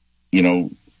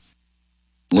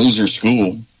 loser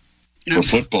school for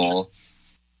football.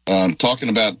 Talking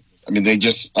about, I don't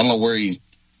know where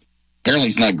apparently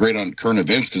he's not great on current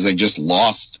events because they just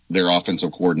lost their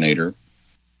offensive coordinator.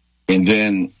 And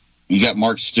then you got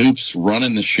Mark Stoops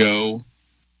running the show.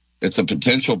 It's a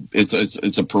perennial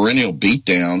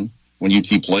beatdown when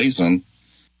UT plays them.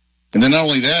 And then not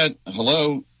only that,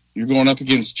 you're going up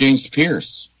against James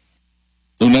Pierce,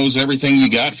 who knows everything you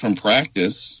got from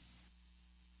practice.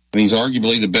 And he's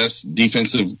arguably the best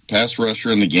defensive pass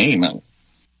rusher in the game. I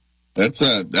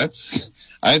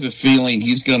have a feeling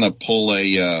he's going to pull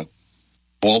a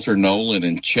Walter Nolan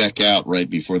and check out right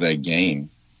before that game.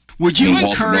 Would you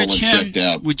encourage him?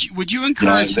 Would you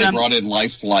encourage them? They brought in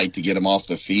Life Flight to get him off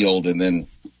the field, and then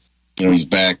he's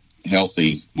back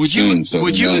healthy soon.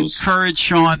 Would you encourage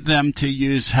Sean them to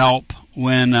use help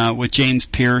when with James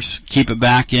Pierce, keep it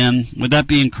back in? Would that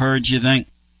be encouraged, you think?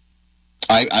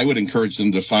 I would encourage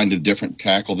them to find a different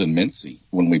tackle than Mincy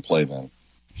when we play them.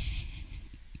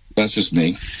 That's just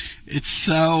me. It's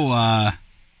so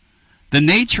the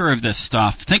nature of this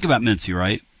stuff. Think about Mincy,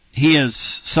 right? He is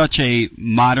such a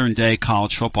modern-day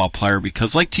college football player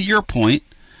because, like, to your point,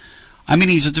 I mean,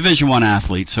 he's a Division I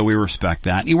athlete, so we respect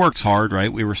that. He works hard,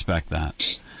 right? We respect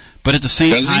that. But at the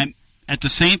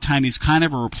same time, he's kind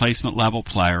of a replacement-level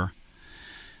player.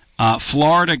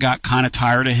 Florida got kind of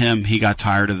tired of him. He got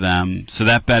tired of them. So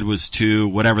that bed was too,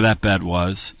 whatever that bed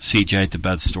was, CJ at the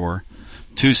bed store.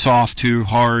 Too soft, too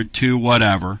hard, too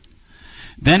whatever.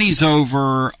 Then he's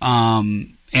over,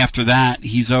 after that,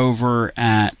 he's over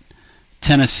at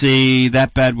Tennessee.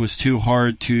 That bed was too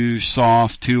hard, too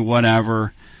soft, too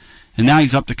whatever. And now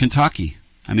he's up to Kentucky.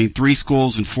 I mean, 3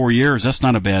 schools in 4 years, that's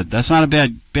not a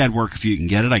bad work if you can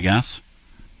get it, I guess.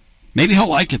 Maybe he'll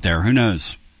like it there. Who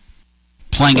knows?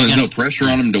 There's no pressure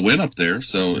on him to win up there,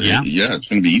 so it's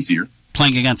going to be easier.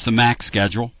 Playing against the MAC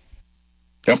schedule.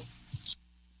 Yep.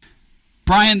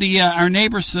 Brian, our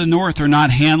neighbors to the north are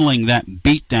not handling that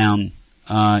beatdown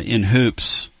in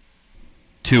hoops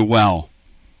too well.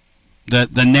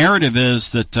 The narrative is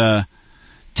that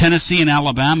Tennessee and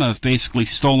Alabama have basically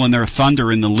stolen their thunder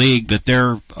in the league, that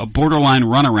they're a borderline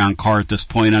runaround car at this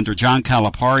point under John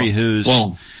Calipari, who's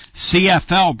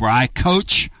CFL, Bri,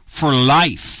 coach for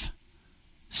life.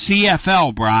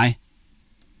 CFL, Bri.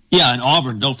 Yeah, and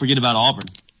Auburn. Don't forget about Auburn,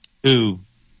 who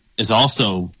is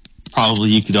also probably,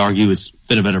 you could argue, has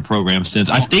been a better program since.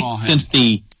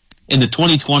 In the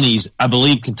 2020s, I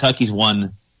believe Kentucky's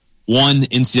won one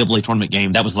NCAA tournament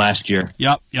game. That was last year.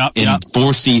 In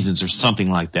 4 seasons or something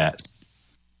like that.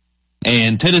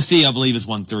 And Tennessee, I believe, has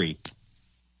won 3.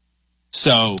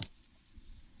 So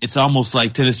it's almost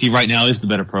like Tennessee right now is the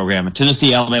better program. And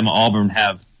Tennessee, Alabama, Auburn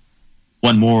have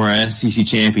won more SEC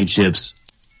championships,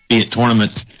 be it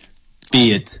tournaments,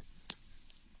 be it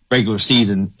regular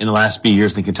season, in the last few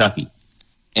years than Kentucky.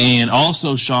 And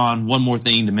also, Sean, one more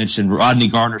thing to mention, Rodney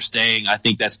Garner staying, I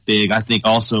think that's big. I think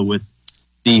also with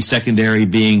the secondary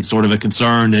being sort of a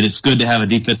concern, that it's good to have a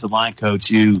defensive line coach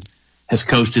who has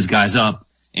coached his guys up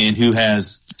and who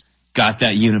has got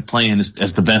that unit playing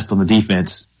as the best on the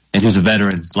defense and who's a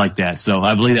veteran like that. So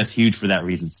I believe that's huge for that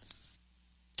reason.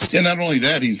 Yeah, not only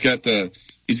that, he's got a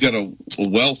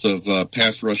wealth of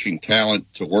pass rushing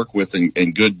talent to work with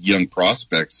and good young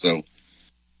prospects. So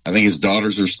I think his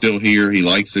daughters are still here. He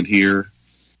likes it here.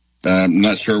 I'm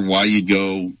not sure why you'd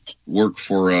go work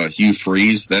for Hugh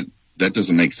Freeze. That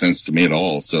doesn't make sense to me at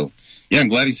all. So, yeah, I'm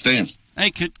glad he's staying.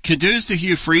 Hey, kudos to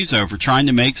Hugh Freeze for trying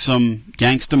to make some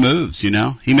gangsta moves, you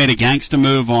know. He made a gangsta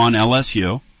move on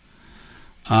LSU.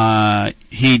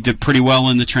 He did pretty well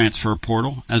in the transfer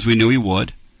portal, as we knew he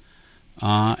would.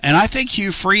 And I think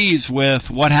Hugh Freeze, with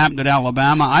what happened at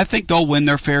Alabama, I think they'll win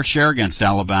their fair share against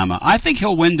Alabama. I think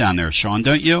he'll win down there, Sean,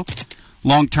 don't you?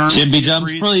 Long term. Jimmy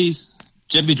drums, please.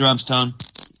 Jimmy drums, Tom.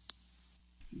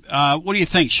 What do you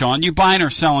think, Sean? You buying or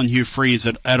selling Hugh Freeze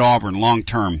at Auburn long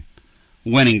term,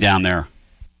 winning down there?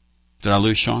 Did I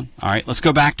lose Sean? All right, let's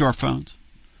go back to our phones.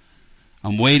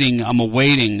 I'm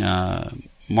awaiting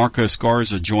Marcos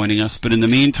Garza joining us, but in the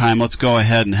meantime, let's go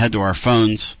ahead and head to our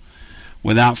phones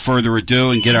without further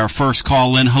ado and get our first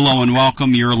call in. Hello and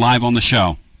welcome. You're live on the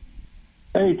show.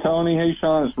 Hey, Tony. Hey,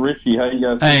 Sean. It's Richie. How you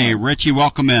guys doing? Hey, Richie.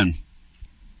 Welcome in.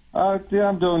 Yeah,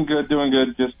 I'm doing good.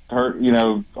 Just heard,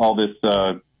 all this,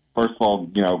 first of all,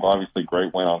 obviously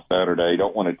great win on Saturday.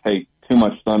 Don't want to take too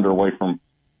much thunder away from,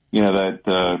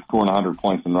 that scoring 100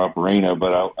 points in Rupp Arena,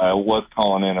 but I was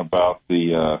calling in about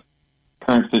the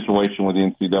current situation with the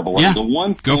NCAA. Yeah, the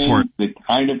one go for it. That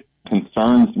kind of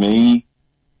concerns me,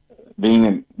 being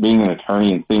an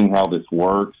attorney and seeing how this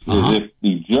works, is if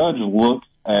the judge looks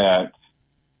at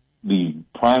the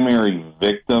primary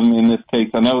victim in this case.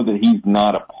 I know that he's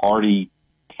not a party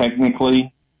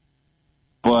technically,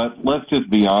 but let's just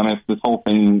be honest. This whole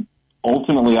thing,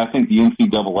 ultimately, I think the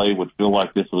NCAA would feel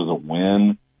like this was a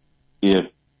win if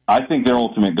I think their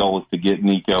ultimate goal is to get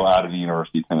Nico out of the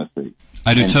University of Tennessee.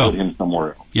 I do and too. Put him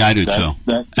somewhere else. Yeah, I do too.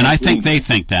 And I think they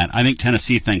think that. I think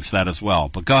Tennessee thinks that as well.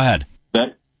 But go ahead.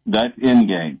 That's in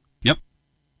game. Yep.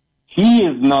 He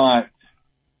is not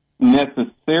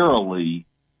necessarily,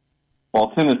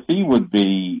 while Tennessee would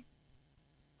be,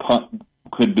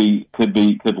 could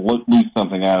lose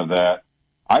something out of that.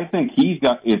 I think he's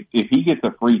got, if he gets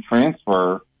a free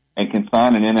transfer and can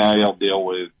sign an NIL deal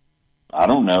with, I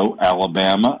don't know,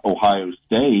 Alabama, Ohio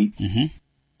State,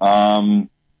 I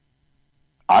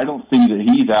don't see that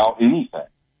he's out anything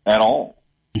at all.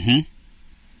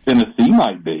 Tennessee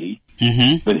might be,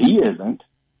 but he isn't.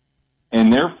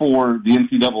 And therefore, the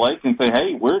NCAA can say,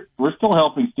 hey, we're still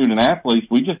helping student athletes.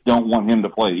 We just don't want him to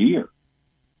play here.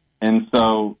 And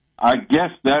so I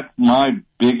guess that's my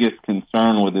biggest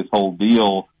concern with this whole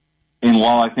deal. And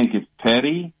while I think it's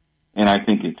petty and I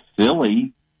think it's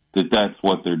silly that that's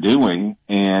what they're doing,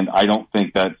 and I don't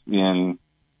think that's in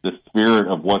the spirit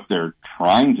of what they're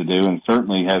trying to do, and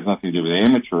certainly has nothing to do with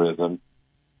amateurism,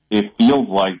 it feels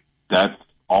like that's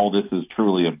all this is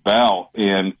truly about.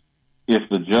 And if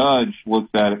the judge looks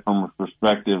at it from a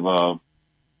perspective of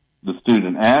the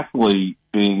student athlete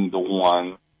being the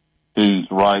one whose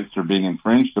rights are being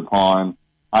infringed upon,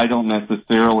 I don't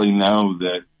necessarily know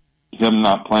that him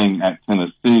not playing at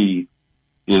Tennessee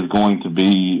is going to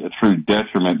be a true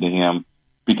detriment to him,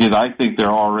 because I think there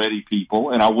are already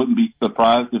people, and I wouldn't be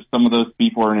surprised if some of those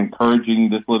people are encouraging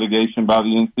this litigation by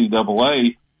the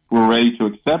NCAA who are ready to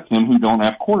accept him who don't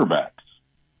have quarterbacks.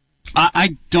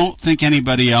 I don't think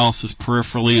anybody else is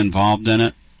peripherally involved in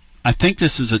it. I think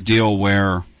this is a deal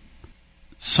where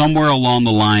somewhere along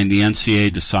the line the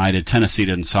NCAA decided Tennessee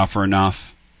didn't suffer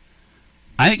enough.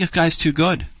 I think this guy's too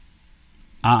good.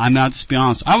 I'm not, just be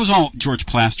honest. I was on George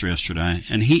Plaster yesterday,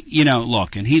 and he,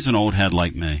 look, and he's an old head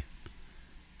like me.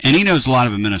 And he knows a lot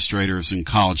of administrators in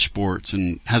college sports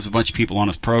and has a bunch of people on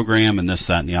his program and this,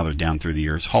 that, and the other down through the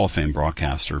years. Hall of Fame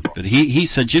broadcaster. But he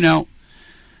said,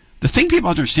 the thing people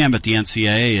understand about the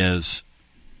NCAA is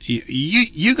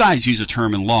you guys use a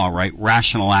term in law, right?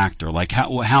 Rational actor. Like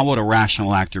how would a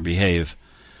rational actor behave?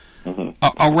 Mm-hmm.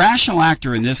 A rational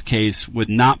actor in this case would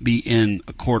not be in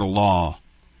a court of law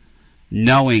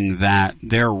knowing that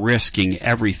they're risking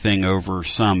everything over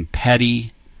some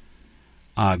petty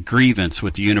grievance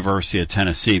with the University of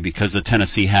Tennessee because the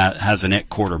Tennessee has an it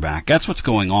quarterback. That's what's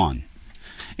going on.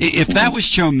 If that was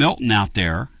Joe Milton out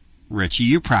there, Richie,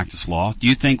 you practice law, do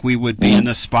you think we would be in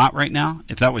this spot right now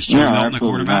if that was Joe Milton, the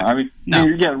quarterback? Not. I mean, no.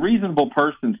 Reasonable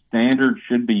person standard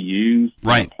should be used in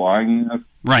applying this.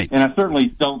 Right. And I certainly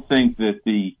don't think that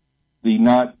the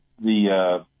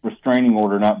restraining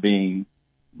order not being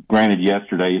granted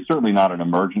yesterday is certainly not an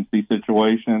emergency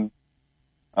situation.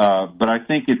 But I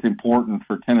think it's important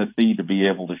for Tennessee to be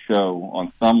able to show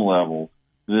on some level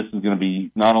this is going to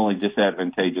be not only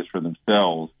disadvantageous for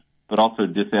themselves, but also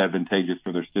disadvantageous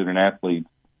for their student athletes.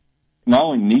 Not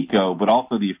only Nico, but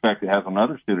also the effect it has on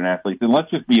other student athletes. And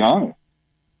let's just be honest.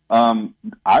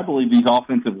 I believe these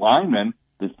offensive linemen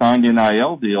that signed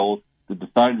NIL deals that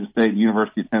decided to stay at the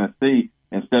University of Tennessee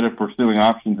instead of pursuing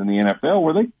options in the NFL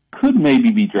where they could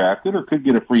maybe be drafted or could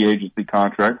get a free agency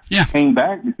contract, came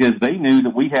back because they knew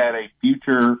that we had a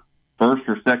future first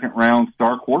or second round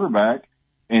star quarterback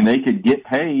and they could get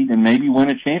paid and maybe win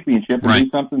a championship and do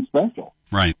something special.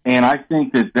 Right. And I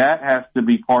think that has to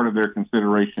be part of their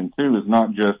consideration too, is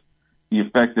not just the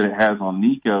effect that it has on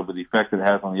Nico, but the effect that it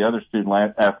has on the other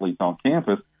student athletes on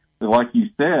campus. But like you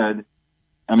said,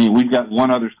 I mean, we've got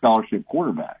one other scholarship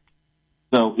quarterback.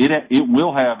 So it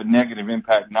will have a negative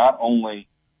impact not only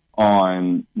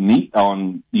on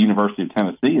the University of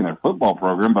Tennessee and their football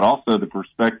program, but also the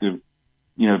prospective,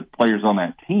 players on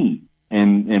that team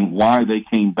and why they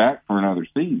came back for another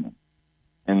season.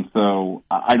 And so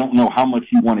I don't know how much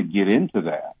you want to get into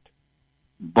that,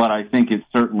 but I think it's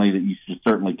certainly that you should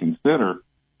certainly consider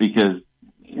because,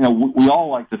 we all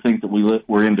like to think that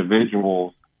we're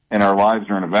individuals and our lives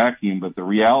are in a vacuum, but the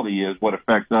reality is what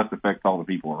affects us affects all the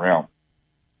people around.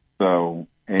 So,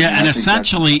 and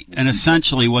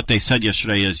essentially what they said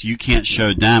yesterday is you can't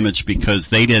show damage because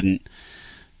the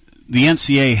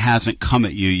NCAA hasn't come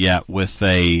at you yet with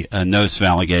a notice of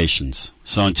allegations.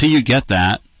 So until you get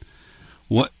that,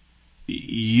 what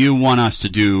you want us to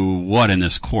do what in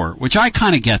this court, which I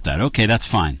kind of get that. Okay, that's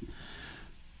fine.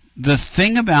 The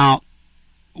thing about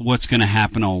what's going to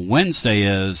happen on Wednesday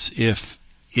is if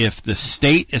the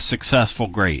state is successful,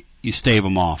 great, you stave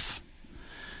them off.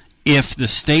 If the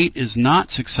state is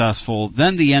not successful,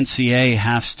 then the NCAA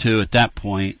has to, at that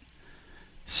point,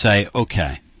 say,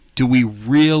 okay, do we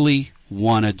really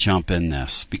want to jump in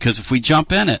this? Because if we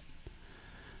jump in it,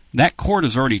 that court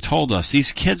has already told us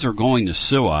these kids are going to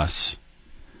sue us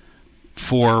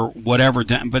for whatever.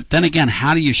 But then again,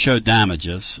 how do you show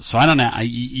damages? So I don't know.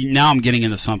 Now I'm getting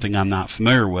into something I'm not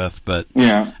familiar with, but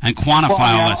and quantify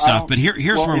all that stuff. But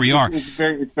here's where we are. It's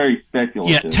very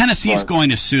speculative. Yeah, Tennessee's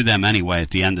going to sue them anyway at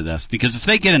the end of this because if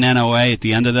they get an NOA at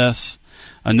the end of this,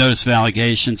 a notice of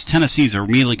allegations, Tennessee's are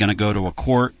immediately going to go to a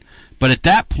court. But at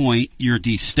that point, you're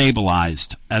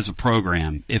destabilized as a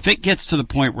program. If it gets to the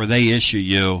point where they issue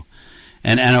you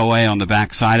an NOA on the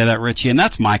backside of that, Richie, and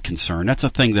that's my concern. That's a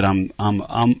thing that I'm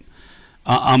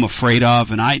afraid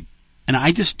of, and I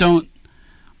just don't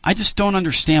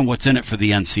understand what's in it for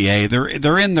the NCAA.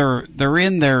 They're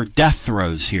in their death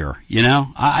throes here.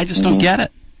 I just don't get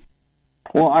it.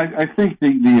 Well, I think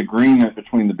the agreement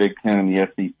between the Big Ten and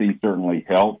the SEC certainly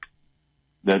helped.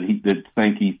 that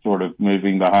think he's sort of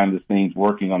moving behind the scenes,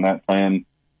 working on that plan.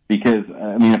 Because,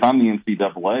 I mean, if I'm the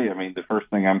NCAA, I mean, the first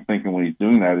thing I'm thinking when he's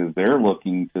doing that is they're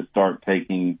looking to start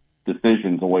taking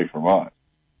decisions away from us.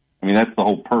 I mean, that's the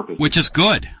whole purpose. Which is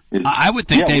good. I would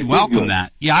think they'd welcome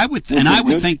that. Yeah, I would, and I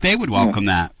would think they would welcome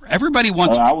that. Everybody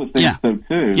wants. I would think so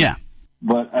too. Yeah.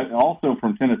 But also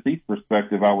from Tennessee's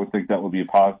perspective, I would think that would be a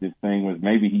positive thing. Was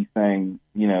maybe he's saying,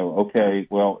 okay,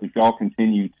 well, if y'all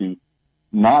continue to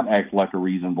not act like a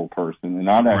reasonable person and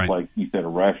not act like you said a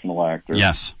rational actor,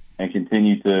 yes, and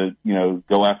continue to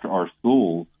go after our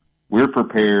schools, we're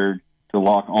prepared to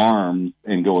lock arms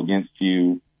and go against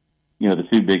you. The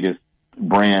two biggest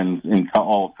brands in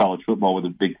all of college football with the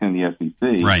Big Ten and the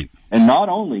SEC. Right. And not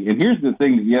only, and here's the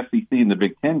thing that the SEC and the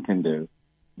Big Ten can do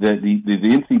that the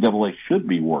NCAA should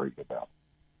be worried about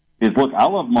is, look, I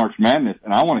love March Madness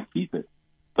and I want to keep it,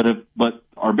 but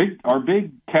our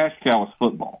big cash cow is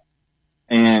football.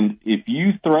 And if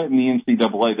you threaten the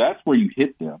NCAA, that's where you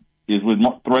hit them, is with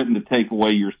threaten to take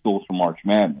away your schools from March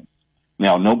Madness.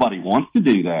 Now, nobody wants to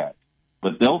do that,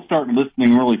 but they'll start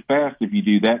listening really fast if you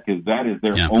do that, because that is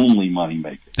their only money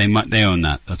maker. They own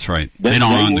that. That's right. They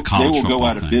don't own the college football. They will go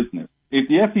out of business. If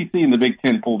the SEC and the Big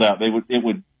Ten pulled out, it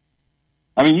would.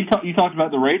 I mean, you talked about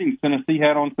the ratings Tennessee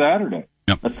had on Saturday.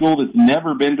 Yep. A school that's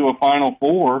never been to a Final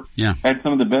Four had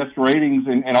some of the best ratings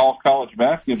in all of college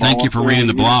basketball. Thank you for reading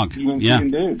the blog.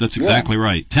 That's exactly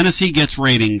right. Tennessee gets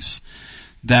ratings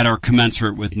that are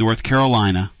commensurate with North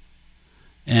Carolina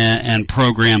and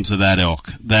programs of that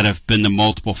ilk that have been to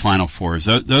multiple Final Fours.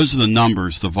 Those are the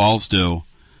numbers the Vols do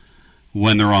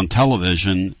when they're on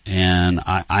television, and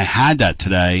I had that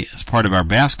today as part of our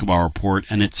basketball report,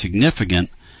 and it's significant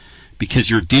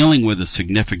because you're dealing with a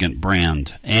significant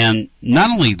brand. And not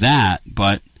only that,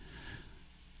 but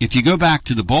if you go back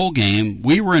to the bowl game,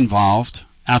 we were involved,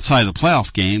 outside of the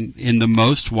playoff game, in the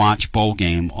most watched bowl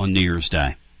game on New Year's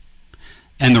Day.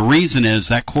 And the reason is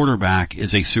that quarterback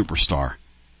is a superstar.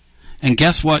 And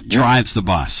guess what drives the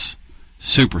bus?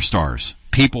 Superstars.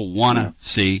 People want to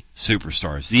see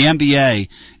superstars. The NBA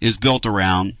is built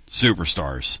around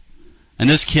superstars. And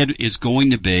this kid is going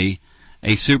to be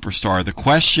a superstar. The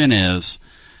question is,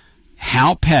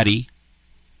 how petty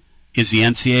is the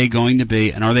NCAA going to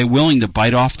be, and are they willing to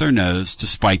bite off their nose to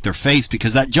spite their face?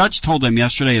 Because that judge told them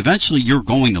yesterday, eventually you're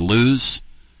going to lose.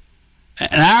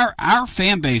 And our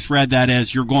fan base read that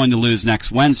as you're going to lose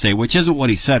next Wednesday, which isn't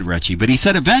what he said, Richie. But he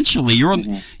said eventually you're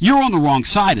on the wrong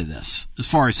side of this as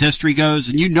far as history goes,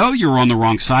 and you're on the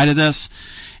wrong side of this.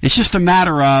 It's just a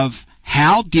matter of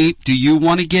how deep do you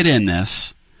want to get in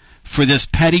this for this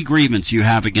petty grievance you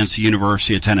have against the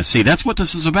University of Tennessee. That's what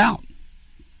this is about.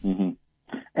 Mm-hmm.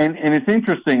 And it's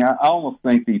interesting. I almost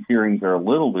think these hearings are a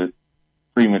little bit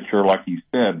premature, like you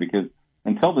said, because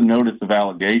until the notice of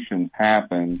allegations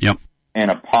happen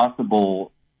and a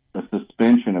possible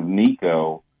suspension of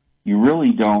Nico, you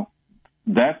really don't.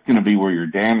 That's going to be where your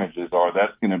damages are.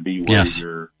 That's going to be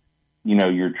where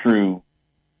your true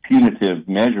punitive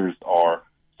measures are.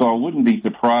 So I wouldn't be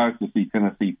surprised to see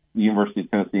the University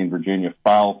of Tennessee and Virginia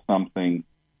file something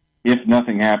if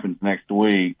nothing happens next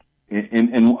week.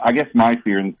 And I guess my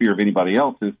fear and the fear of anybody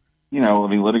else is,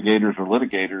 litigators are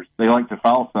litigators. They like to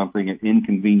file something at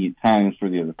inconvenient times for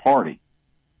the other party.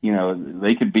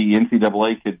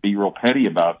 NCAA could be real petty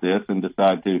about this and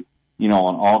decide to,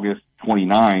 on August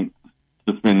 29th,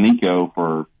 suspend Nico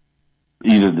for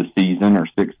either the season or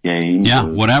 6 games. Yeah,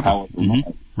 whatever.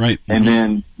 Right. And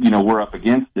then, we're up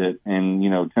against it, and,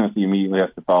 Tennessee immediately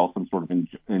has to file some sort of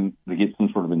to get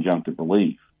some sort of injunctive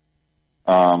relief.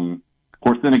 Of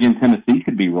course, then again, Tennessee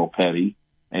could be real petty,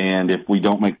 and if we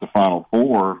don't make the Final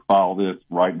Four, file this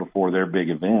right before their big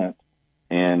event,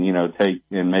 and,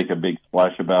 make a big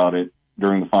splash about it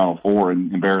during the Final Four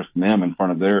and embarrass them in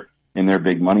front of their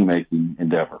big money-making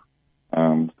endeavor.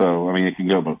 It can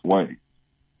go both ways.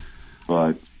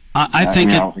 But I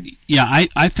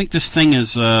think this thing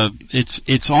is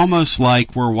it's almost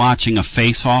like we're watching a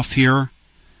face-off here,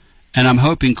 and I'm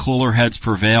hoping cooler heads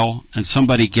prevail, and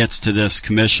somebody gets to this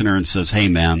commissioner and says, "Hey,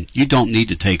 man, you don't need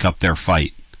to take up their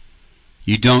fight.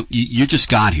 You just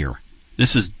got here.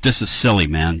 This is silly,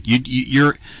 man.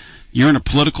 You're in a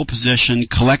political position.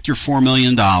 Collect your $4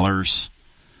 million,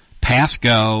 pass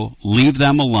go, leave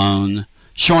them alone."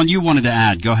 Sean, you wanted to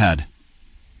add. Go ahead.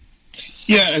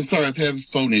 Yeah, I'm sorry. I've had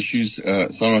phone issues, so I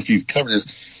don't know if you've covered this.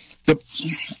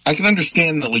 I can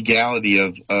understand the legality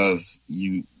of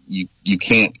you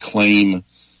can't claim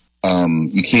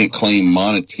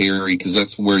monetary, because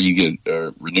that's where you get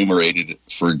remunerated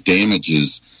for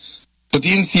damages. But the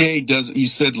NCAA does. You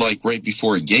said right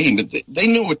before a game, but they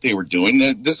know what they were doing.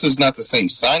 This is not the same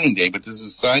signing day, but this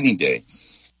is signing day.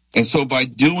 And so by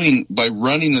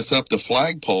running this up the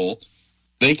flagpole,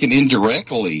 they can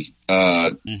indirectly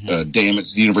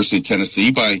damage the University of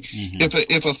Tennessee by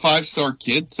if a 5-star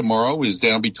kid tomorrow is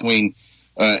down between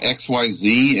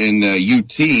XYZ and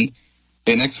UT,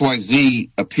 and XYZ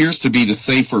appears to be the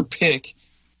safer pick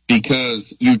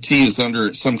because UT is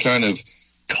under some kind of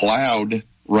cloud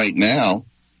right now.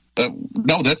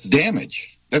 No, that's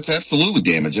damage. That's absolutely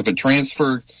damage. If a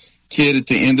transfer kid at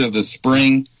the end of the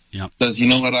spring says, you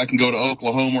know what, I can go to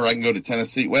Oklahoma or I can go to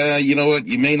Tennessee. Well, you know what,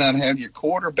 you may not have your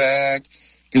quarterback,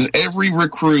 because every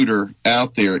recruiter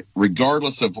out there,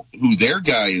 regardless of who their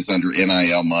guy is under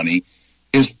NIL money,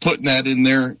 is putting that in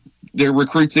their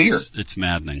recruit's ear. It's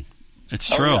maddening. It's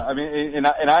true. I mean, and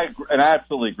I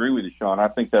absolutely agree with you, Sean. I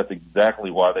think that's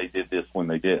exactly why they did this when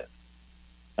they did.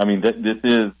 I mean, this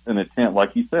is an attempt,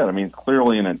 like you said. I mean,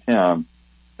 clearly an attempt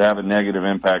to have a negative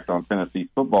impact on Tennessee's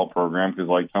football program because,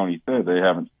 like Tony said, they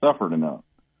haven't suffered enough.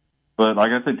 But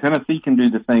like I said, Tennessee can do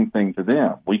the same thing to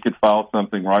them. We could file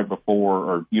something right before,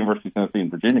 or University of Tennessee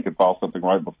and Virginia could file something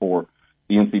right before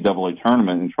the NCAA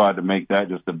tournament and try to make that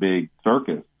just a big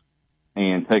circus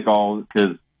and take all,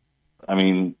 because, I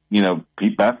mean, you know,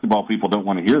 basketball people don't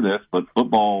want to hear this, but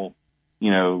football,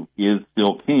 you know, is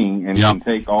still king, and you can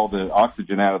take all the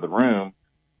oxygen out of the room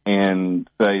and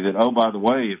say that, oh, by the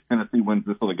way, if Tennessee wins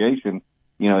this litigation,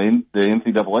 you know, the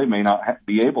NCAA may not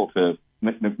be able to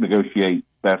negotiate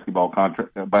basketball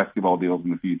deals in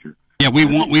the future. Yeah, we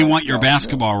want your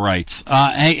basketball rights.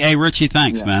 Hey, Richie,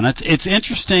 thanks, man. It's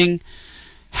interesting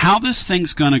how this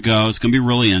thing's going to go. It's going to be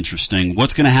really interesting.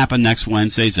 What's going to happen next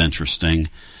Wednesday is interesting.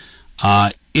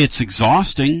 It's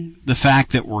exhausting, the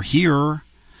fact that we're here.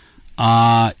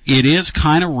 It is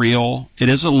kind of real. It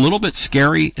is a little bit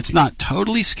scary. It's not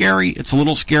totally scary. It's a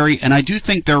little scary. And I do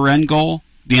think their end goal,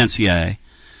 the NCAA,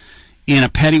 in a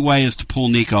petty way, is to pull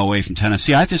Nico away from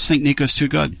Tennessee. I just think Nico's too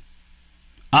good.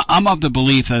 I'm of the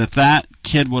belief that if that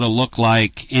kid would have looked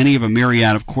like any of a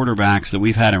myriad of quarterbacks that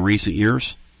we've had in recent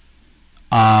years,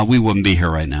 we wouldn't be here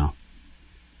right now.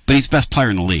 But he's the best player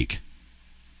in the league.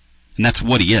 And that's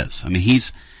what he is. I mean,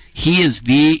 he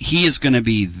is going to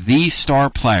be the star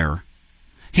player.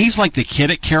 He's like the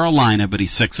kid at Carolina, but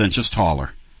he's 6 inches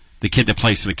taller. The kid that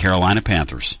plays for the Carolina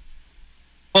Panthers.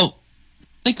 Well,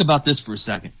 think about this for a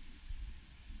second.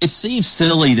 It seems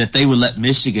silly that they would let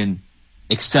Michigan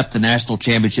accept the national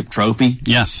championship trophy.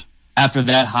 Yes. After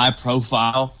that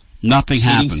high-profile cheating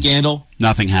happened. Scandal.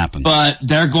 Nothing happened. But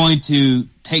they're going to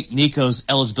take Nico's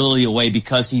eligibility away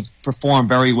because he performed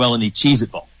very well in the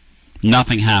Cheez-It Bowl.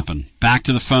 Nothing happened. Back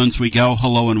to the phones we go.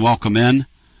 Hello and welcome in.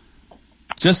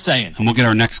 Just saying. And we'll get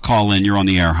our next call in. You're on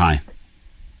the air. Hi.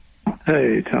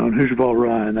 Hey, Tone. Hoosier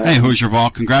Ryan. Hey, Hoosier.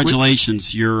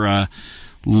 Congratulations. Your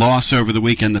loss over the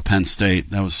weekend to Penn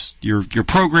State. That was your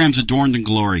program's adorned in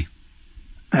glory.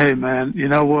 Hey, man. You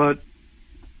know what?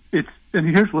 And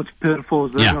here's what's pitiful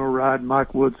is they're going to ride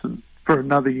Mike Woodson for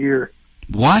another year.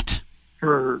 What?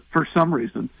 For some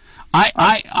reason.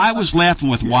 I was laughing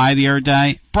with Y the other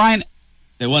day. Brian,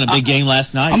 they won a big game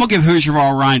last night. I'm going to give Hoosier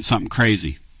Ryan something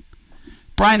crazy.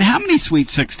 Brian, how many Sweet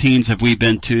 16s have we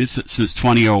been to since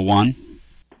 2001?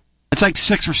 It's like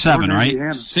 6 or 7, right?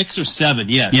 Indiana. 6 or 7,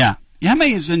 yes. Yeah. How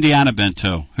many has Indiana been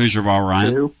to, Hoosier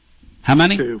Ryan? 2. How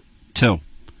many? 2.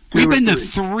 We've been to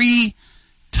 3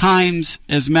 times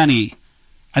as many.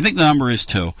 I think the number is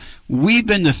 2. We've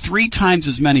been to 3 times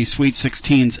as many Sweet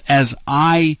 16s as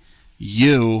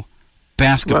IU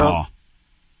basketball.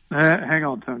 Well, hang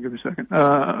on, Tom. Give me a second.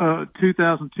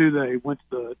 2002, they went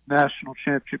to the national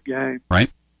championship game.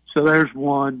 Right. So there's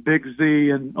one. Big Z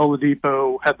and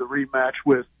Oladipo had the rematch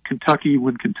with Kentucky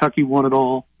when Kentucky won it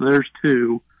all. There's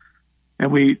 2.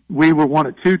 And we were one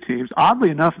of 2 teams. Oddly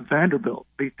enough, Vanderbilt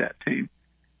beat that team.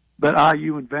 But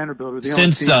IU and Vanderbilt are the only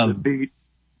teams that beat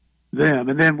them.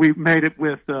 And then we made it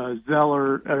with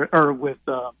Zeller or with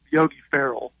Yogi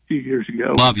Ferrell a few years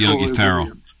ago. Love Yogi Ferrell.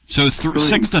 Williams. So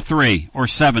 6-3 or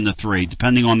 7-3,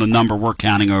 depending on the number we're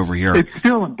counting over here. It's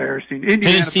still embarrassing.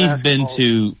 Tennessee's been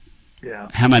to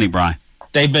how many, Brian?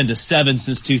 They've been to 7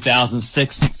 since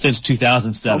 2006, since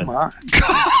 2007. Oh my!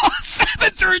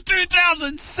 7 through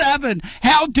 2007.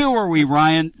 How due are we,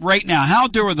 Ryan? Right now, how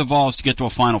due are the Vols to get to a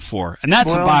Final Four? And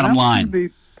that's the bottom line. That would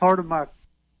be part of my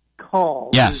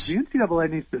call. Yes. The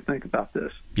NCAA needs to think about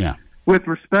this. Yeah. With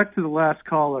respect to the last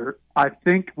caller, I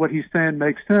think what he's saying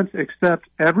makes sense, except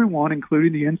everyone,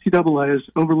 including the NCAA, is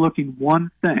overlooking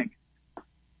one thing.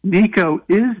 Nico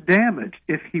is damaged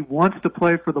if he wants to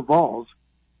play for the Vols.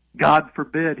 God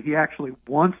forbid he actually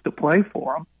wants to play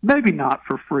for them. Maybe not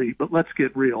for free, but let's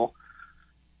get real.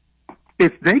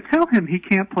 If they tell him he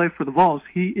can't play for the Vols,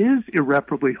 he is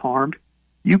irreparably harmed.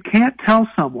 You can't tell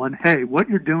someone, hey, what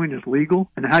you're doing is legal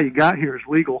and how you got here is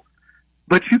legal,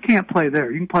 but you can't play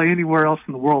there. You can play anywhere else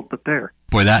in the world but there.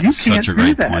 Boy, that's such a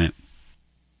great point.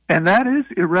 And that is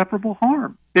irreparable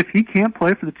harm. If he can't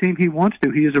play for the team he wants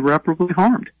to, he is irreparably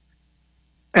harmed.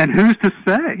 And who's to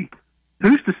say?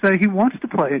 Who's to say he wants to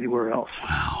play anywhere else?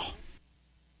 Wow.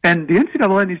 And the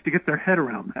NCAA needs to get their head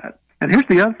around that. And here's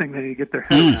the other thing they need to get their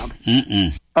head around.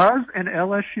 Us and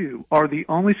LSU are the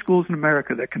only schools in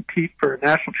America that compete for a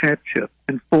national championship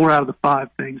in 4 out of the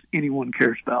 5 things anyone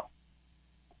cares about.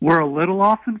 We're a little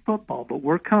off in football, but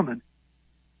we're coming.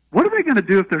 What are they going to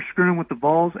do if they're screwing with the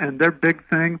Vols and their big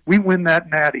thing? We win that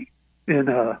natty in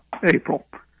April.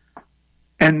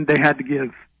 And they had to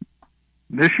give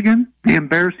Michigan the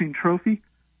embarrassing trophy.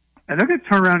 And they're going to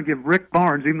turn around and give Rick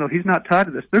Barnes, even though he's not tied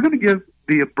to this, they're going to give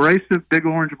the abrasive Big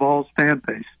Orange Vols fan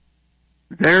base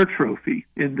their trophy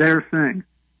in their thing.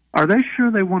 Are they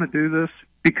sure they want to do this?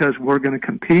 Because we're going to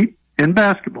compete in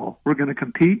basketball. We're going to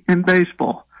compete in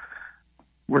baseball.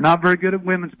 We're not very good at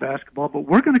women's basketball, but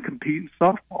we're going to compete in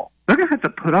softball. They're going to have to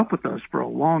put up with us for a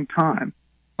long time.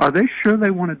 Are they sure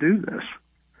they want to do this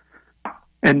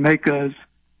and make us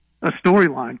a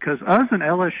storyline? Because us and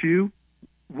LSU,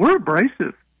 we're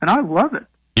abrasive, and I love it.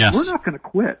 Yes. We're not going to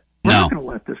quit. We're not going to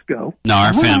let this go. No,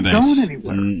 our fan base. We're not going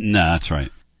anywhere. No, that's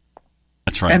right.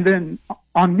 That's right. And then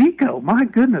on Nico, my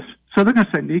goodness. So they're going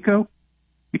to say, Nico,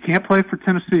 you can't play for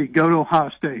Tennessee. Go to Ohio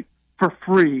State for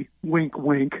free, wink,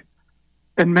 wink,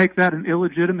 and make that an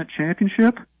illegitimate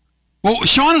championship? Well,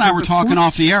 Sean and I were talking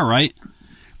off the air, right?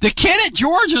 The kid at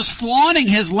Georgia's flaunting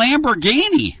his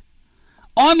Lamborghini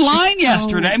online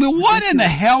yesterday. I mean, what in the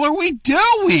hell are we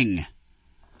doing?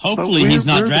 Hopefully he's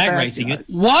not drag racing it.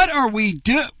 What are we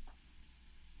doing?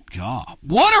 God,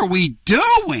 what are we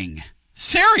doing?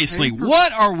 Seriously,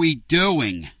 what are we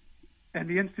doing? And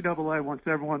the NCAA wants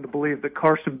everyone to believe that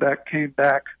Carson Beck came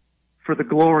back for the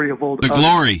glory of old. The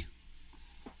glory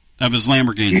of his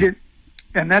Lamborghini.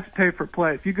 And that's pay for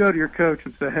play. If you go to your coach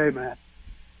and say, hey, man,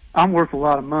 I'm worth a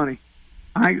lot of money.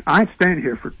 I ain't staying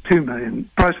here for $2 million.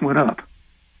 Price went up.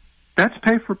 That's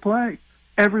pay for play.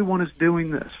 Everyone is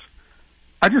doing this.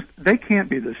 They can't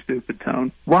be this stupid,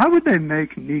 Tone. Why would they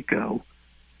make Nico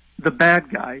the bad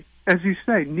guy? As you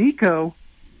say, Nico,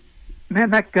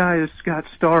 man, that guy has got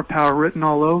star power written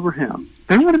all over him.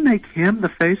 They want to make him the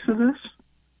face of this?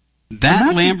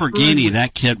 That Lamborghini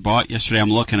that kid bought yesterday,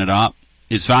 I'm looking it up,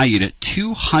 is valued at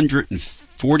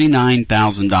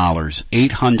 $249,000,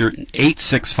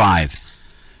 $865.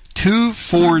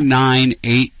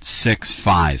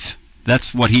 $249,865.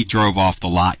 That's what he drove off the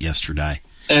lot yesterday.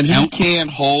 And he can't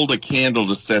hold a candle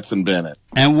to Stetson Bennett.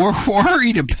 And we're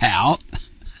worried about...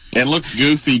 And looks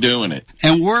goofy doing it.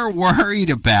 And we're worried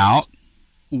about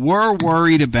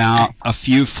a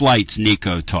few flights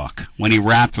Nico took when he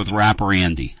rapped with rapper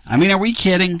Andy. I mean, are we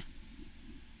kidding?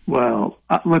 Well,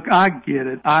 look, I get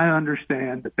it. I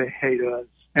understand that they hate us,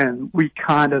 and we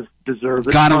kind of deserve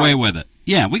it. Got away with it.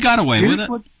 Yeah, we got away with it.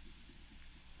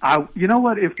 You know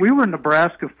what? If we were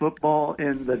Nebraska football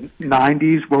in the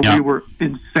 90s where we were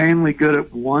insanely good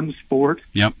at one sport,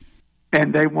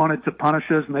 and they wanted to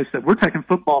punish us, and they said, we're taking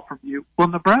football from you, well,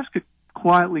 Nebraska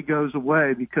quietly goes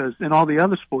away because in all the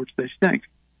other sports, they stink.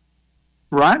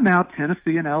 Right now,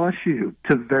 Tennessee and LSU,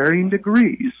 to varying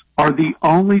degrees, are the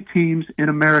only teams in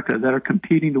America that are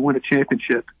competing to win a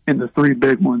championship in the 3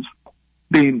 big ones,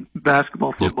 being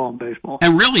basketball, football, and baseball.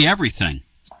 And really everything.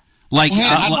 Like,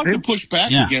 I'd like to push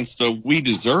back against the we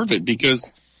deserve it, because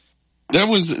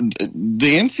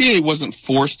the NCAA wasn't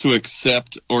forced to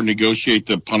accept or negotiate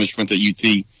the punishment that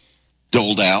UT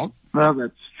doled out. Well,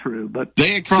 that's true, but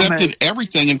they accepted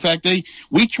everything. In fact, they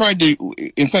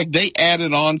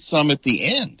added on some at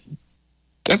the end.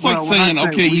 That's like saying,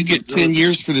 okay, you get 10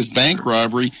 years for this bank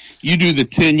robbery. You do the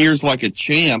 10 years like a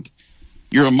champ.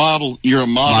 You're a model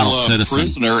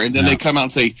prisoner, and then they come out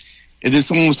and say, and then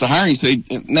someone wants to hire you, say,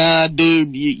 nah,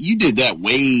 dude, you did that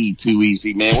way too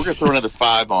easy, man. We're going to throw another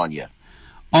 5 on you.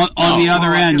 On the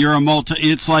other end, you're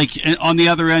it's like on the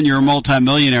other end, you're a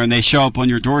multimillionaire, and they show up on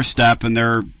your doorstep, and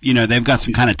they've got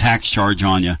some kind of tax charge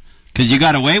on you because you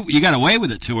got away with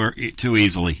it too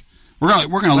easily. We're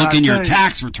gonna look in your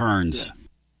tax returns. Yeah.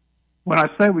 When I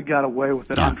say we got away with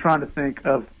it, I'm trying to think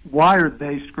of why are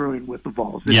they screwing with the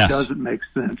Vols? It doesn't make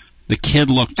sense. The kid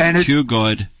looked too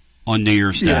good on New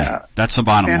Year's Day. Yeah. That's the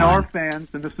bottom line. And our fans,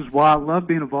 and this is why I love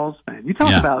being a Vols fan. You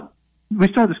talk about, we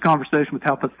started this conversation with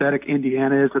how pathetic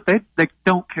Indiana is, that they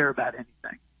don't care about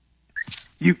anything.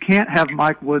 You can't have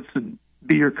Mike Woodson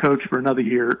be your coach for another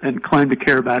year and claim to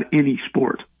care about any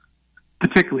sport,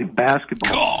 particularly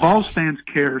basketball. Vols fans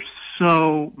care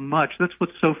so much. That's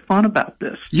what's so fun about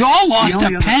this. Y'all lost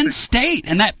to Penn State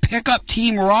and that pickup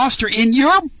team roster in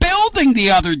your building the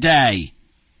other day.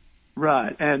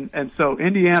 Right, and so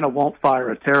Indiana won't fire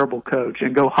a terrible coach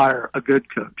and go hire a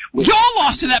good coach. Y'all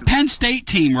lost to that Penn State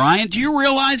team, Ryan. Do you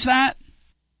realize that?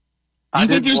 Do you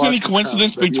think there's any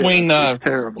coincidence between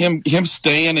him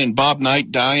staying and Bob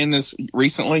Knight dying this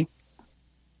recently?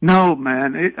 No,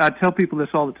 man. I tell people this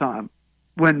all the time.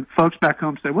 When folks back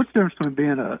home say, what's the difference between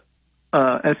being a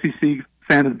SEC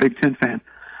fan and a Big Ten fan?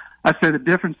 I say the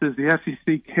difference is the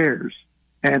SEC cares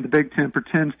and the Big Ten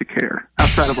pretends to care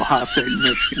outside of Ohio State and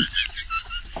Michigan.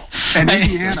 And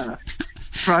Indiana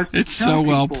tries to it's tell so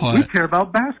people, well put. we care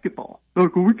about basketball.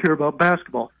 Look, we care about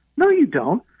basketball. No, you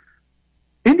don't.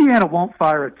 Indiana won't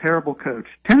fire a terrible coach.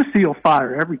 Tennessee will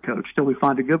fire every coach till we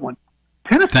find a good one.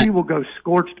 Tennessee will go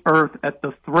scorched earth at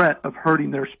the threat of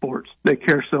hurting their sports. They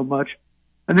care so much.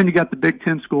 And then you got the Big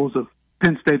Ten schools of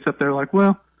Penn State's up there like,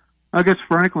 well, I guess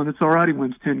Franklin, it's all right, he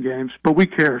wins 10 games, but we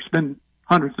care. Spend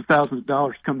hundreds of thousands of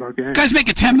dollars to come to our games. The guy's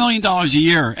making $10 million a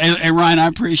year. And Ryan, I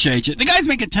appreciate you. The guy's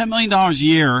making $10 million a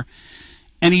year,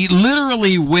 and he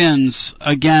literally wins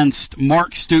against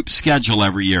Mark Stoops' schedule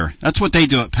every year. That's what they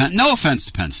do at Penn. No offense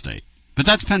to Penn State, but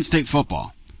that's Penn State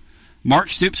football. Mark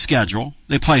Stoops' schedule.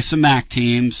 They play some MAC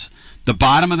teams. The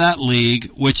bottom of that league,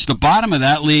 which the bottom of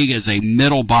that league is a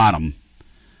middle bottom.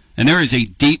 And there is a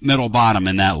deep middle bottom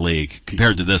in that league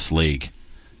compared to this league.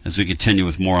 As we continue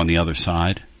with more on the other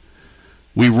side,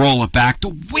 we roll it back to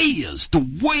Wiz.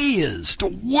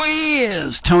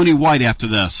 Tony White after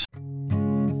this.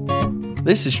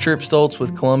 This is Trip Stoltz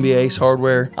with Columbia Ace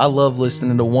Hardware. I love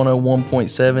listening to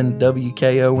 101.7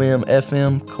 WKOM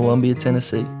FM, Columbia,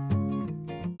 Tennessee.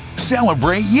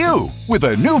 Celebrate you with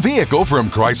a new vehicle from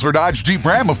Chrysler Dodge Jeep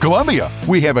Ram of Columbia.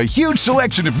 We have a huge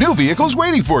selection of new vehicles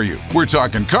waiting for you. We're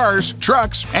talking cars,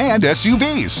 trucks, and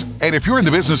SUVs. And if you're in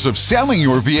the business of selling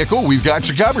your vehicle, we've got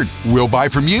you covered. We'll buy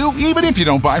from you even if you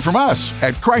don't buy from us.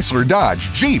 At Chrysler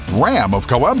Dodge Jeep Ram of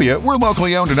Columbia, we're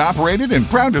locally owned and operated and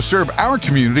proud to serve our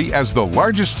community as the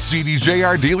largest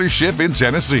CDJR dealership in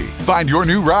Tennessee. Find your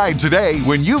new ride today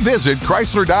when you visit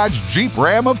Chrysler Dodge Jeep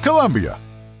Ram of Columbia.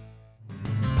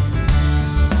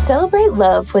 Celebrate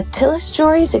love with Tillis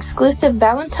Jewelry's exclusive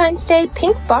Valentine's Day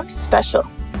Pink Box Special.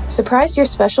 Surprise your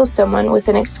special someone with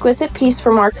an exquisite piece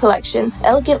from our collection,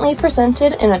 elegantly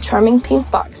presented in a charming pink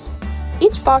box.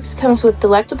 Each box comes with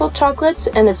delectable chocolates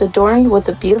and is adorned with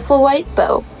a beautiful white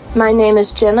bow. My name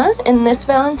is Jenna, and this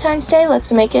Valentine's Day,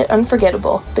 let's make it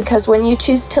unforgettable. Because when you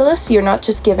choose Tillis, you're not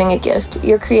just giving a gift,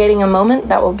 you're creating a moment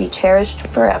that will be cherished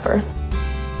forever.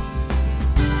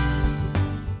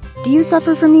 Do you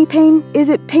suffer from knee pain? Is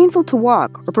it painful to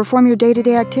walk or perform your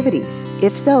day-to-day activities?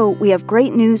 If so, we have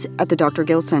great news at the Dr.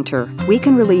 Gill Center. We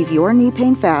can relieve your knee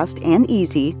pain fast and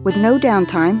easy with no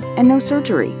downtime and no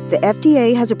surgery. The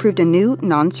FDA has approved a new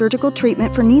non-surgical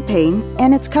treatment for knee pain,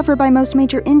 and it's covered by most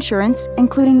major insurance,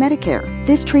 including Medicare.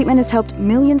 This treatment has helped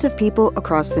millions of people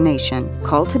across the nation.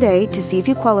 Call today to see if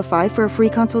you qualify for a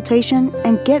free consultation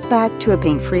and get back to a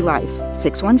pain-free life.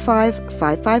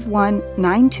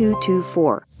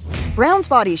 615-551-9224. Brown's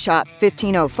Body Shop,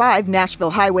 1505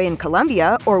 Nashville Highway in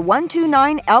Columbia or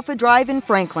 129 Alpha Drive in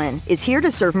Franklin, is here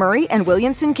to serve Murray and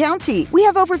Williamson County. We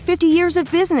have over 50 years of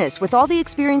business with all the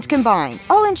experience combined.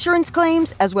 All insurance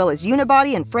claims, as well as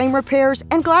unibody and frame repairs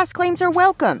and glass claims are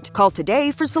welcomed. Call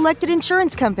today for selected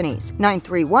insurance companies.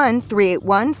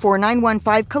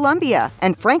 931-381-4915 Columbia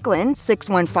and Franklin,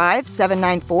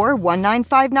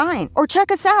 615-794-1959. Or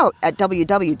check us out at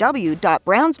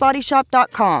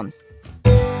www.brownsbodyshop.com.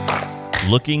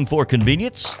 Looking for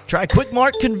convenience? Try Quick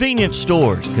Mart Convenience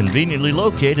Stores, conveniently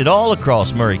located all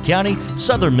across Murray County,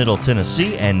 southern Middle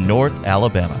Tennessee, and North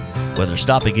Alabama. Whether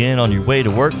stopping in on your way to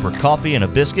work for coffee and a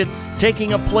biscuit,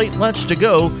 taking a plate lunch to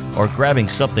go, or grabbing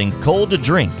something cold to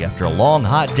drink after a long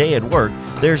hot day at work,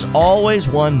 there's always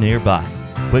one nearby.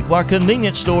 Quick Mart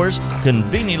Convenience Stores,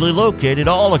 conveniently located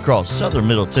all across southern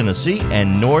Middle Tennessee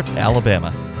and North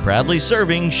Alabama. Proudly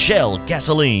serving Shell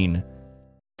gasoline.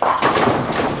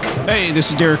 Hey, this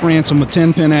is Derek Ransom with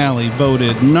 10 Pin Alley,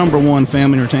 voted #1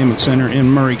 family entertainment center in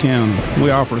Murray County.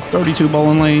 We offer 32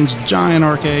 bowling lanes, giant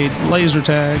arcade, laser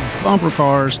tag, bumper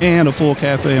cars, and a full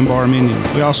cafe and bar menu.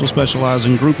 We also specialize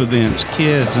in group events,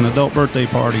 kids and adult birthday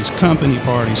parties, company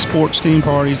parties, sports team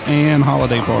parties, and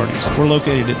holiday parties. We're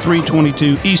located at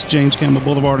 322 East James Campbell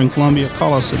Boulevard in Columbia.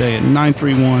 Call us today at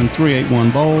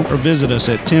 931-381-BOWL or visit us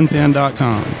at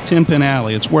 10pin.com. 10 Pin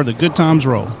Alley, it's where the good times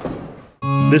roll.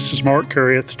 This is Mark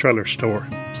Curry at the Trailer Store.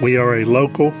 We are a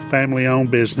local, family-owned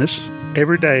business.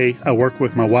 Every day, I work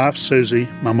with my wife, Susie,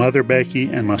 my mother,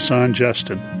 Becky, and my son,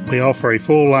 Justin. We offer a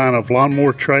full line of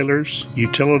lawnmower trailers,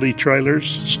 utility trailers,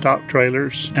 stock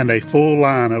trailers, and a full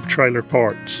line of trailer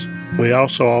parts. We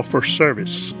also offer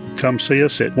service. Come see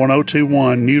us at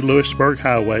 1021 New Lewisburg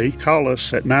Highway. Call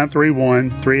us at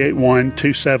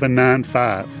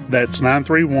 931-381-2795. That's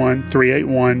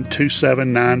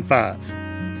 931-381-2795.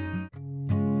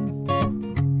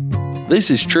 This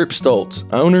is Trip Stoltz,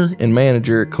 owner and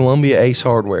manager at Columbia Ace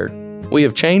Hardware. We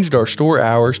have changed our store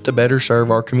hours to better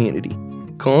serve our community.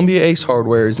 Columbia Ace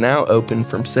Hardware is now open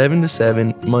from 7 to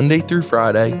 7 Monday through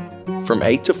Friday, from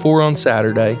 8 to 4 on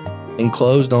Saturday, and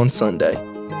closed on Sunday.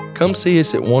 Come see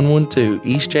us at 112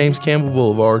 East James Campbell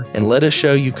Boulevard and let us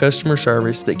show you customer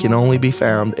service that can only be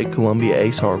found at Columbia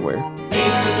Ace Hardware.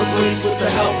 Ace is the place with the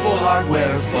helpful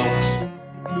hardware, folks.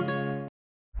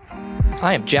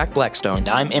 I am Jack Blackstone. And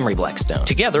I'm Emery Blackstone.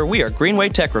 Together, we are Greenway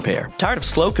Tech Repair. Tired of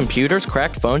slow computers,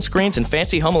 cracked phone screens, and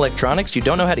fancy home electronics you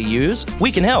don't know how to use?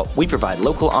 We can help. We provide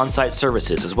local on-site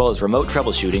services as well as remote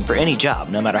troubleshooting for any job,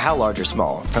 no matter how large or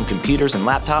small, from computers and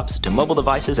laptops to mobile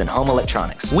devices and home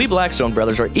electronics. We Blackstone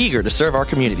brothers are eager to serve our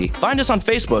community. Find us on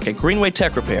Facebook at Greenway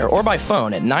Tech Repair or by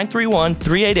phone at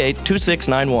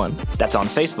 931-388-2691. That's on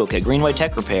Facebook at Greenway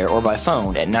Tech Repair or by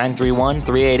phone at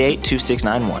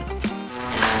 931-388-2691.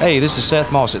 Hey, this is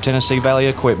Seth Moss at Tennessee Valley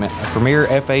Equipment, a premier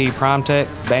FAE PrimeTech,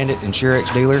 Bandit, and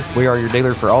Shurex dealer. We are your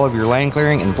dealer for all of your land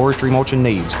clearing and forestry mulching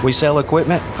needs. We sell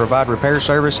equipment, provide repair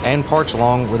service, and parts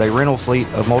along with a rental fleet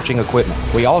of mulching equipment.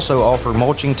 We also offer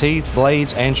mulching teeth,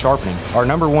 blades, and sharpening. Our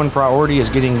number one priority is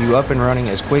getting you up and running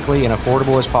as quickly and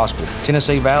affordable as possible.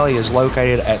 Tennessee Valley is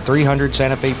located at 300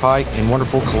 Santa Fe Pike in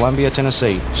wonderful Columbia,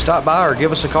 Tennessee. Stop by or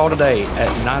give us a call today at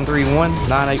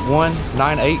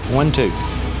 931-981-9812.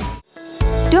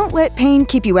 Don't let pain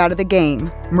keep you out of the game.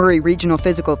 Murray Regional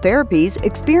Physical Therapy's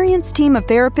experienced team of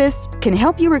therapists can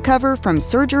help you recover from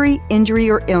surgery, injury,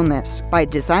 or illness by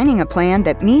designing a plan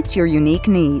that meets your unique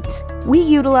needs. We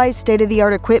utilize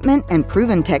state-of-the-art equipment and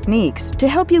proven techniques to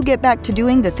help you get back to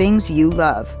doing the things you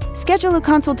love. Schedule a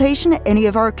consultation at any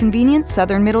of our convenient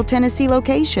Southern Middle Tennessee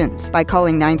locations by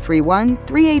calling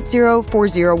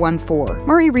 931-380-4014.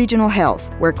 Murray Regional Health,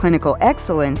 where clinical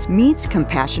excellence meets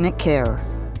compassionate care.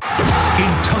 In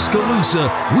Tuscaloosa,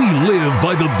 we live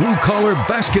by the blue-collar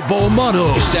basketball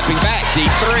motto. Stepping back, deep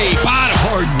three, bottom.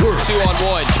 Hard work.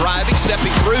 2-on-1, driving,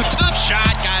 stepping through, tough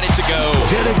shot, got it to go.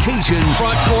 Dedication.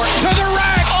 Front court, to the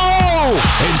rack,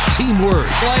 and teamwork.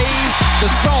 Play the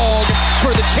song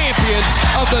for the champions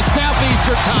of the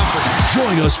Southeastern Conference.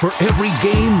 Join us for every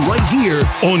game right here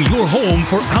on your home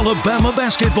for Alabama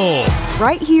basketball.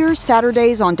 Right here,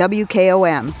 Saturdays on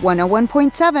WKOM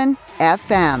 101.7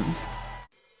 FM.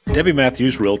 Debbie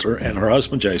Matthews, realtor, and her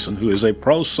husband Jason, who is a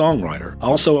prose songwriter,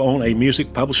 also own a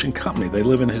music publishing company. They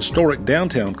live in historic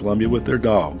downtown Columbia with their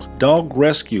dogs. Dog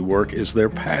rescue work is their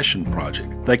passion project.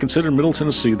 They consider Middle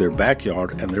Tennessee their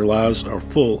backyard, and their lives are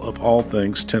full of all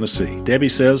things Tennessee. Debbie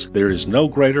says there is no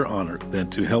greater honor than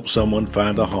to help someone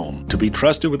find a home. To be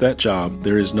trusted with that job,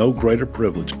 there is no greater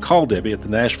privilege. Call Debbie at the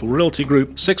Nashville Realty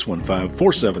Group,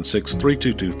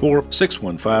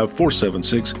 615-476-3224,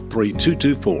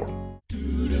 615-476-3224.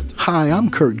 Hi, I'm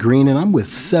Kurt Green, and I'm with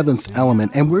Seventh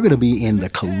Element, and we're going to be in the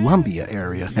Columbia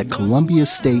area at Columbia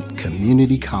State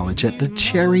Community College at the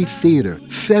Cherry Theater,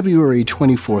 February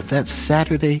 24th. That's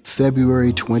Saturday,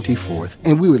 February 24th.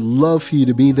 And we would love for you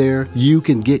to be there. You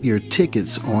can get your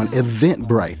tickets on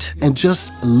Eventbrite, and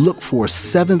just look for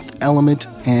Seventh Element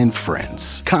and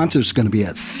Friends. Concert's going to be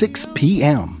at 6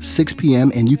 p.m.,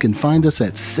 and you can find us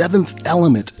at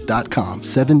seventhelement.com,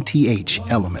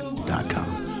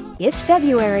 7THelement.com. It's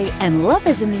February, and love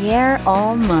is in the air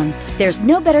all month. There's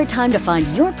no better time to find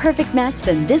your perfect match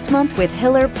than this month with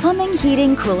Hiller Plumbing,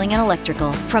 Heating, Cooling, and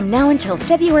Electrical. From now until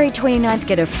February 29th,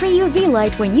 get a free UV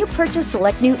light when you purchase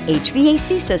select new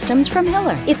HVAC systems from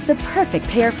Hiller. It's the perfect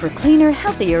pair for cleaner,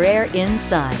 healthier air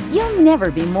inside. You'll never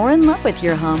be more in love with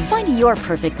your home. Find your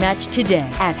perfect match today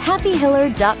at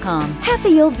happyhiller.com. Happy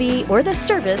you'll be, or the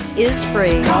service is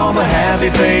free. Call the Happy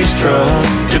Face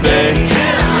Truck today.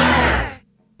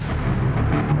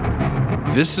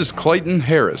 This is Clayton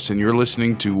Harris, and you're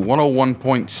listening to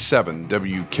 101.7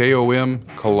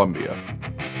 WKOM Columbia.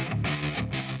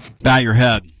 Bow your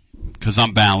head, because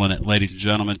I'm bowing it, ladies and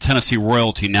gentlemen. Tennessee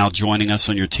Royalty now joining us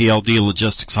on your TLD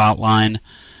Logistics Hotline.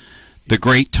 The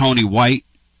great Tony White,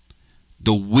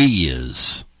 the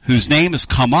Wiz, whose name has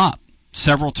come up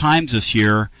several times this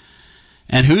year.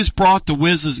 And who's brought the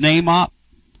Wiz's name up?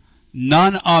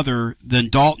 None other than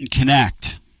Dalton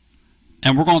Connect.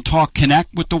 And we're going to talk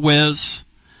Connect with the Wiz,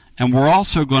 and we're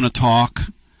also going to talk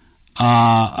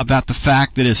about the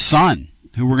fact that his son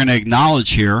who we're going to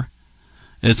acknowledge here,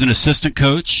 is an assistant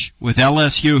coach with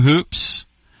LSU Hoops,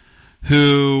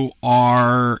 who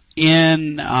are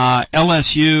in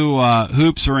LSU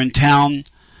Hoops are in town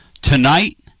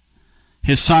tonight.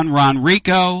 His son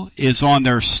Ronrico is on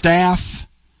their staff.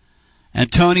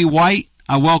 And Tony White,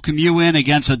 I welcome you in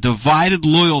against a divided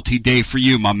loyalty day for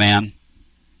you, my man.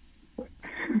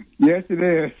 Yes, it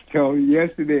is, Tony. Yes,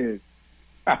 it is.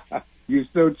 You're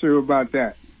so true about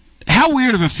that. How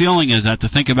weird of a feeling is that to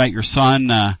think about your son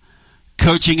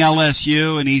coaching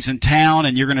LSU, and he's in town,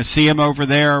 and you're going to see him over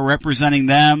there representing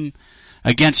them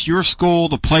against your school,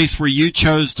 the place where you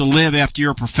chose to live after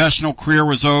your professional career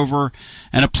was over,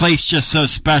 and a place just so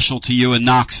special to you in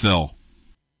Knoxville?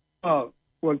 Well,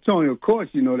 Tony, of course,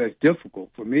 you know that's difficult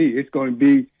for me. It's going to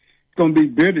be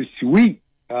bittersweet,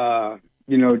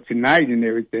 tonight and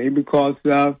everything, because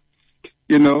I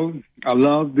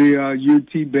love the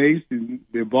UT base and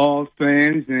the Vols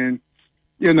fans, and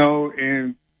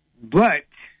but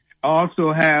I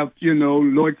also have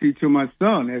loyalty to my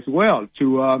son as well,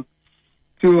 to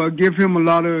give him a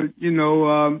lot of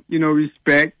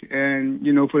respect,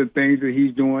 and for the things that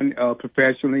he's doing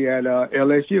professionally at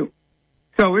LSU.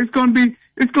 So it's gonna be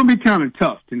kind of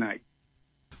tough tonight.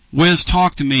 Wiz,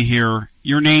 talk to me here.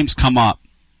 Your name's come up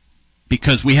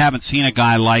because we haven't seen a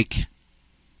guy like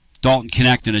Dalton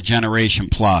Knecht in a generation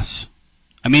plus.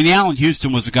 I mean, Allen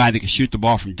Houston was a guy that could shoot the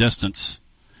ball from distance.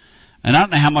 And I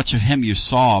don't know how much of him you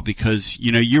saw because,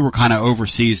 you were kind of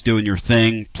overseas doing your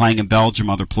thing, playing in Belgium,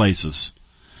 other places,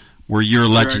 where you're a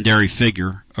legendary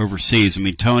figure overseas. I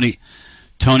mean, Tony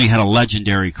had a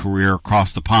legendary career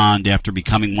across the pond after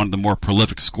becoming one of the more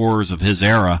prolific scorers of his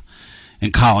era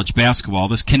in college basketball.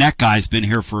 This Knecht guy's been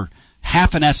here for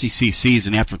half an SEC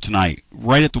season after tonight,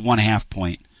 right at the 1/2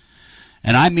 point.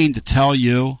 And I mean to tell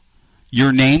you,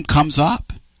 your name comes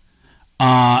up.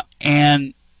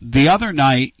 And the other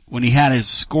night, when he had his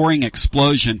scoring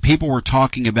explosion, people were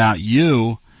talking about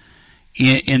you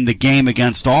in the game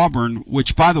against Auburn,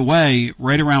 which, by the way,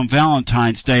 right around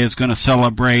Valentine's Day is going to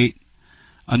celebrate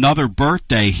another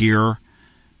birthday here.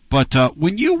 But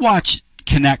when you watch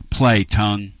Knecht play,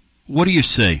 Tone, what do you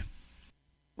see?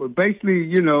 Well, basically,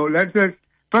 let's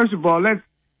first of all, let's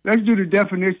do the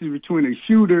definition between a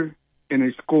shooter and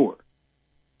a scorer.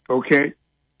 Okay?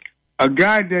 A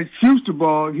guy that shoots the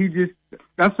ball,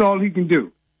 that's all he can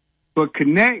do. But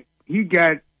Knecht, he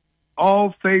got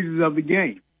all phases of the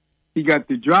game. He got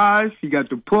the drives, he got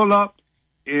the pull up,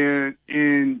 and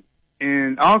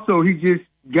also he just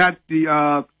got he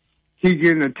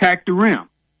can attack the rim.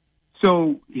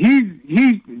 So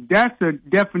that's a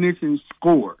definition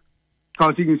scorer,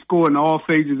 because he can score in all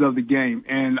phases of the game.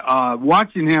 And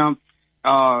watching him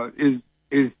is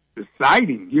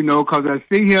exciting, because I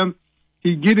see him.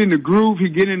 He get in the groove, he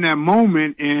get in that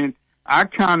moment, and I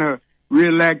kind of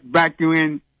relax back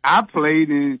when I played,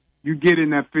 and you get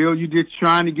in that field, you're just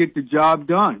trying to get the job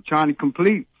done, trying to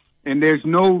complete. And there's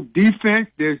no defense,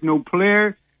 there's no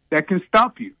player that can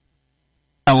stop you.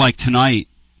 Like tonight,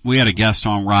 we had a guest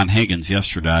on, Ron Higgins,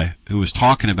 yesterday, who was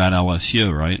talking about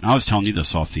LSU, right? And I was telling you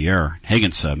this off the air.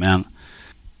 Higgins said, man,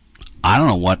 I don't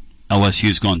know what LSU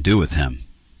is going to do with him.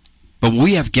 But when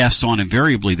we have guests on,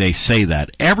 invariably they say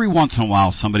that. Every once in a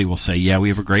while, somebody will say, yeah, we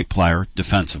have a great player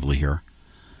defensively here.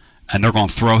 And they're going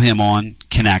to throw him on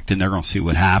Knecht, and they're going to see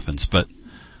what happens. But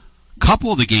a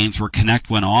couple of the games where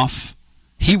Knecht went off,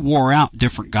 he wore out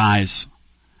different guys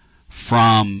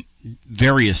from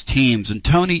various teams. And,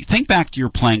 Tony, think back to your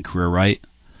playing career, right?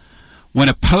 When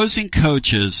opposing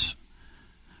coaches,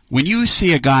 when you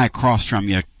see a guy across from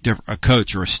you, a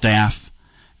coach or a staff,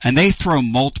 and they throw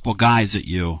multiple guys at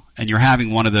you, and you're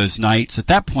having one of those nights, at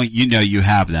that point you know you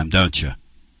have them, don't you?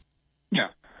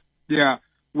 Yeah.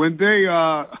 When they,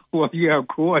 of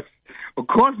course. Of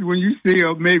course, when you see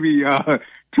maybe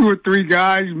 2 or 3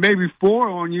 guys, maybe 4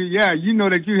 on you, you know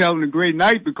that you're having a great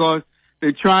night because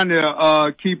they're trying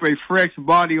to keep a fresh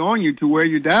body on you to wear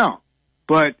you down.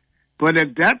 But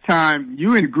at that time,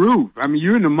 you're in the groove. I mean,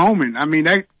 you're in the moment. I mean,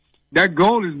 that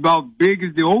goal is about big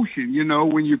as the ocean,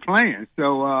 when you're playing.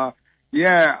 So,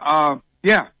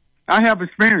 I have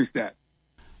experienced that.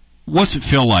 What's it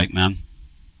feel like, man?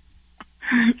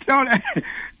 So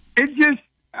it's just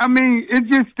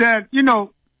that, you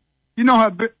know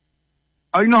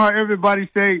how everybody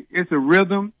say it's a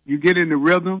rhythm. You get in the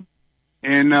rhythm,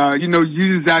 and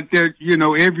you just out there.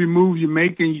 Every move you're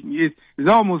making, it's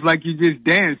almost like you're just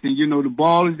dancing. The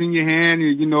ball is in your hand,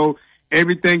 and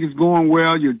everything is going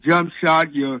well. Your jump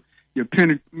shot, your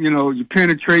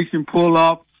penetration, pull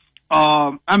up.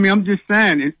 I'm just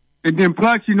saying it. And then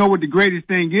plus, what the greatest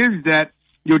thing is that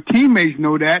your teammates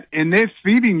know that, and they're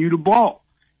feeding you the ball.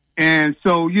 And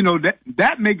so,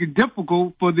 that makes it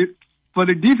difficult for the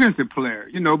defensive player,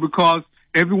 because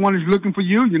everyone is looking for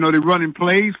you. They're running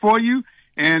plays for you,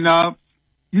 and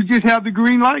you just have the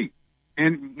green light.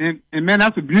 And man,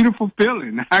 that's a beautiful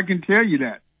feeling. I can tell you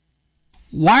that.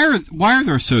 Why are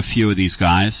there so few of these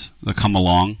guys that come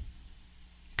along?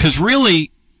 Because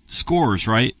really, scorers,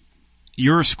 right?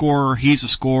 You're a scorer. He's a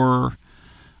scorer.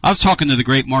 I was talking to the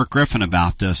great Mark Griffin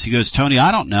about this. He goes, Tony,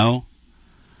 I don't know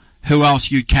who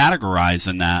else you'd categorize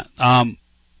in that.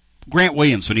 Grant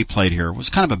Williams, when he played here, was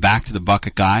kind of a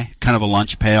back-to-the-bucket guy, kind of a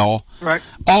lunch pail. Right.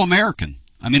 All-American.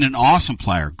 I mean, an awesome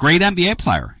player. Great NBA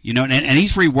player. And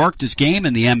he's reworked his game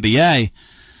in the NBA.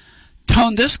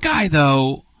 Tone, this guy,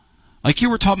 though, like you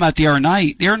were talking about the other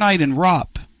night in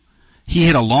Rupp, he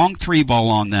hit a long three ball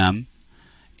on them,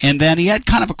 and then he had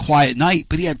kind of a quiet night,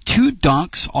 but he had 2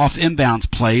 dunks off inbounds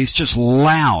plays, just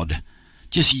loud,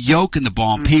 just yoking the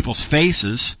ball in people's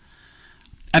faces.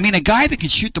 I mean, a guy that can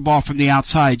shoot the ball from the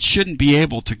outside shouldn't be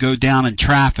able to go down in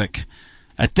traffic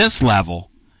at this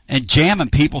level and jam in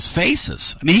people's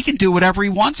faces. I mean, he can do whatever he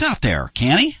wants out there,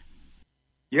 can't he?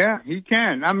 Yeah, he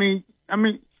can. I mean,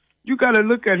 you got to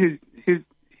look at his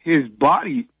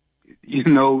body.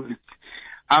 Connect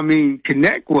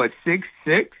 6'6",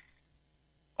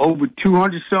 over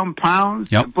 200-something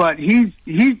pounds. Yep. But he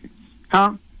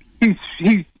has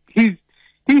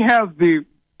the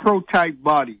pro-type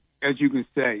body, as you can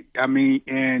say.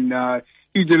 And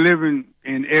he's delivering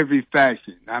in every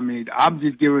fashion. I'm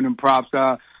just giving him props.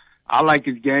 I like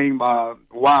his game. Wow.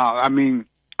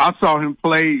 I saw him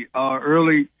play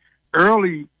early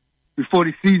before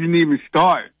the season even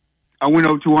started. I went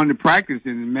over to one of the practices,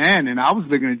 and I was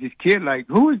looking at this kid like,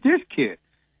 who is this kid?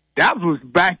 That was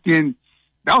back in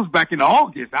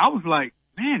August. I was like,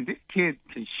 man, this kid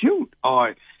can shoot,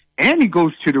 and he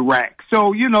goes to the rack.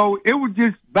 So, it was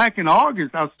just back in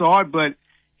August I saw it, but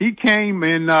he came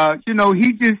and,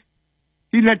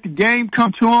 he let the game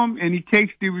come to him, and he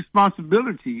takes the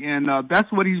responsibility, and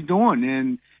that's what he's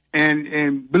doing.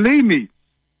 And believe me,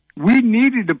 we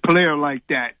needed a player like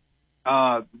that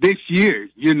this year,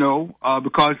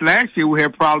 because last year we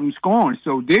had problems scoring.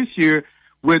 So this year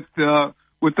with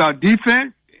our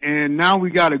defense, and now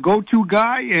we got a go-to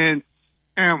guy, and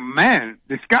man,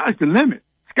 the sky's the limit.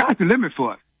 Sky's the limit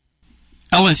for us.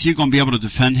 LSU going to be able to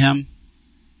defend him?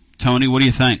 Tony, what do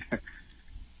you think?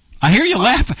 I hear you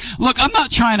laughing. Look, I'm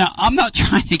not trying to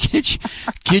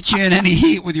get you in any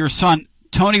heat with your son.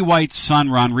 Tony White's son,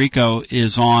 Ronrico,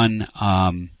 is on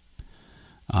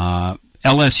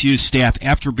LSU staff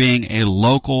after being a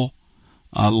local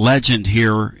legend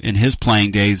here in his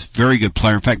playing days. Very good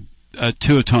player. In fact,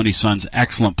 2 of Tony's sons,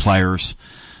 excellent players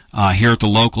here at the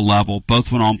local level.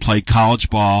 Both went on and played college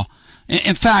ball.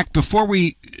 In fact, before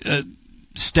we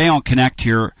stay on Connect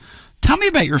here, tell me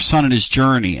about your son and his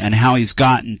journey and how he's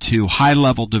gotten to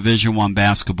high-level Division I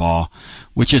basketball,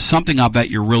 which is something I'll bet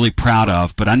you're really proud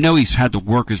of. But I know he's had to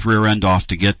work his rear end off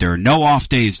to get there. No off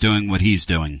days doing what he's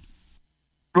doing.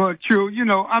 Well, true.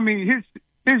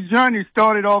 His journey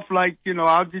started off like,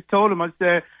 I just told him, I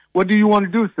said, what do you want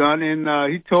to do, son?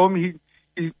 And he told me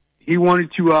he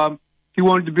wanted to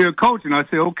be a coach. And I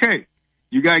said, okay,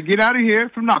 you got to get out of here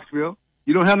from Knoxville.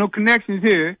 You don't have no connections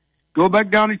here. Go back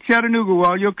down to Chattanooga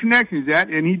where all your connections at.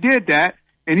 And he did that,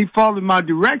 and he followed my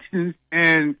directions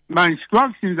and my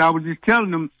instructions. I was just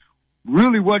telling him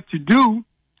really what to do,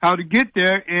 how to get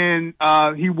there, and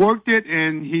he worked it,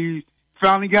 and he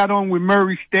finally got on with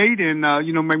Murray State and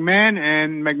McMahon,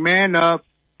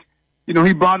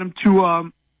 he brought him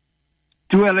to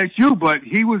LSU, but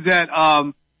he was at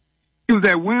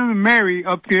William and Mary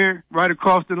up here right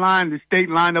across the line, the state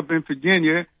line up in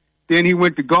Virginia. Then he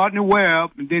went to Gardner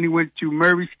Webb, and then he went to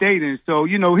Murray State. And so,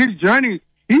 his journey,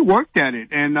 he worked at it.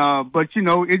 And but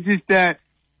it's just that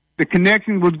the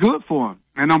connection was good for him.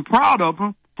 And I'm proud of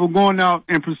him for going out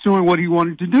and pursuing what he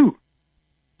wanted to do.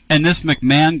 And this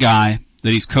McMahon guy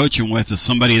that he's coaching with is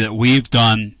somebody that we've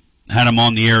had him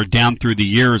on the air down through the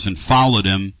years and followed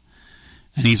him,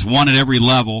 and he's won at every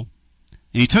level.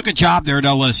 And he took a job there at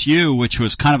LSU, which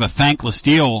was kind of a thankless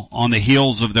deal on the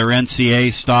heels of their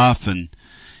NCAA stuff, and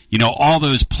all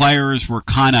those players were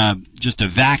kind of just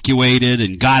evacuated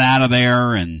and got out of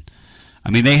there, and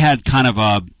they had kind of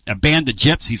a band of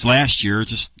gypsies last year,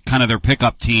 just kind of their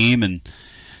pickup team, and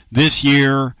this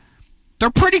year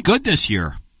they're pretty good this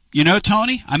year.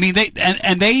 Tony?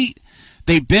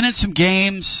 They've been in some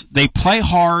games. They play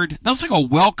hard. That's like a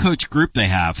well-coached group they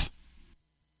have.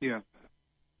 Yeah.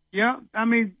 Yeah,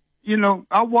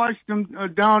 I watched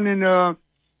them down in,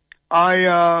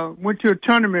 I went to a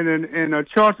tournament in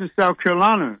Charleston, South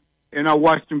Carolina, and I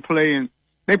watched them play, and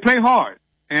they play hard.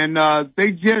 And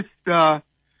they just,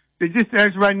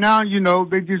 as right now,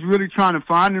 they're just really trying to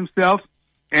find themselves.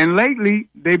 And lately,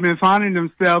 they've been finding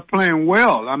themselves playing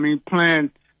well. I mean,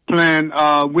 playing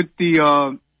with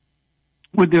the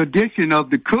addition of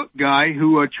the Cook guy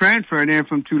who transferred in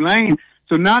from Tulane.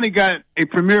 So now they got a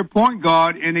premier point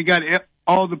guard, and they got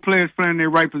all the players playing in their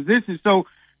right position. So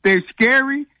they're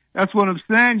scary. That's what I'm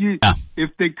saying.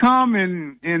 If they come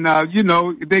and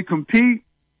if they compete,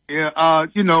 we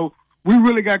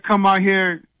really got to come out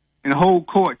here and hold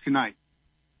court tonight.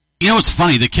 It's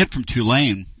funny. The kid from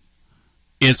Tulane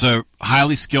is a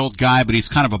highly skilled guy, but he's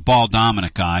kind of a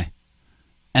ball-dominant guy.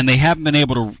 And they haven't been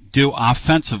able to do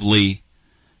offensively,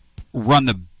 run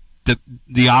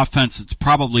the offense that's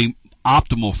probably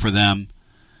optimal for them.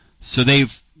 So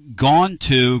they've gone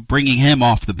to bringing him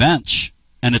off the bench,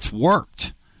 and it's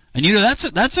worked. And,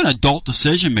 that's an adult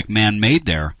decision McMahon made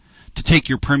there, to take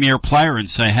your premier player and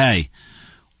say, hey,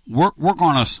 we're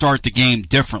going to start the game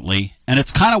differently. And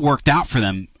it's kind of worked out for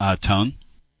them, Tone.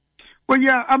 Well,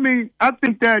 yeah, I mean, I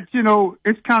think that,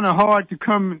 it's kind of hard to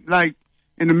come, like,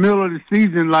 in the middle of the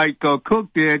season like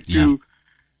Cook did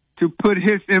to put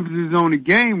his emphasis on the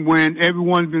game when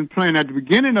everyone's been playing at the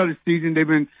beginning of the season.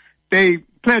 They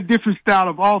play a different style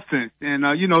of offense, and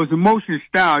it's a motion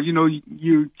style.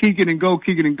 You kick it and go.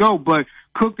 But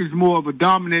Cook is more of a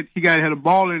dominant. He got to have a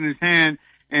ball in his hand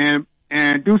and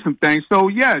do some things. So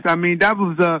yes, I mean that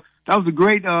was a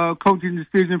great coaching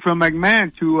decision from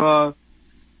McMahon to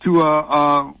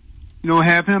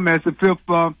have him as the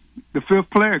fifth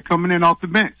player coming in off the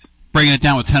bench. Bringing it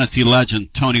down with Tennessee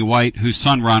legend Tony White, whose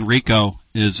son Ronrico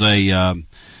is a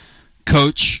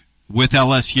coach with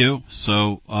LSU.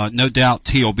 So no doubt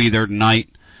T will be there tonight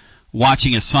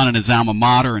watching his son in his alma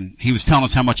mater. And he was telling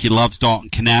us how much he loves Dalton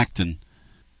Connect. And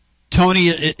Tony,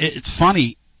 it's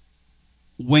funny,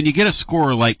 when you get a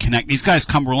scorer like Connect, these guys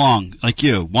come along like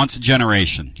you, once a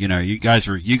generation. You guys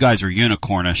are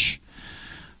unicornish.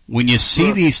 When you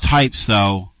see these types,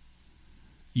 though,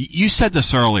 you said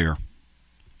this earlier,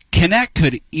 Connect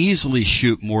could easily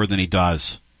shoot more than he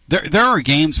does. There are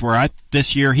games where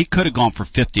this year he could have gone for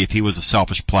 50 if he was a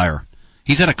selfish player.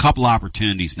 He's had a couple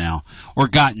opportunities now, or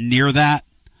gotten near that,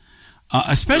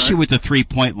 especially with the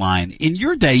three-point line. In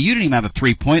your day, you didn't even have a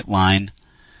three-point line.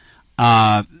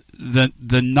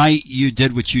 The night you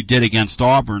did what you did against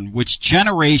Auburn, which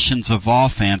generations of Vol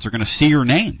fans are going to see your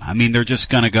name. I mean, they're just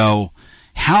going to go,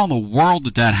 how in the world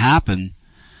did that happen?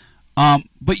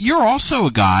 But you're also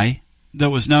a guy that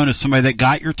was known as somebody that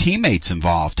got your teammates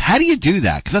involved. How do you do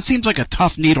that? Because that seems like a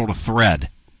tough needle to thread.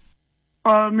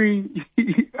 I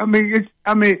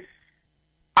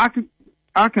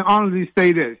can honestly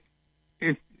say this.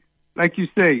 It's like you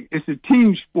say, it's a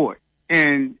team sport,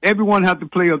 and everyone has to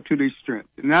play up to their strength.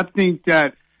 And I think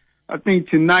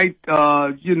tonight,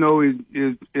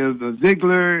 is a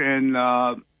Ziegler and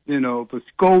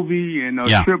Vescovi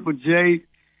and Triple J.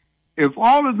 If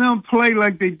all of them play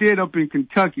like they did up in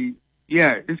Kentucky,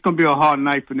 it's going to be a hard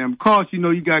night for them. Of course,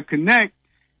 you got Connect.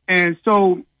 And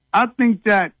so I think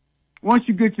that once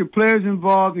you get your players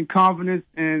involved in confidence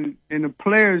and the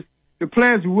players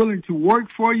are willing to work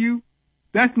for you,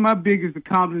 that's my biggest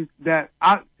accomplishment, that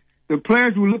the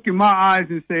players will look in my eyes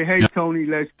and say, hey, Tony,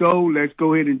 let's go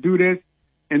ahead and do this.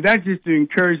 And that's just the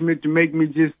encouragement to make me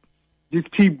just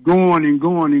keep going and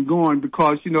going and going,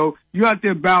 because, you're out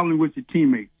there battling with your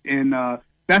teammates. And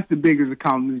that's the biggest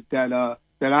accomplishment that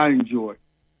I enjoy.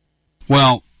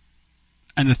 Well,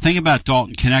 and the thing about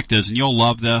Dalton Connect is, and you'll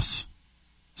love this,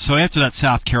 so after that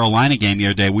South Carolina game the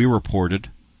other day, we reported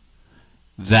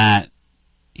that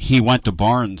he went to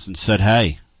Barnes and said,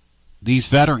 hey, these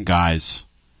veteran guys,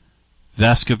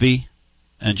 Vescovy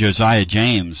and Josiah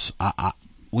James,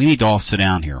 we need to all sit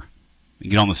down here and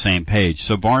get on the same page.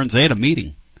 So Barnes, they had a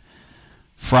meeting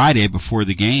Friday before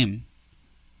the game,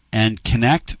 and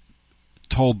Connect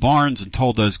told Barnes and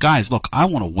told those guys, look, I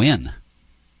want to win.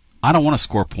 I don't want to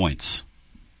score points.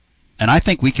 And I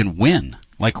think we can win,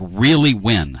 like really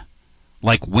win,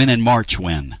 like win in March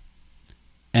win.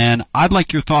 And I'd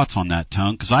like your thoughts on that,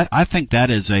 Tone, because I think that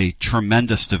is a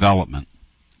tremendous development.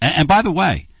 And by the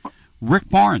way, Rick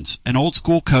Barnes, an old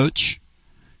school coach,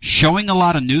 showing a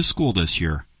lot of new school this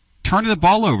year, turning the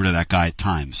ball over to that guy at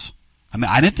times. I mean,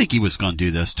 I didn't think he was going to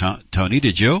do this, Tony.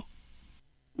 Did you?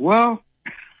 Well,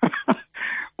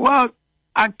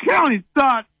 I kind of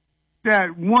thought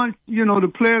that once,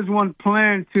 the players weren't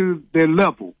playing to their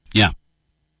level. Yeah.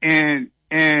 And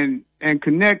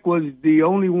Connect was the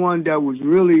only one that was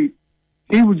really,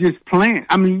 he was just playing.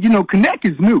 I mean, Connect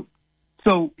is new.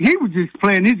 So he was just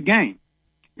playing his game.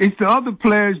 It's the other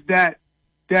players that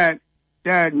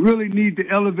really need to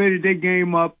elevate their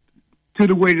game up to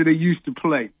the way that they used to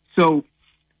play. So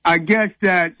I guess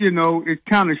that, it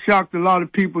kind of shocked a lot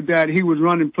of people that he was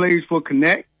running plays for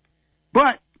Connect.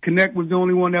 But Connect was the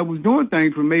only one that was doing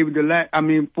things for maybe doing that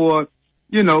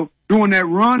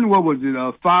run. What was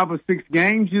it, 5 or 6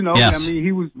 games? Yes.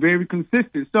 He was very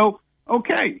consistent. So,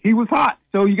 okay, he was hot.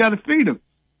 So you got to feed him.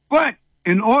 But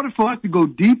in order for us to go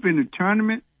deep in the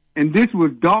tournament, and this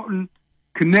was Dalton,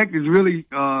 Connect is really,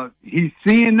 he's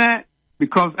seeing that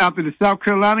because after the South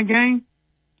Carolina game,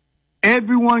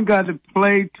 everyone got to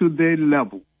play to their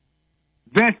level.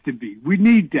 Vestabee, we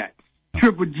need that.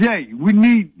 Triple J, we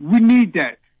need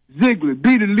that. Ziegler,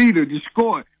 be the leader, the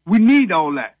scorer. We need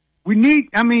all that. We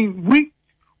got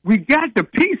the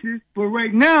pieces, but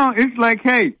right now it's like,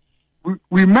 hey,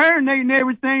 we marinating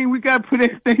everything. We got to put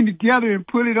everything together and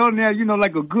put it on there,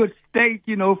 like a good steak,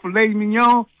 filet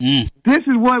mignon. This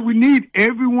is what we need,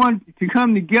 everyone to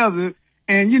come together.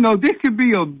 And, this could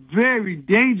be a very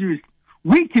dangerous,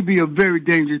 we could be a very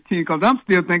dangerous team because I'm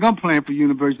still think I'm playing for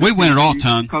University. We win it all,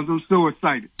 Tony. Because I'm so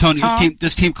excited. Tony,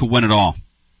 this team could win it all.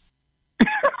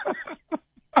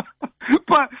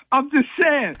 But I'm just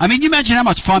saying. You imagine how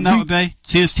much fun that would be?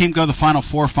 See this team go to the Final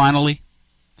Four finally?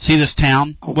 See this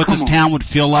town? What this town would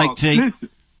feel like, T? Listen,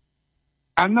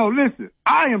 I know,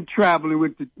 I am traveling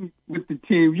with the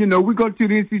team. We go to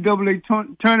the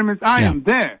NCAA tournaments. I am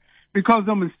there because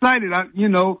I'm excited.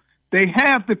 They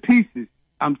have the pieces.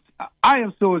 I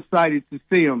am so excited to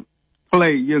see them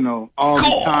play, all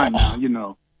the time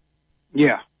now,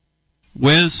 Yeah.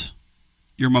 Wiz,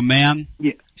 you're my man.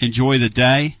 Yeah. Enjoy the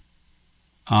day.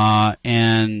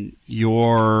 And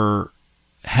your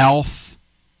health.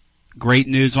 Great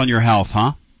news on your health,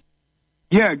 huh?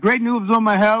 Yeah, great news on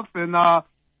my health. And I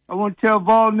want to tell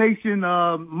Vol Nation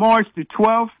March the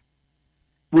 12th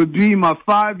would be my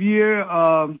 5-year,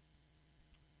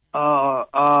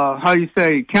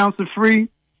 cancer-free.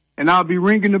 And I'll be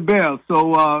ringing the bell.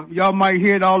 So y'all might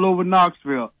hear it all over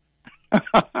Knoxville.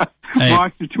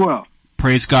 March the 12th.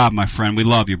 Praise God, my friend. We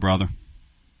love you, brother.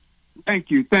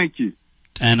 Thank you.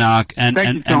 And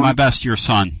my best to your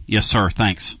son. Yes, sir.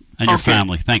 Thanks. And your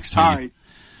family. Thanks, Tony. All right.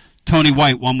 Tony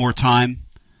White, one more time.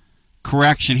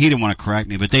 Correction, he didn't want to correct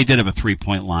me, but they did have a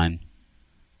 3-point line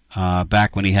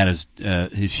back when he had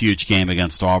his huge game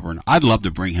against Auburn. I'd love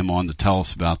to bring him on to tell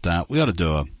us about that. We ought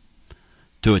to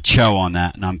do a show on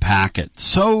that and unpack it.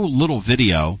 So little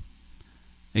video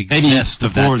exists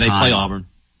of that time. Maybe before they play Auburn.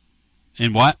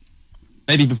 In what?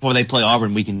 Maybe before they play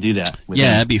Auburn, we can do that.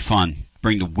 Yeah, that'd be fun.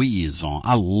 Bring the Wheeze on.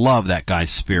 I love that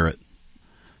guy's spirit.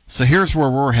 So here's where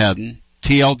we're heading.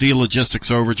 TLD Logistics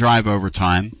Overdrive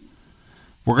Overtime.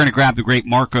 We're going to grab the great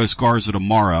Marcos Garza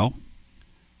tomorrow,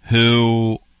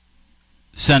 who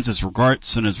sends his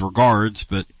regards,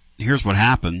 but here's what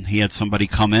happened. He had somebody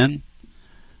come in.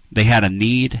 They had a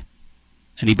need,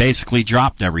 and he basically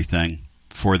dropped everything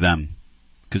for them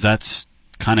because that's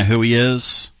kind of who he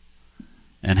is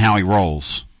and how he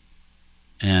rolls.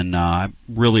 And I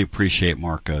really appreciate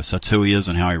Marcos. That's who he is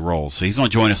and how he rolls. So he's going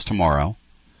to join us tomorrow.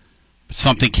 But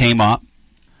something came up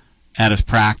at his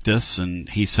practice, and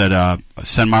he said,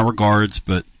 send my regards,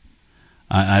 but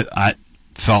I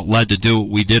felt led to do what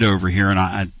we did over here, and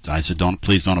I said,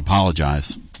 please don't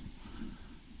apologize.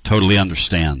 Totally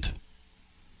understand.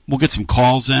 We'll get some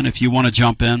calls in if you want to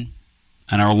jump in,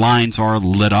 and our lines are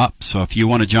lit up, so if you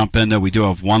want to jump in there, we do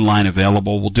have one line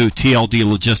available. We'll do TLD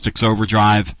Logistics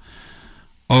Overdrive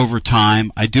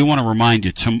Overtime. I do want to remind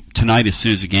you, tonight as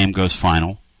soon as the game goes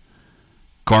final,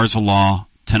 Garza Law,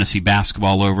 Tennessee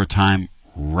Basketball Overtime,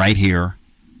 right here.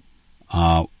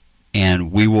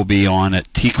 And we will be on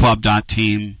at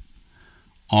tclub.team,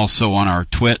 also on our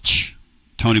Twitch,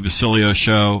 Tony Basilio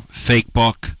Show,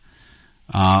 Fakebook,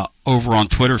 over on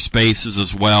Twitter Spaces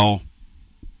as well.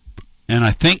 And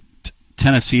I think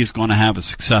Tennessee is going to have a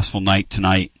successful night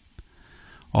tonight.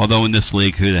 Although in this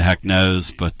league, who the heck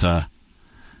knows? But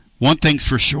one thing's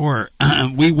for sure,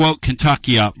 we woke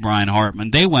Kentucky up, Brian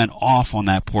Hartman. They went off on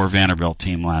that poor Vanderbilt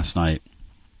team last night.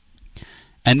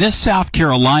 And this South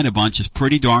Carolina bunch is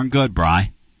pretty darn good,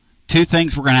 Bri. Two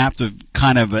things we're going to have to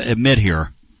kind of admit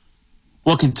here.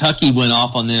 Well, Kentucky went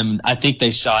off on them. I think they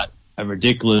shot a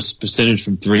ridiculous percentage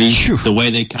from three, the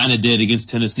way they kind of did against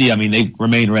Tennessee. I mean, they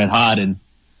remained red hot, and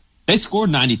they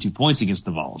scored 92 points against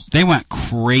the Vols. They went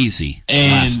crazy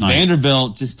and last night.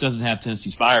 Vanderbilt just doesn't have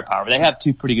Tennessee's firepower. They have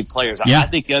two pretty good players. Yeah. I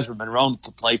think Ezra Monroe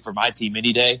could play for my team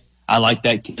any day. I like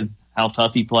that kid, how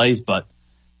tough he plays. But,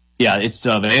 yeah, it's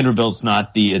Vanderbilt's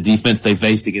not the defense they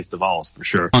faced against the Vols for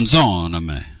sure.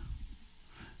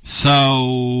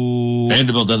 So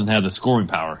Vanderbilt doesn't have the scoring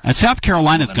power. And South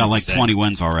Carolina's got like 20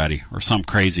 wins already or some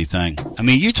crazy thing. I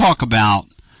mean, you talk about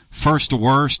first to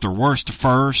worst or worst to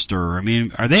first? Or, I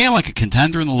mean, are they like a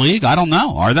contender in the league? I don't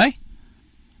know. Are they?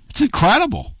 It's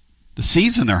incredible, the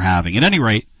season they're having. At any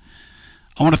rate,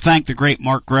 I want to thank the great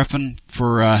Mark Griffin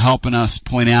for helping us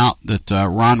point out that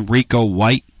Ron Rico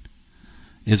White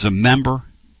is a member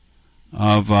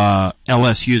of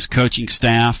LSU's coaching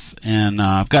staff, and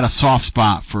I've got a soft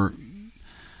spot for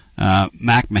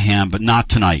McMahon, but not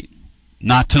tonight.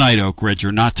 Not tonight, Oak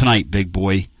Ridger. Not tonight, big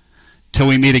boy. Till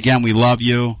we meet again, we love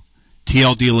you.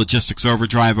 TLD Logistics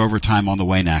Overdrive Overtime on the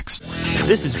way next.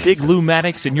 This is Big Lou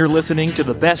Maddox, and you're listening to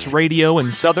the best radio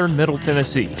in southern Middle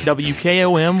Tennessee.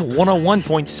 WKOM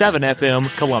 101.7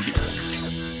 FM, Columbia.